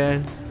up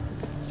again.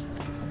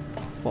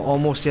 We're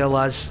almost there,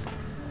 lads.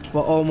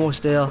 We're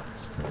almost there.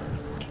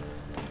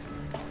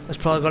 It's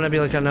probably going to be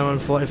like an hour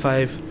and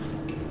 45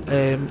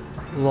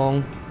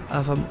 long,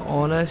 if I'm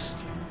honest.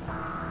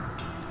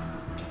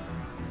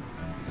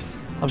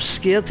 I'm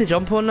scared to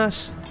jump on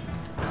this.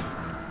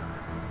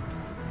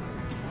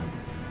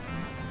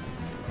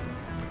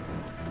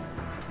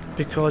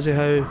 Because of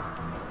how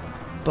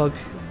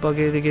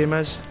buggy the game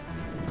is.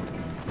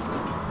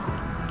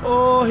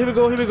 Oh, here we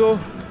go, here we go.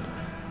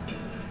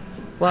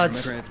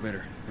 Lads.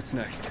 Transmitter. What's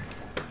next?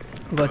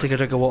 I'm going to take a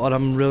drink of water,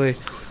 I'm really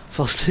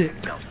thirsty.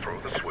 Now throw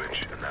the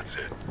switch and that's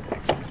it.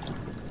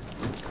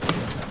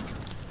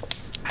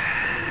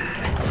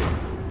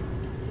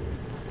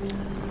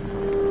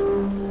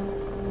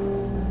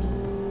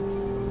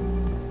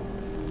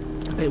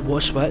 Hey,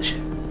 what switch?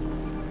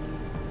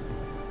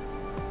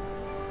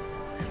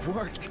 It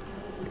worked.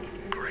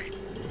 Great.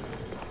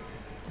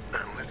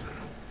 Now listen,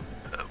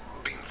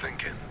 been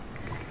thinking.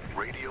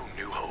 Radio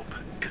New Hope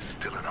is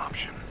still an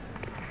option,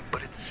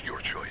 but it's your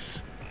choice.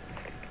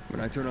 When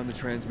I turn on the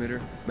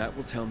transmitter, Matt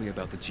will tell me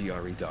about the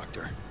GRE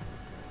doctor.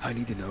 I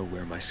need to know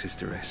where my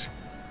sister is.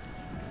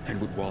 And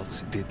what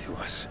Waltz did to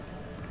us.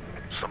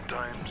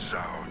 Sometimes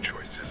our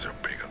choices are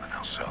bigger than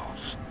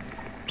ourselves.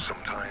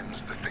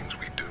 Sometimes the things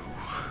we do,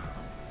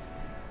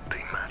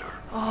 they matter.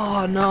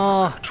 Oh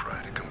no. I'll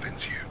try to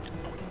convince you.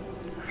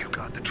 You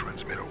got the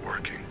transmitter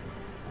working.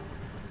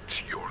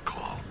 It's your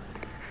call.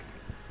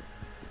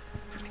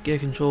 Get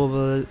control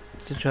over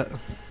the chat.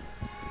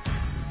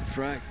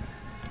 Frank,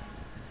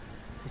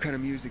 what kind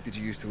of music did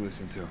you used to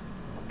listen to?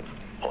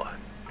 What?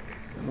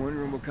 I'm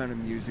wondering what kind of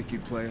music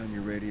you'd play on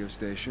your radio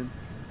station.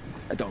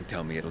 Don't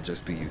tell me it'll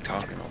just be you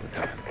talking all the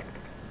time.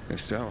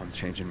 If so, I'm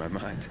changing my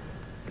mind.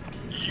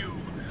 You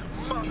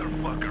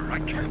motherfucker, I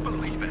can't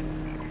believe it.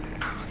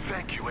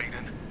 Thank you,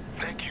 Aiden.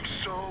 Thank you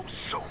so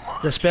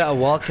much. This better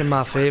work in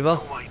my favour.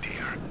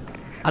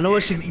 I know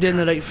it's doing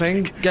the right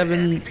thing,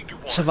 giving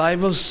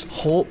survivors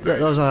hope that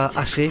there's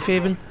a safe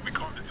haven. We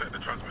can't detect the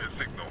transmitter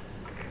signal.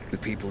 The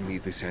people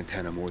need this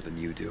antenna more than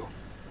you do.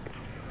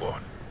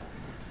 What?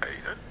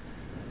 Aiden?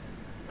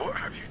 What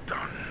have you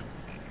done?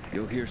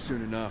 You'll hear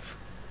soon enough.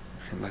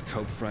 And let's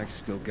hope Frank's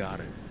still got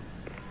it.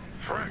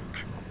 Frank,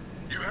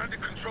 you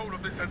handed control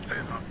of this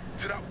antenna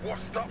to that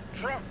washed-up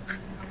drunk.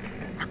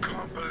 I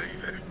can't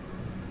believe it.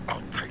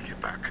 I'll take it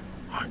back.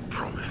 I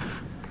promise.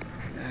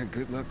 Yeah,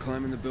 good luck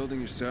climbing the building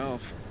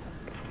yourself.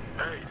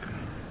 Aiden,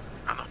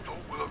 and I thought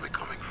we were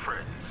becoming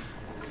friends.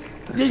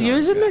 You're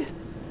using me?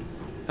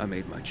 I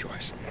made my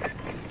choice.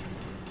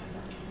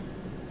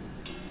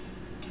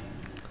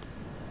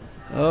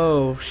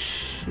 Oh,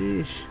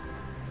 sheesh.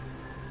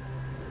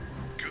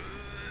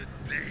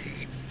 Good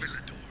day,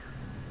 Villador.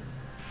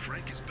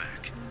 Frank is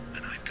back,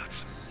 and I've got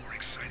some more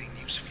exciting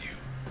news for you.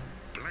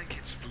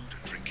 Blankets, food,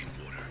 and drinking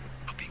water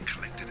are being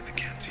collected in the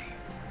canteen.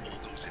 All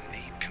those in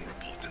need can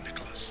report to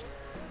Nicholas.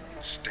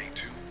 Stay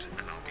tuned,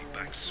 and I'll be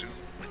back soon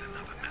with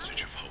another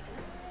message of hope.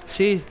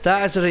 See,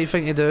 that is the right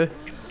thing to do.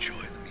 Enjoy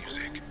the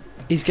music.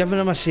 He's giving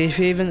them a safe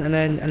haven, and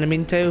then in the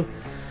meantime,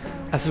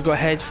 if they've got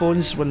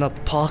headphones, when they're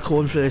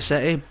parkouring through the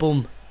city,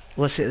 boom,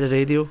 listen to the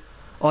radio.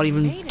 Or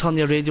even turn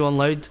your radio on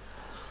loud.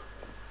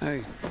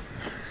 Hey,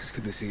 it's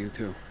good to see you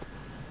too.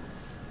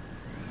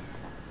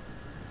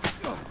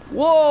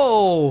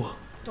 Whoa!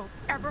 Don't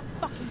ever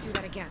fucking do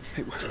that again.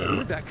 Hey, where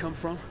did that come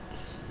from?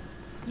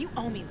 You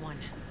owe me one.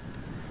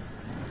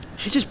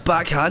 She just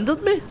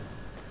backhanded me?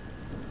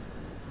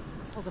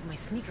 Soles of my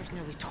sneakers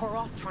nearly tore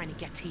off trying to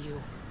get to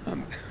you.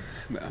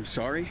 I'm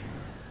sorry?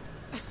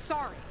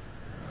 Sorry.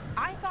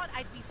 I thought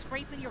I'd be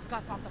scraping your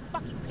guts off the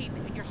fucking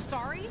pavement, and you're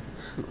sorry?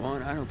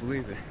 Juan, I don't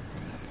believe it.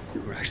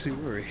 You were actually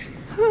worried.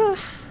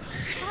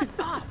 Shut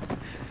up!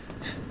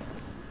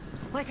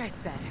 Like I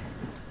said,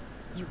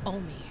 you owe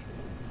me.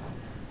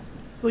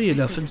 Well, you My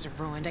nothing. sneakers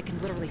are ruined. I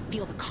can literally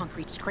feel the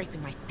concrete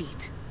scraping my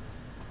feet.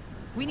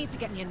 We need to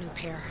get me a new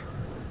pair.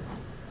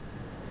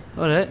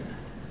 Alright.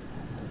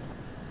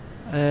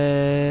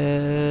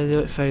 They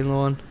look fine,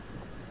 Lauren.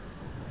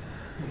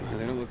 Well,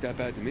 they don't look that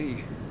bad to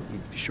me.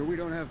 You sure we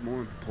don't have more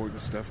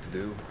important stuff to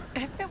do?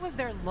 If it was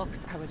their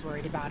looks I was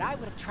worried about, I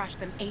would have trashed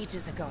them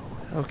ages ago.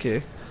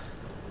 Okay.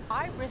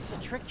 I risked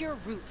a trickier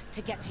route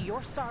to get to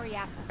your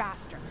sorry-ass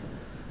faster.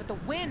 But the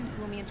wind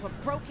blew me into a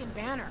broken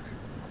banner.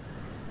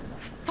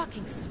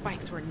 Fucking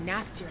spikes were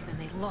nastier than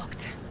they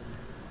looked.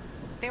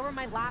 They were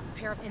my last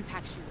pair of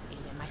intact shoes,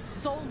 Aiden. My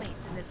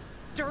soulmates in this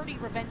dirty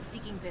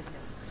revenge-seeking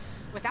business.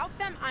 Without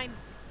them, I'm...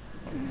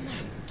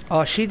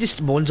 Oh, she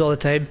just moans all the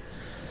time.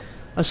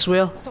 I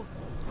swear. So,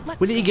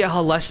 we need to get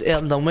her list out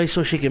and done with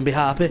so she can be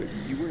happy.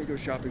 You want to go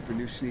shopping for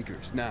new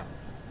sneakers now?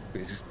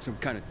 Is this some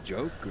kind of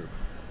joke, or...?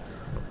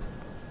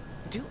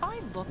 Do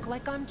I look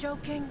like I'm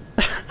joking?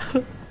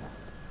 The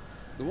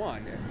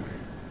one.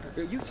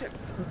 You said...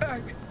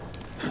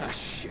 Ah,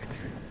 shit.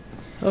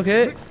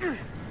 Okay.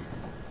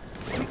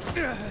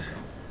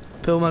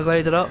 pull my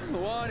glider up.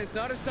 Luan, it's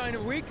not a sign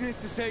of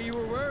weakness to say you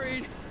were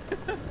worried.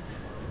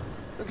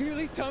 Can you at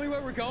least tell me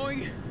where we're going?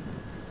 There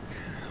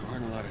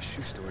aren't a lot of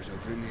shoe stores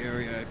open in the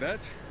area, I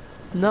bet.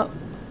 No.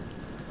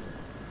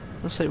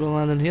 Looks like we're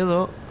landing here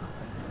though.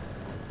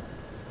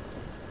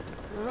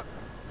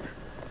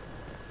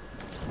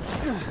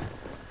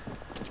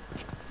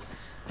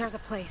 There's a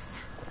place.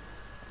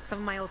 Some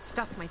of my old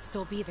stuff might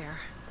still be there.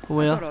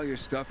 Where? I thought all your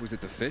stuff was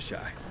at the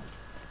fisheye.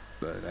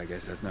 But I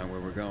guess that's not where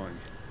we're going.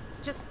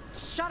 Just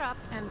shut up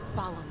and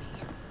follow me.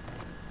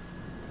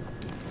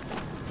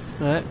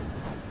 Right.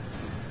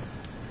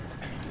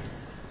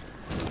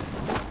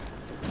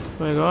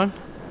 Where are you going?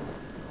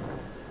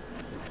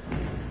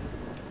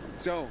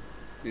 So,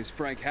 is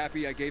Frank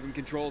happy I gave him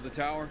control of the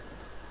tower?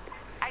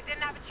 I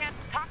didn't have a chance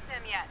to talk to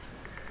him yet.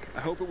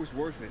 I hope it was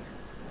worth it.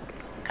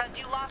 Cause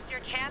you lost your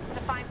chance to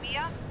find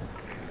Mia?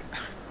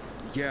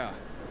 Yeah.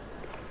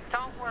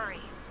 Don't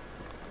worry.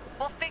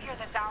 We'll figure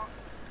this out.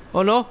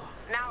 Oh no!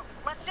 Now,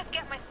 let's just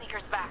get my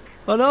sneakers back.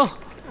 Oh no!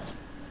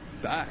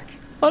 Back?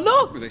 Oh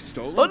no! Were they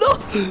stolen? Oh no!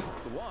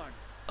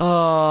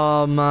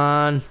 Oh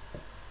man.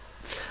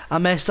 I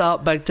messed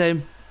up big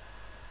time.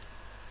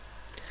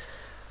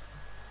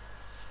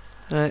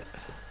 Right.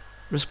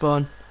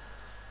 Respawn.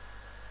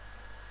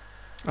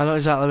 I know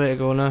exactly where to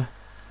go now.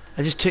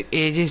 I just took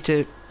ages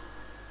to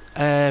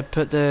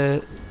put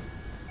the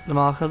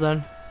marker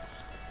down.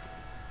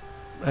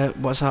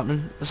 What's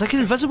happening? It's like an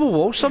invisible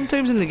wall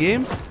sometimes in the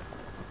game.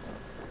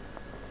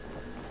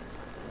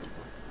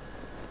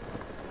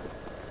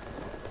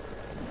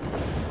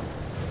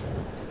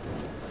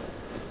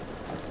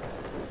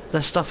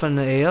 This stuff in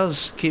the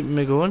air's keeping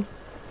me going.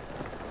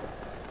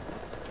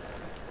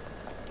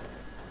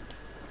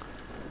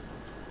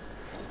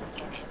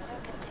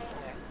 Inhibitor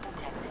container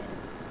detected.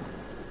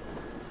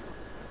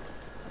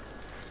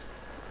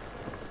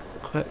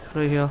 Quick,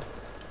 right here.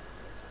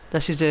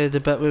 This is the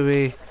bit where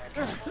we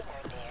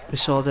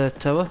saw the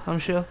tower, I'm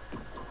sure.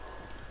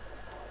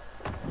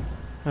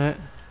 Right.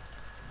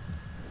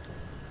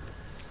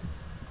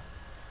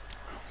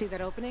 See that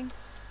opening?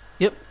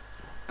 Yep.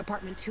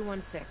 Apartment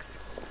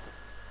 216.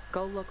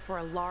 Go look for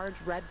a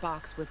large red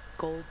box with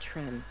gold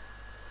trim.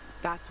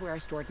 That's where I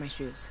stored my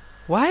shoes.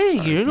 Why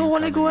you don't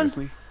want to go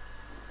in?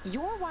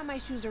 You're why my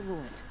shoes are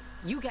ruined.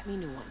 You get me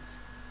new ones.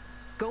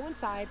 Go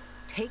inside,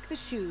 take the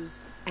shoes,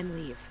 and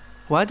leave.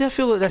 Why do I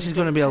feel like this is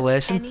going to be a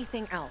lesson?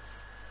 Anything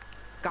else?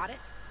 Got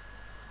it?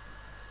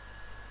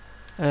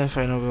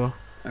 Fine, I'll go.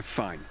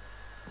 Fine.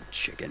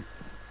 Chicken.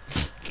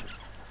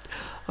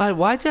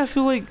 Why do I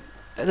feel like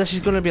this is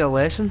going to be a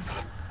lesson?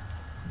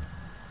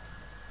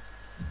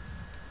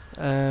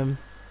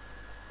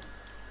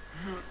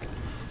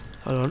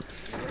 Hold on.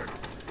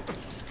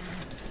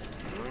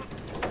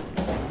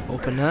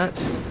 Open that.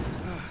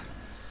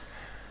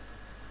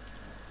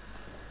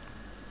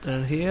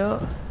 Down here.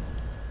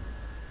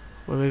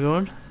 Where are we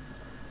going?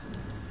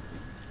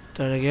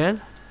 Down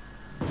again.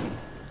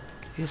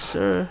 Yes,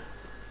 sir.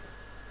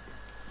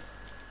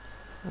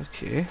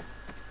 Okay.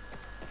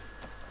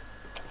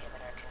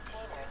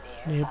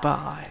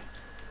 Nearby.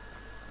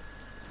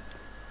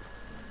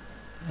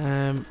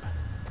 I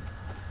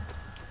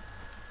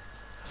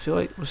feel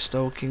like we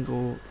still can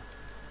go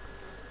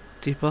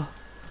deeper.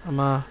 Am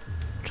I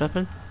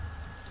tripping?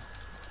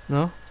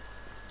 No?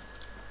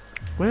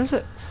 Where is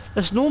it?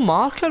 There's no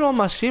marker on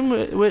my screen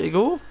where to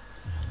go.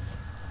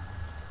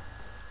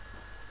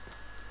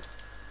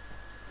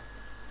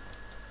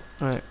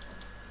 Right.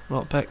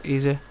 Lockpick,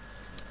 easy.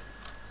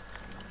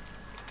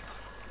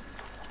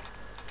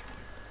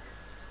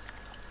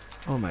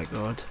 Oh my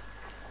god.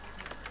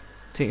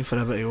 Taking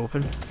forever to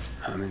open.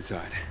 I'm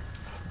inside.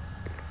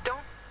 Don't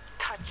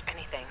touch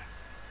anything.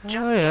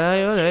 Oh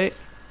yeah, alright.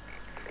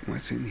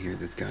 What's in here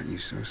that's got you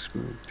so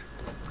spooked?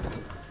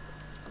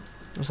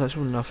 There's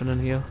actually nothing in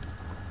here.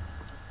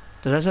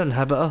 There is an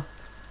inhibitor,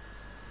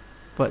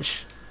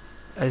 which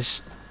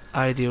is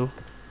ideal.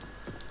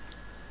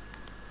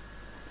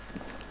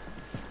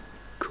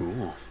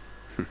 Cool.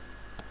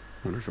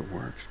 Wonder if it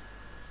works.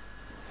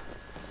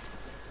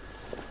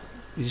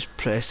 You just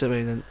pressed it right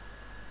in.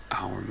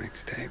 Our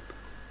mixtape.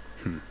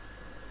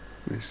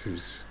 This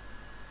is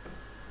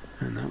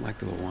not like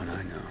the one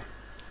I know.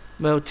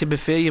 Well, to be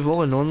fair, you've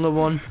only known the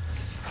one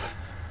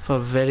for a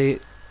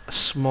very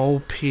small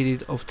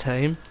period of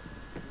time.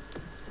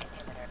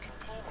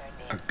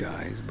 A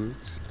guy's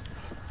boots?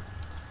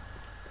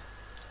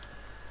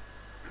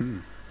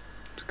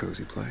 It's a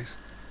cozy place.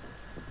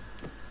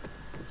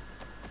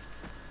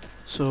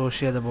 So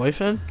she had a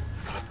boyfriend?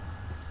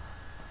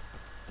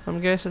 I'm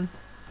guessing.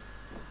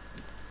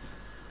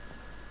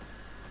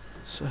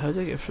 So how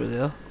do I get through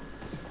there?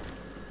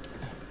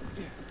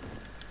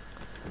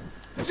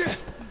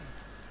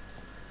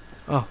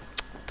 Oh,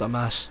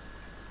 dumbass.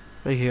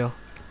 Right here.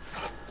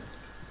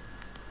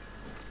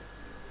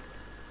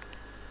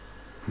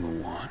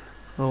 Luan.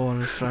 Luan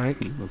and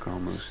Frank. You look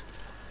almost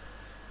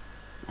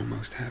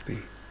happy.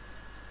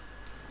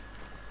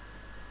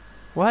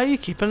 Why are you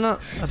keeping that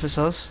if it's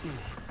us?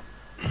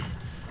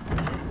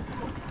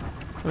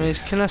 I mean, it's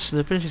kind of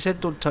snooping. She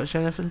said don't touch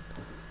anything.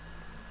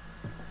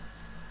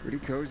 Pretty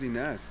cozy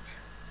nest.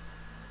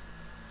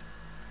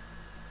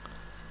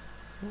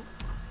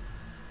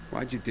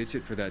 Why'd you ditch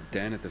it for that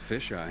den at the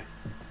fisheye?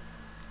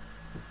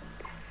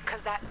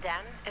 Because that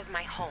den is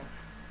my home.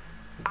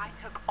 I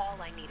took all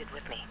I needed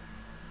with me.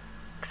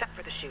 Except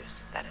for the shoes,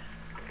 that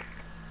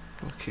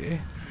is.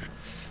 Okay.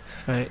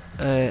 Right,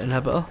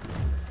 inhibitor.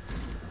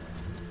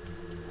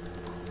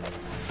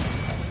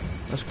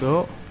 Let's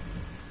go.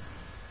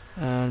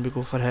 And we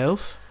go for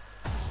health.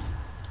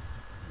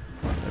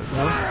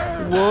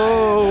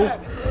 Whoa!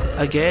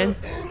 Again?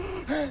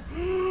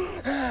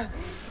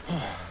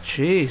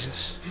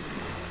 Jesus.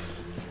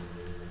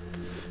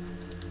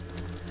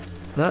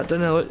 That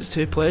didn't look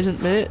too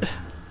pleasant, mate.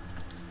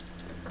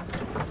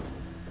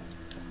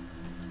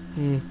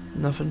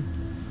 Nothing.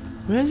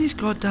 Where's these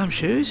goddamn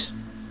shoes?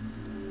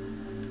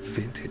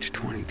 Vintage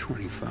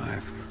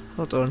 2025.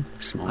 Hold on.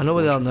 Small I know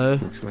where they are fortune.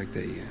 now. Looks like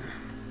they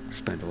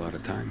spent a lot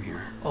of time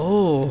here.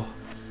 Oh.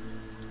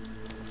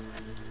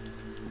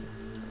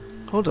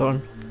 Hold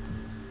on.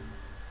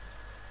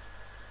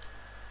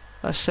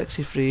 That's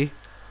 63.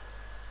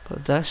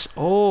 But this,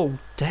 oh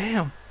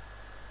damn.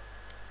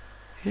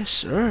 Yes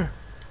sir.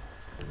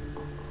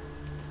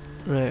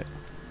 Right.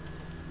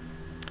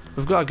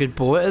 We've got a good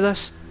bow out of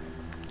this.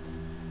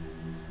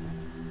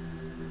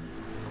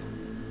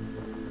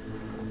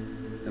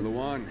 Hey,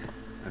 Luan,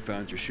 I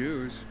found your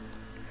shoes.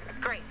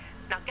 Great.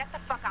 Now get the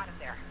fuck out of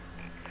there.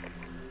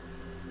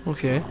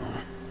 Okay.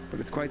 But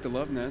it's quite the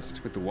love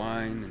nest with the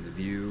wine and the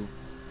view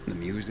and the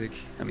music.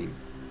 I mean,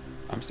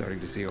 I'm starting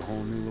to see a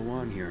whole new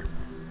Luan here.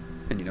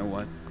 And you know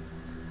what?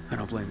 I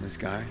don't blame this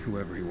guy,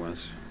 whoever he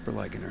was, for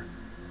liking her.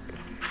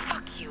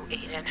 Fuck you,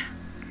 Aiden.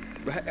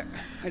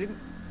 I didn't...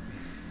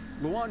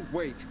 Luan,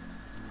 wait.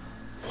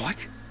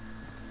 What?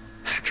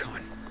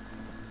 Hakon.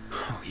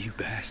 Oh, you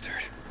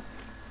bastard.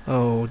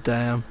 Oh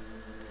damn.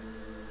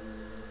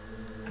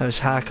 How's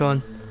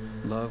Hakon?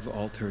 Love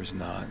alters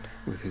not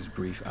with his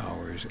brief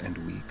hours and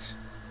weeks,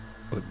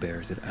 but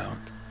bears it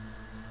out,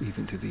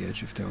 even to the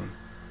edge of doom.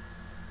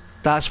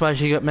 That's why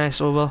she got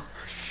messed over.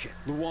 Oh, shit,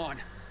 Luan.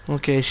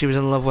 Okay, she was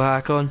in love with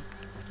Hakon.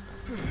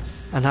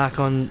 And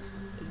Hakon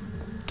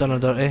done her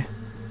dirty.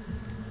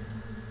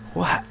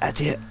 What an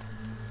idiot.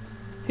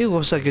 He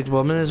loves a good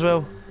woman as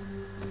well.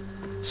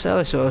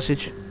 Silly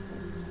sausage.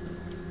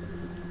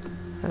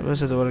 Right, where's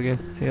the door again?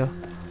 Here.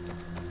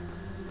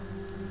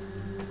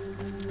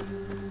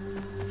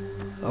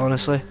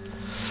 Honestly.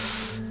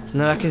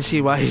 Now I can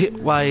see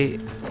why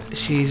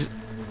she's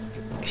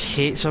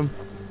hates him.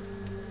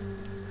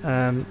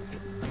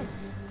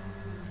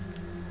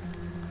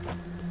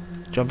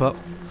 Jump up.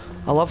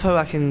 I love how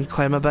I can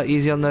climb a bit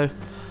easier now.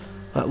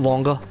 Like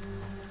longer.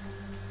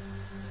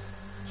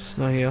 It's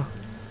not here.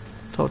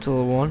 Talk to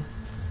Luan.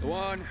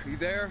 Luan, are you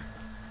there?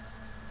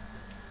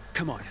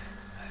 Come on.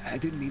 I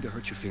didn't mean to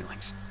hurt your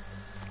feelings.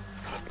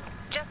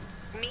 Just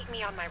meet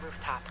me on my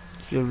rooftop.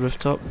 Your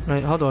rooftop.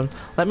 Right, hold on.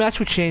 Let me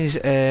actually change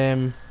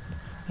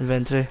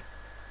inventory.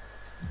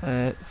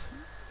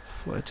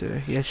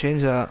 42. Yeah,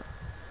 change that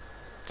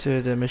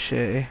to the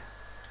machete.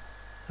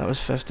 That was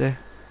 50.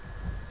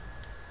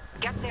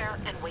 Get there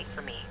and wait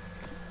for me.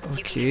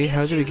 Okay,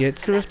 how do we get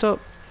to the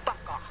rooftop? Fuck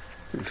off.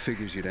 It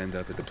figures you'd end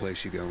up at the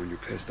place you go when you're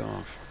pissed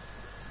off.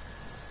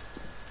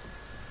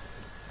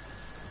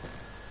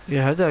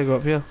 Yeah, how did I go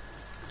up here?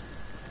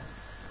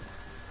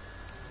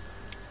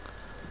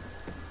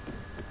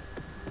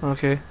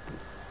 Okay.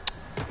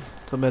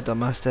 Don't make that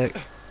mistake.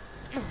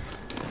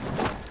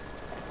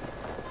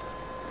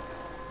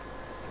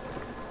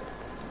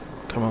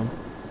 Come on.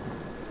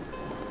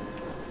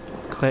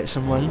 Collect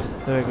some wind.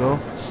 There we go.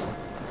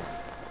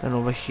 Then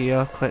over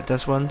here, collect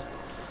this wind.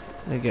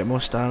 And get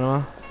more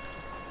stamina.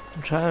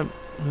 I'm trying to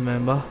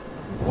remember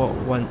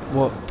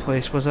what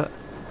place was it?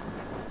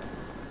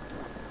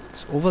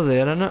 It's over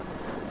there, isn't it?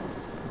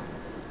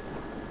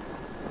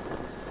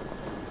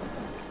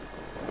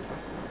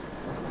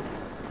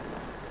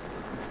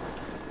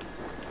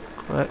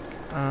 Click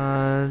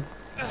and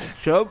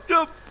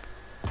jump.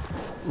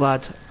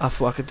 Lad, I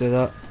thought I could do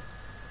that.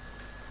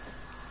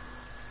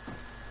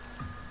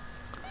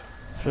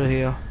 Through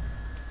here.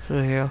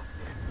 Through here.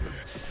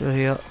 Through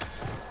here.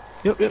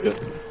 Yep.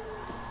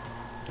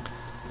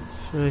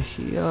 Through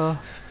here.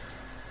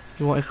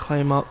 You want to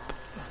climb up.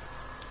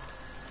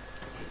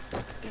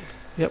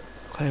 Yep,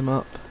 climb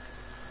up.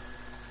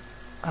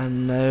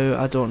 And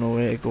now I don't know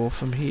where to go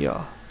from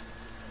here.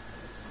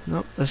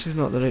 Nope, this is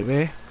not the right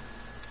way.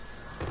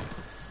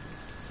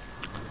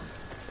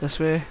 This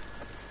way.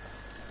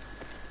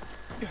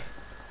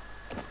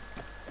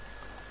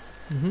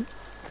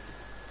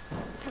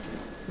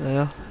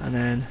 There, and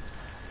then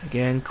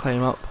again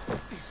climb up.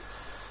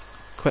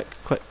 Quick.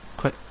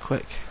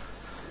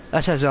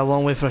 This is a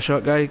long way for a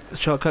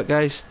shortcut,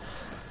 guys.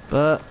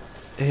 But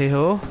hey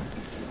ho.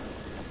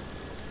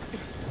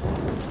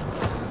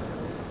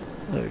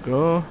 There we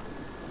go.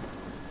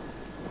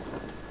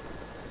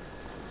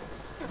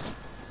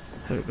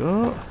 There we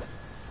go.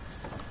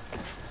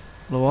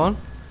 Luan.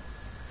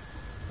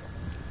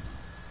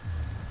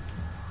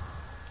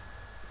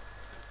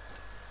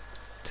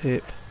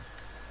 Tape.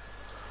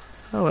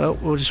 Oh well,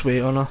 we'll just wait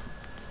on her.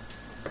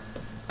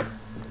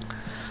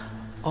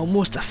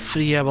 Almost a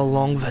 3-hour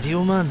long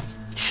video, man.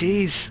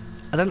 Jeez,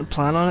 I didn't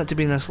plan on it to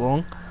be this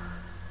long.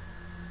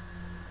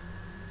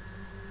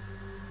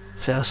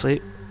 Fell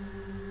asleep.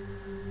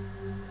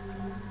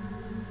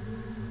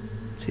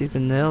 She's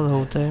been there the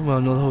whole time.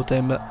 Well, not the whole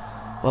time, but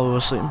while we were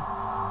sleeping.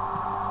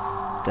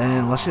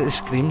 Then listen to the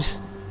screams.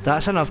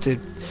 That's enough to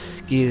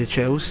give you the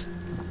chills.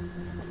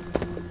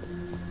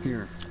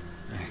 Here,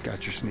 I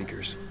got your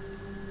sneakers.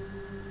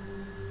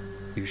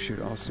 You should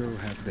also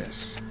have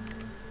this.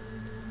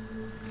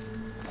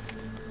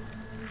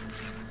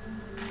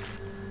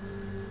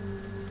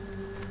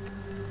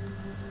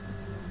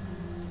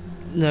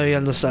 Now he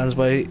understands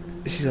why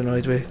she's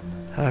annoyed with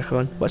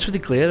Hakon. What's with the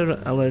glare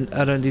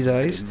around his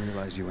eyes? I didn't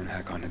realize you and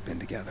Hakon had been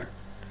together.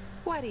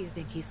 Why do you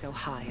think he's so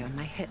high on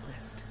my hit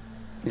list?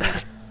 Yeah,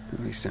 that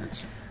makes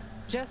sense.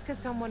 Just because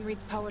someone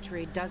reads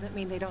poetry doesn't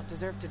mean they don't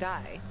deserve to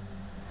die.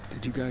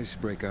 Did you guys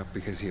break up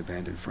because he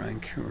abandoned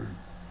Frank, or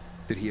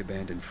did he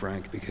abandon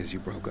Frank because you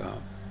broke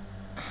up?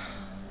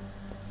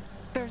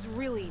 There's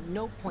really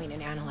no point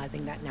in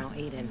analyzing that now,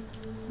 Aiden.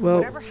 Well,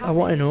 Whatever happened, I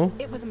want to know.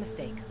 it was a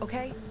mistake,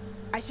 okay?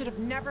 I should have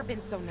never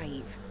been so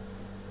naive.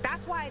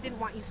 That's why I didn't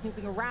want you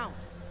snooping around.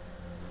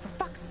 For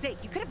fuck's sake,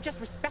 you could have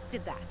just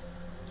respected that.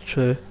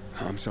 True.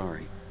 I'm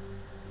sorry.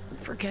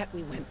 Forget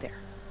we went there.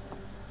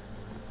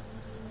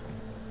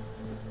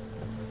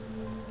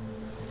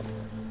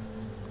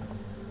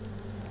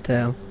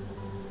 Damn.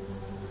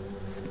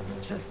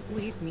 Just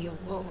leave me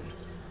alone.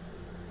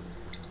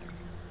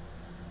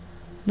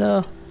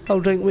 No, I'll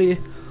drink with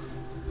you.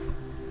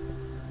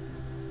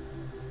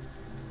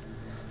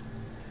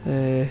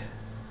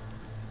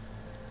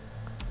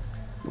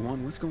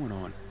 Luan, what's going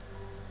on?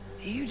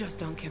 You just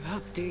don't give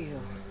up, do you?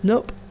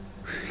 Nope.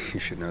 You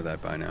should know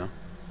that by now.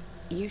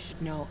 You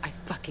should know I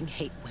fucking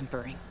hate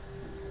whimpering.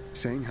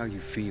 Saying how you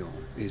feel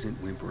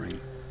isn't whimpering.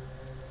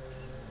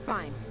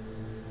 Fine.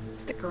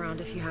 Stick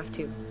around if you have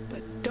to,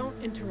 but don't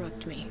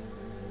interrupt me.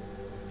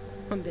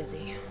 I'm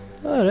busy.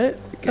 Alright,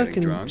 I Getting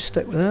can drunk?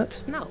 stick with that.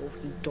 No,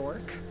 you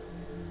dork.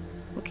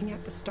 Looking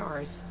at the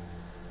stars.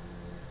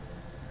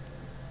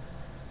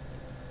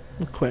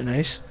 Quite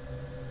nice.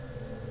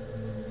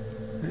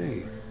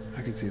 Hey,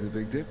 I can see the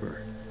Big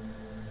Dipper.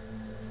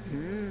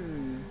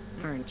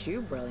 Aren't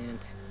you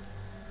brilliant?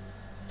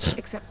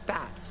 Except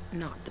that's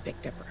not the Big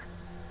Dipper.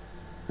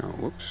 Oh,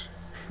 whoops.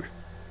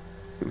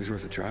 It was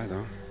worth a try,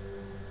 though.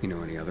 You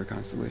know any other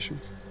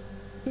constellations?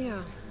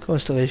 Yeah.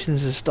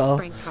 Constellations is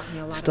Frank taught me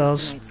a lot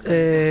stars. about the night sky back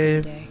in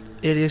the day.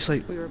 Areas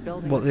like We were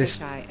building what a this.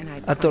 fisheye and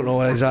I'd I don't know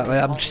promised exactly.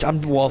 Ashley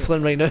I'm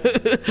waffling right now.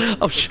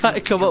 I'm trying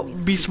to come up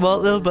and be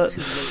smart there, but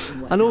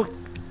I know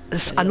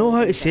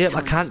how to say it,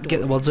 but I can't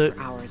get the words out.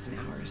 For hours and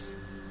hours.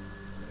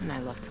 And I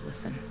love to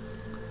listen.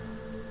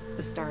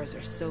 The stars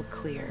are so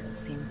clear and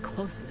seem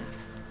close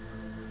enough.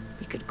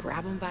 You could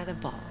grab them by the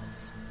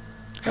balls.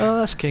 Oh,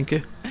 that's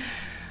kinky.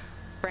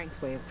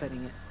 Frank's way of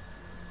putting it.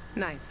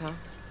 Nice, huh?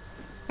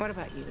 What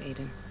about you,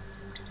 Aiden?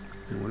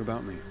 And what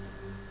about me?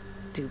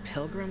 Do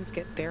pilgrims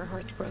get their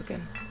hearts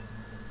broken?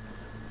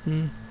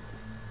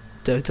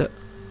 Doubt it.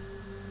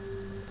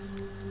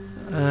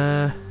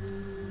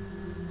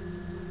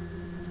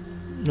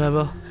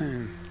 Never.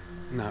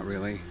 Not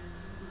really.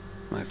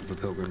 Life of a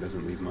pilgrim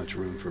doesn't leave much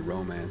room for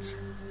romance.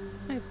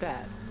 I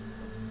bet.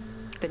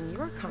 Then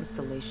your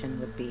constellation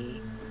would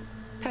be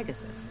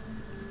Pegasus,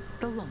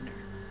 the loner.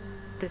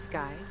 This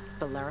guy,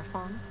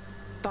 Bellerophon,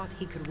 thought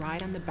he could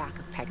ride on the back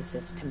of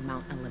Pegasus to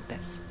Mount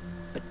Olympus.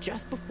 But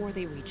just before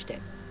they reached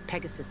it,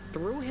 Pegasus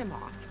threw him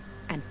off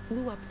and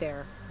flew up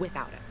there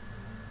without him.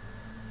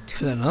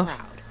 Too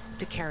proud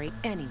to carry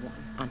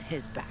anyone on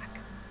his back.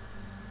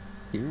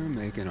 You're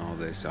making all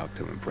this up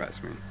to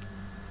impress me.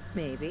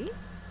 Maybe.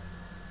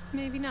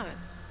 Maybe not.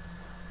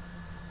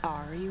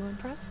 Are you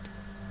impressed?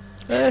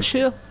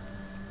 Sure.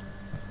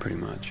 Pretty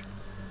much.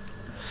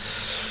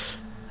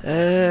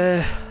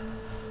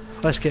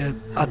 Let's get.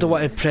 I don't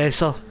want to press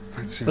her.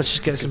 Let's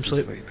just get some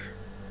sleep.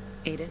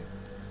 Aiden,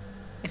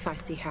 if I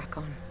see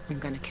Hakon, I'm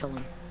gonna kill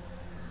him.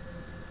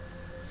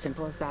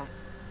 Simple as that.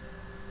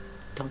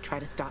 Don't try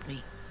to stop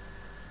me.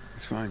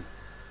 It's fine.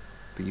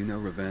 But you know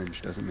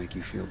revenge doesn't make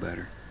you feel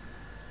better.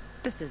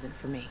 This isn't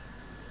for me.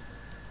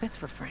 It's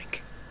for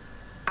Frank.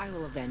 I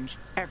will avenge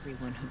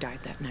everyone who died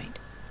that night.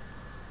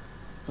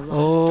 A lot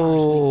of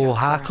stars winked out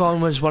Hakon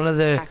forever. was one of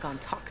the. Hakon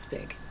talks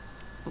big.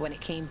 But when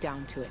it came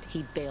down to it,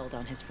 he bailed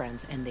on his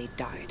friends and they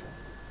died.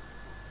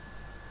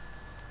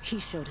 He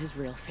showed his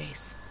real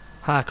face.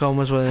 Hakon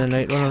was one of the Fucking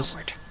night runners.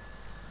 coward.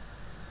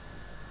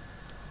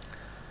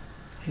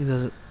 He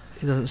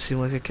doesn't seem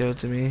like a coward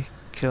to me.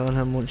 Killing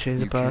him won't change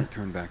the You path. can't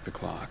turn back the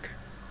clock.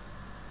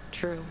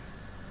 True.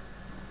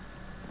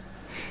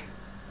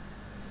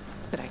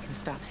 But I can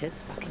stop his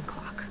fucking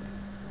clock.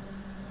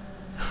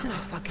 And I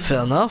fucking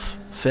Fair enough.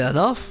 Fair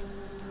enough.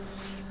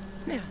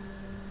 Yeah.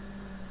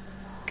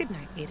 Good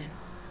night, Aiden.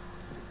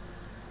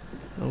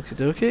 Okie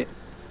dokie.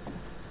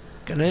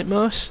 Good night,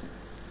 Mouse.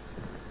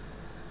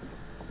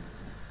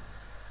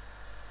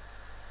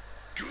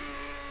 Good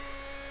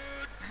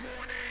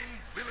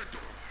morning,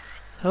 Villador.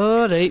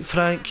 Alright,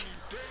 Frank.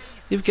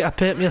 You've got a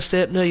pep in your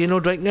step now, you're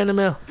not drinking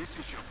anymore. This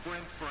is your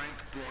friend Frank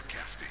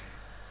broadcasting.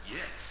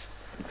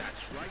 Yes,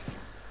 that's right.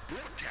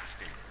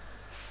 Broadcasting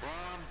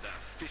from the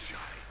fisheye.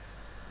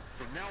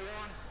 From now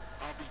on,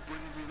 I'll be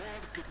bringing you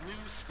all the good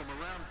news from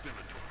around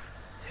Villador.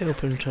 Help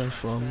him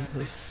transform.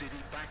 This city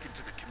back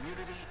into the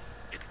community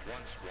it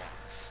once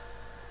was.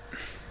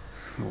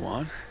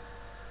 Luan?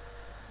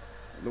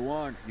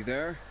 Luan, you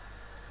there?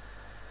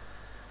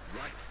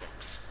 Right,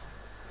 folks.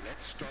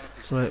 Let's start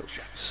this Right,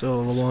 project. so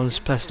Luan's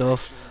pissed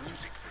off.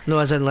 No,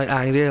 as in like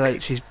angry,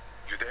 like she's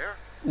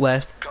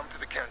left. Come to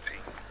the canteen.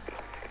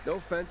 No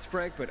offense,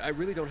 Frank, but I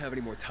really don't have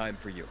any more time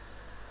for you.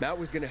 Matt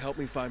was gonna help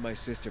me find my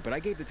sister, but I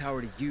gave the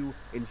tower to you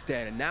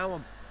instead, and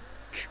now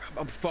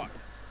I'm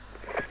fucked.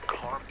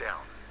 Calm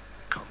down.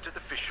 Come to the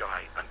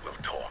fisheye and we'll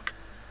talk.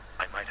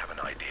 I might have an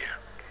idea.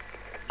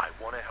 I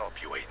want to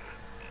help you, Aiden.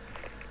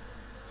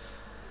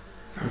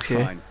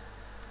 Okay. Fine.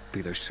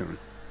 Be there soon.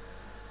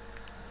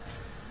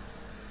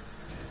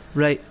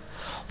 Right,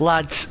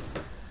 lads,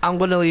 I'm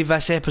going to leave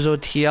this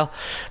episode here.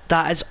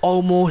 That is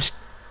almost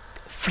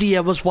 3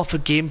 hours worth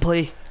of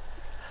gameplay.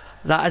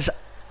 That is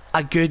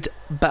a good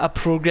bit of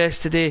progress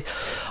today.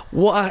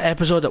 What an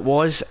episode it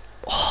was.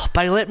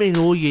 By let me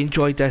know you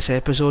enjoyed this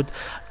episode.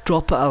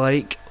 Drop it a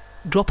like.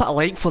 Drop it a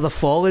like for the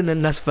falling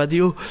in this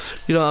video.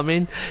 You know what I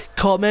mean?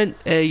 Comment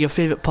your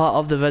favourite part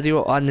of the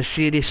video on the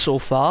series so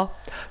far.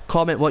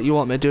 Comment what you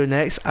want me to do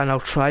next, and I'll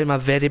try my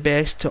very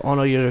best to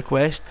honour your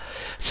request.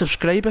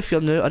 Subscribe if you're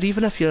new, or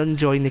even if you're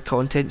enjoying the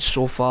content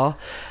so far.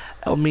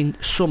 It'll mean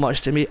so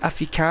much to me. If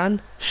you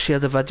can, share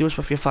the videos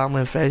with your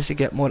family and friends to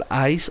get more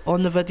eyes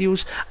on the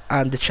videos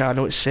and the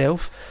channel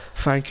itself.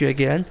 Thank you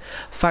again.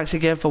 Thanks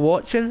again for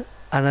watching,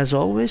 and as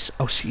always,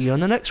 I'll see you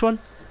on the next one.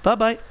 Bye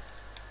bye.